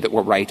persuaded you that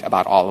we're right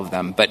about all of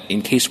them, but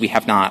in case we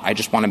have not, I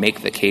just want to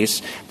make the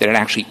case that it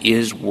actually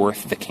is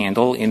worth the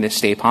candle in this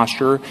stay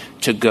posture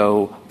to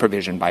go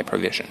provision by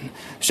provision.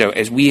 So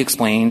as we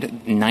explained,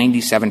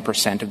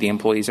 97% of the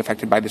employees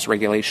affected by this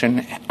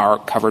regulation are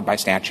covered by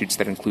statutes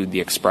that include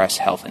the express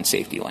health and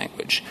safety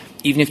language.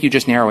 Even if you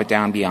just narrow it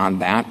down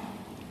beyond that,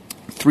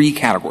 three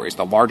categories,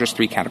 the largest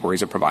three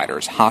categories of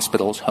providers,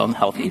 hospitals, home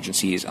health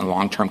agencies, and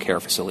long-term care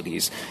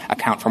facilities,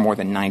 account for more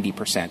than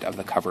 90% of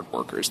the covered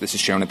workers. This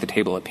is shown at the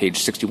table at page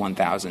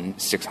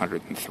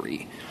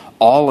 61,603.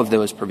 All of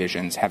those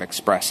provisions have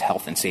express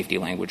health and safety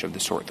language of the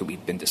sort that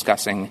we've been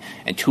discussing,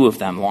 and two of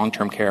them,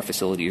 long-term care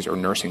facilities or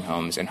nursing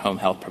homes and home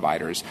health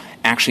providers,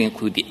 actually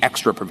include the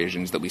extra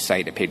provisions that we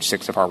cite at page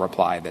 6 of our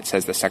reply that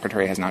says the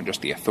Secretary has not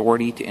just the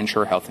authority to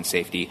ensure health and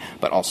safety,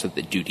 but also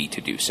the duty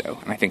to do so.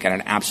 And I think at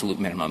an absolute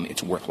minimum,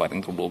 it's worth letting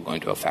the rule go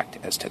into effect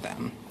as to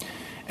them.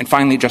 And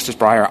finally, Justice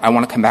Breyer, I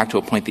want to come back to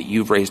a point that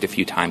you've raised a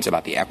few times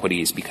about the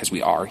equities because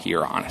we are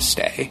here on a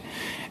stay.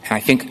 And I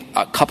think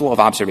a couple of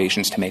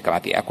observations to make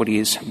about the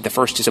equities. The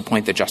first is a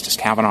point that Justice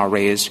Kavanaugh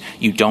raised.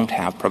 You don't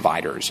have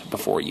providers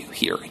before you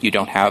here. You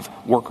don't have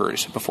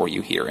workers before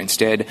you here.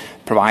 Instead,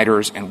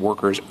 providers and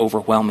workers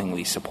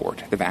overwhelmingly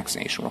support the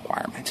vaccination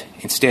requirement.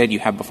 Instead, you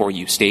have before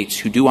you states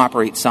who do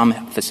operate some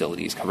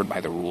facilities covered by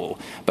the rule,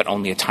 but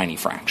only a tiny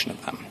fraction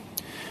of them.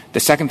 The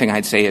second thing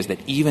I'd say is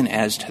that even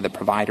as to the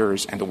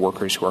providers and the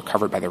workers who are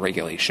covered by the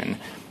regulation,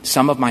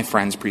 some of my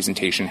friends'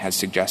 presentation has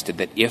suggested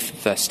that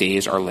if the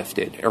stays are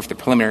lifted, or if the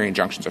preliminary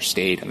injunctions are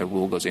stayed and the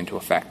rule goes into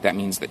effect, that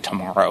means that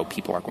tomorrow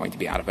people are going to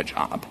be out of a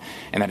job.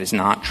 And that is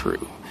not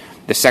true.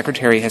 The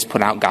Secretary has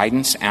put out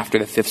guidance after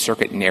the Fifth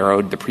Circuit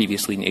narrowed the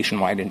previously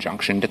nationwide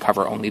injunction to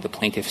cover only the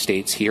plaintiff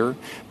states here,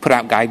 put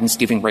out guidance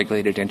giving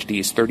regulated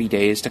entities 30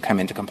 days to come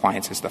into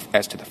compliance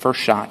as to the first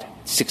shot,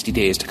 60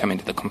 days to come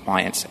into the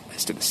compliance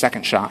as to the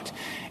second shot,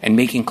 and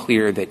making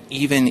clear that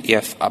even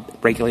if a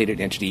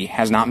regulated entity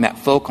has not met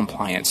full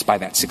compliance by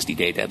that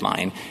 60-day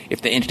deadline,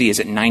 if the entity is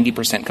at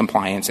 90%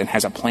 compliance and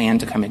has a plan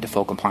to come into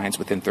full compliance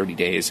within 30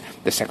 days,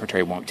 the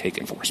Secretary won't take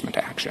enforcement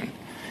action.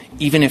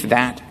 Even if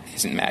that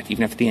isn't met,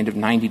 even if at the end of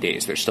 90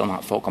 days there's still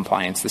not full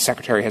compliance, the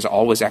Secretary has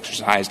always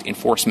exercised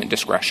enforcement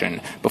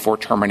discretion before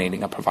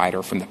terminating a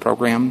provider from the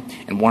program.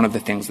 And one of the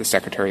things the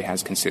Secretary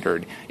has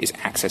considered is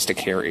access to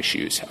care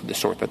issues of the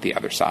sort that the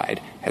other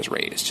side has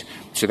raised.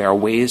 So there are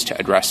ways to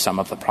address some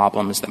of the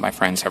problems that my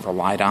friends have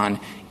relied on,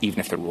 even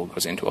if the rule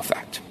goes into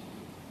effect.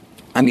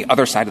 On the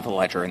other side of the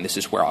ledger, and this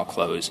is where I'll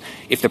close,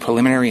 if the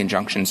preliminary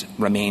injunctions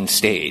remain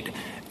stayed,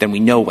 then we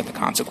know what the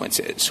consequence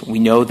is. We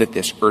know that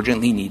this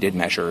urgently needed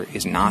measure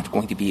is not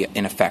going to be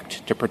in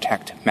effect to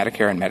protect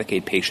Medicare and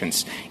Medicaid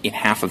patients in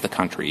half of the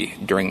country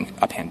during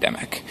a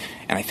pandemic.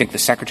 And I think the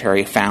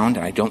Secretary found,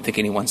 and I don't think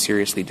anyone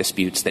seriously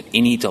disputes, that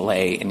any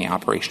delay in the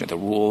operation of the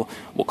rule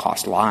will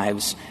cost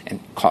lives and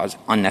cause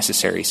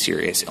unnecessary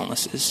serious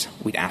illnesses.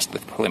 We'd ask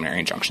that the preliminary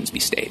injunctions be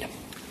stayed.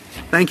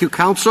 Thank you,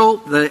 counsel.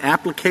 The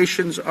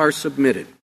applications are submitted.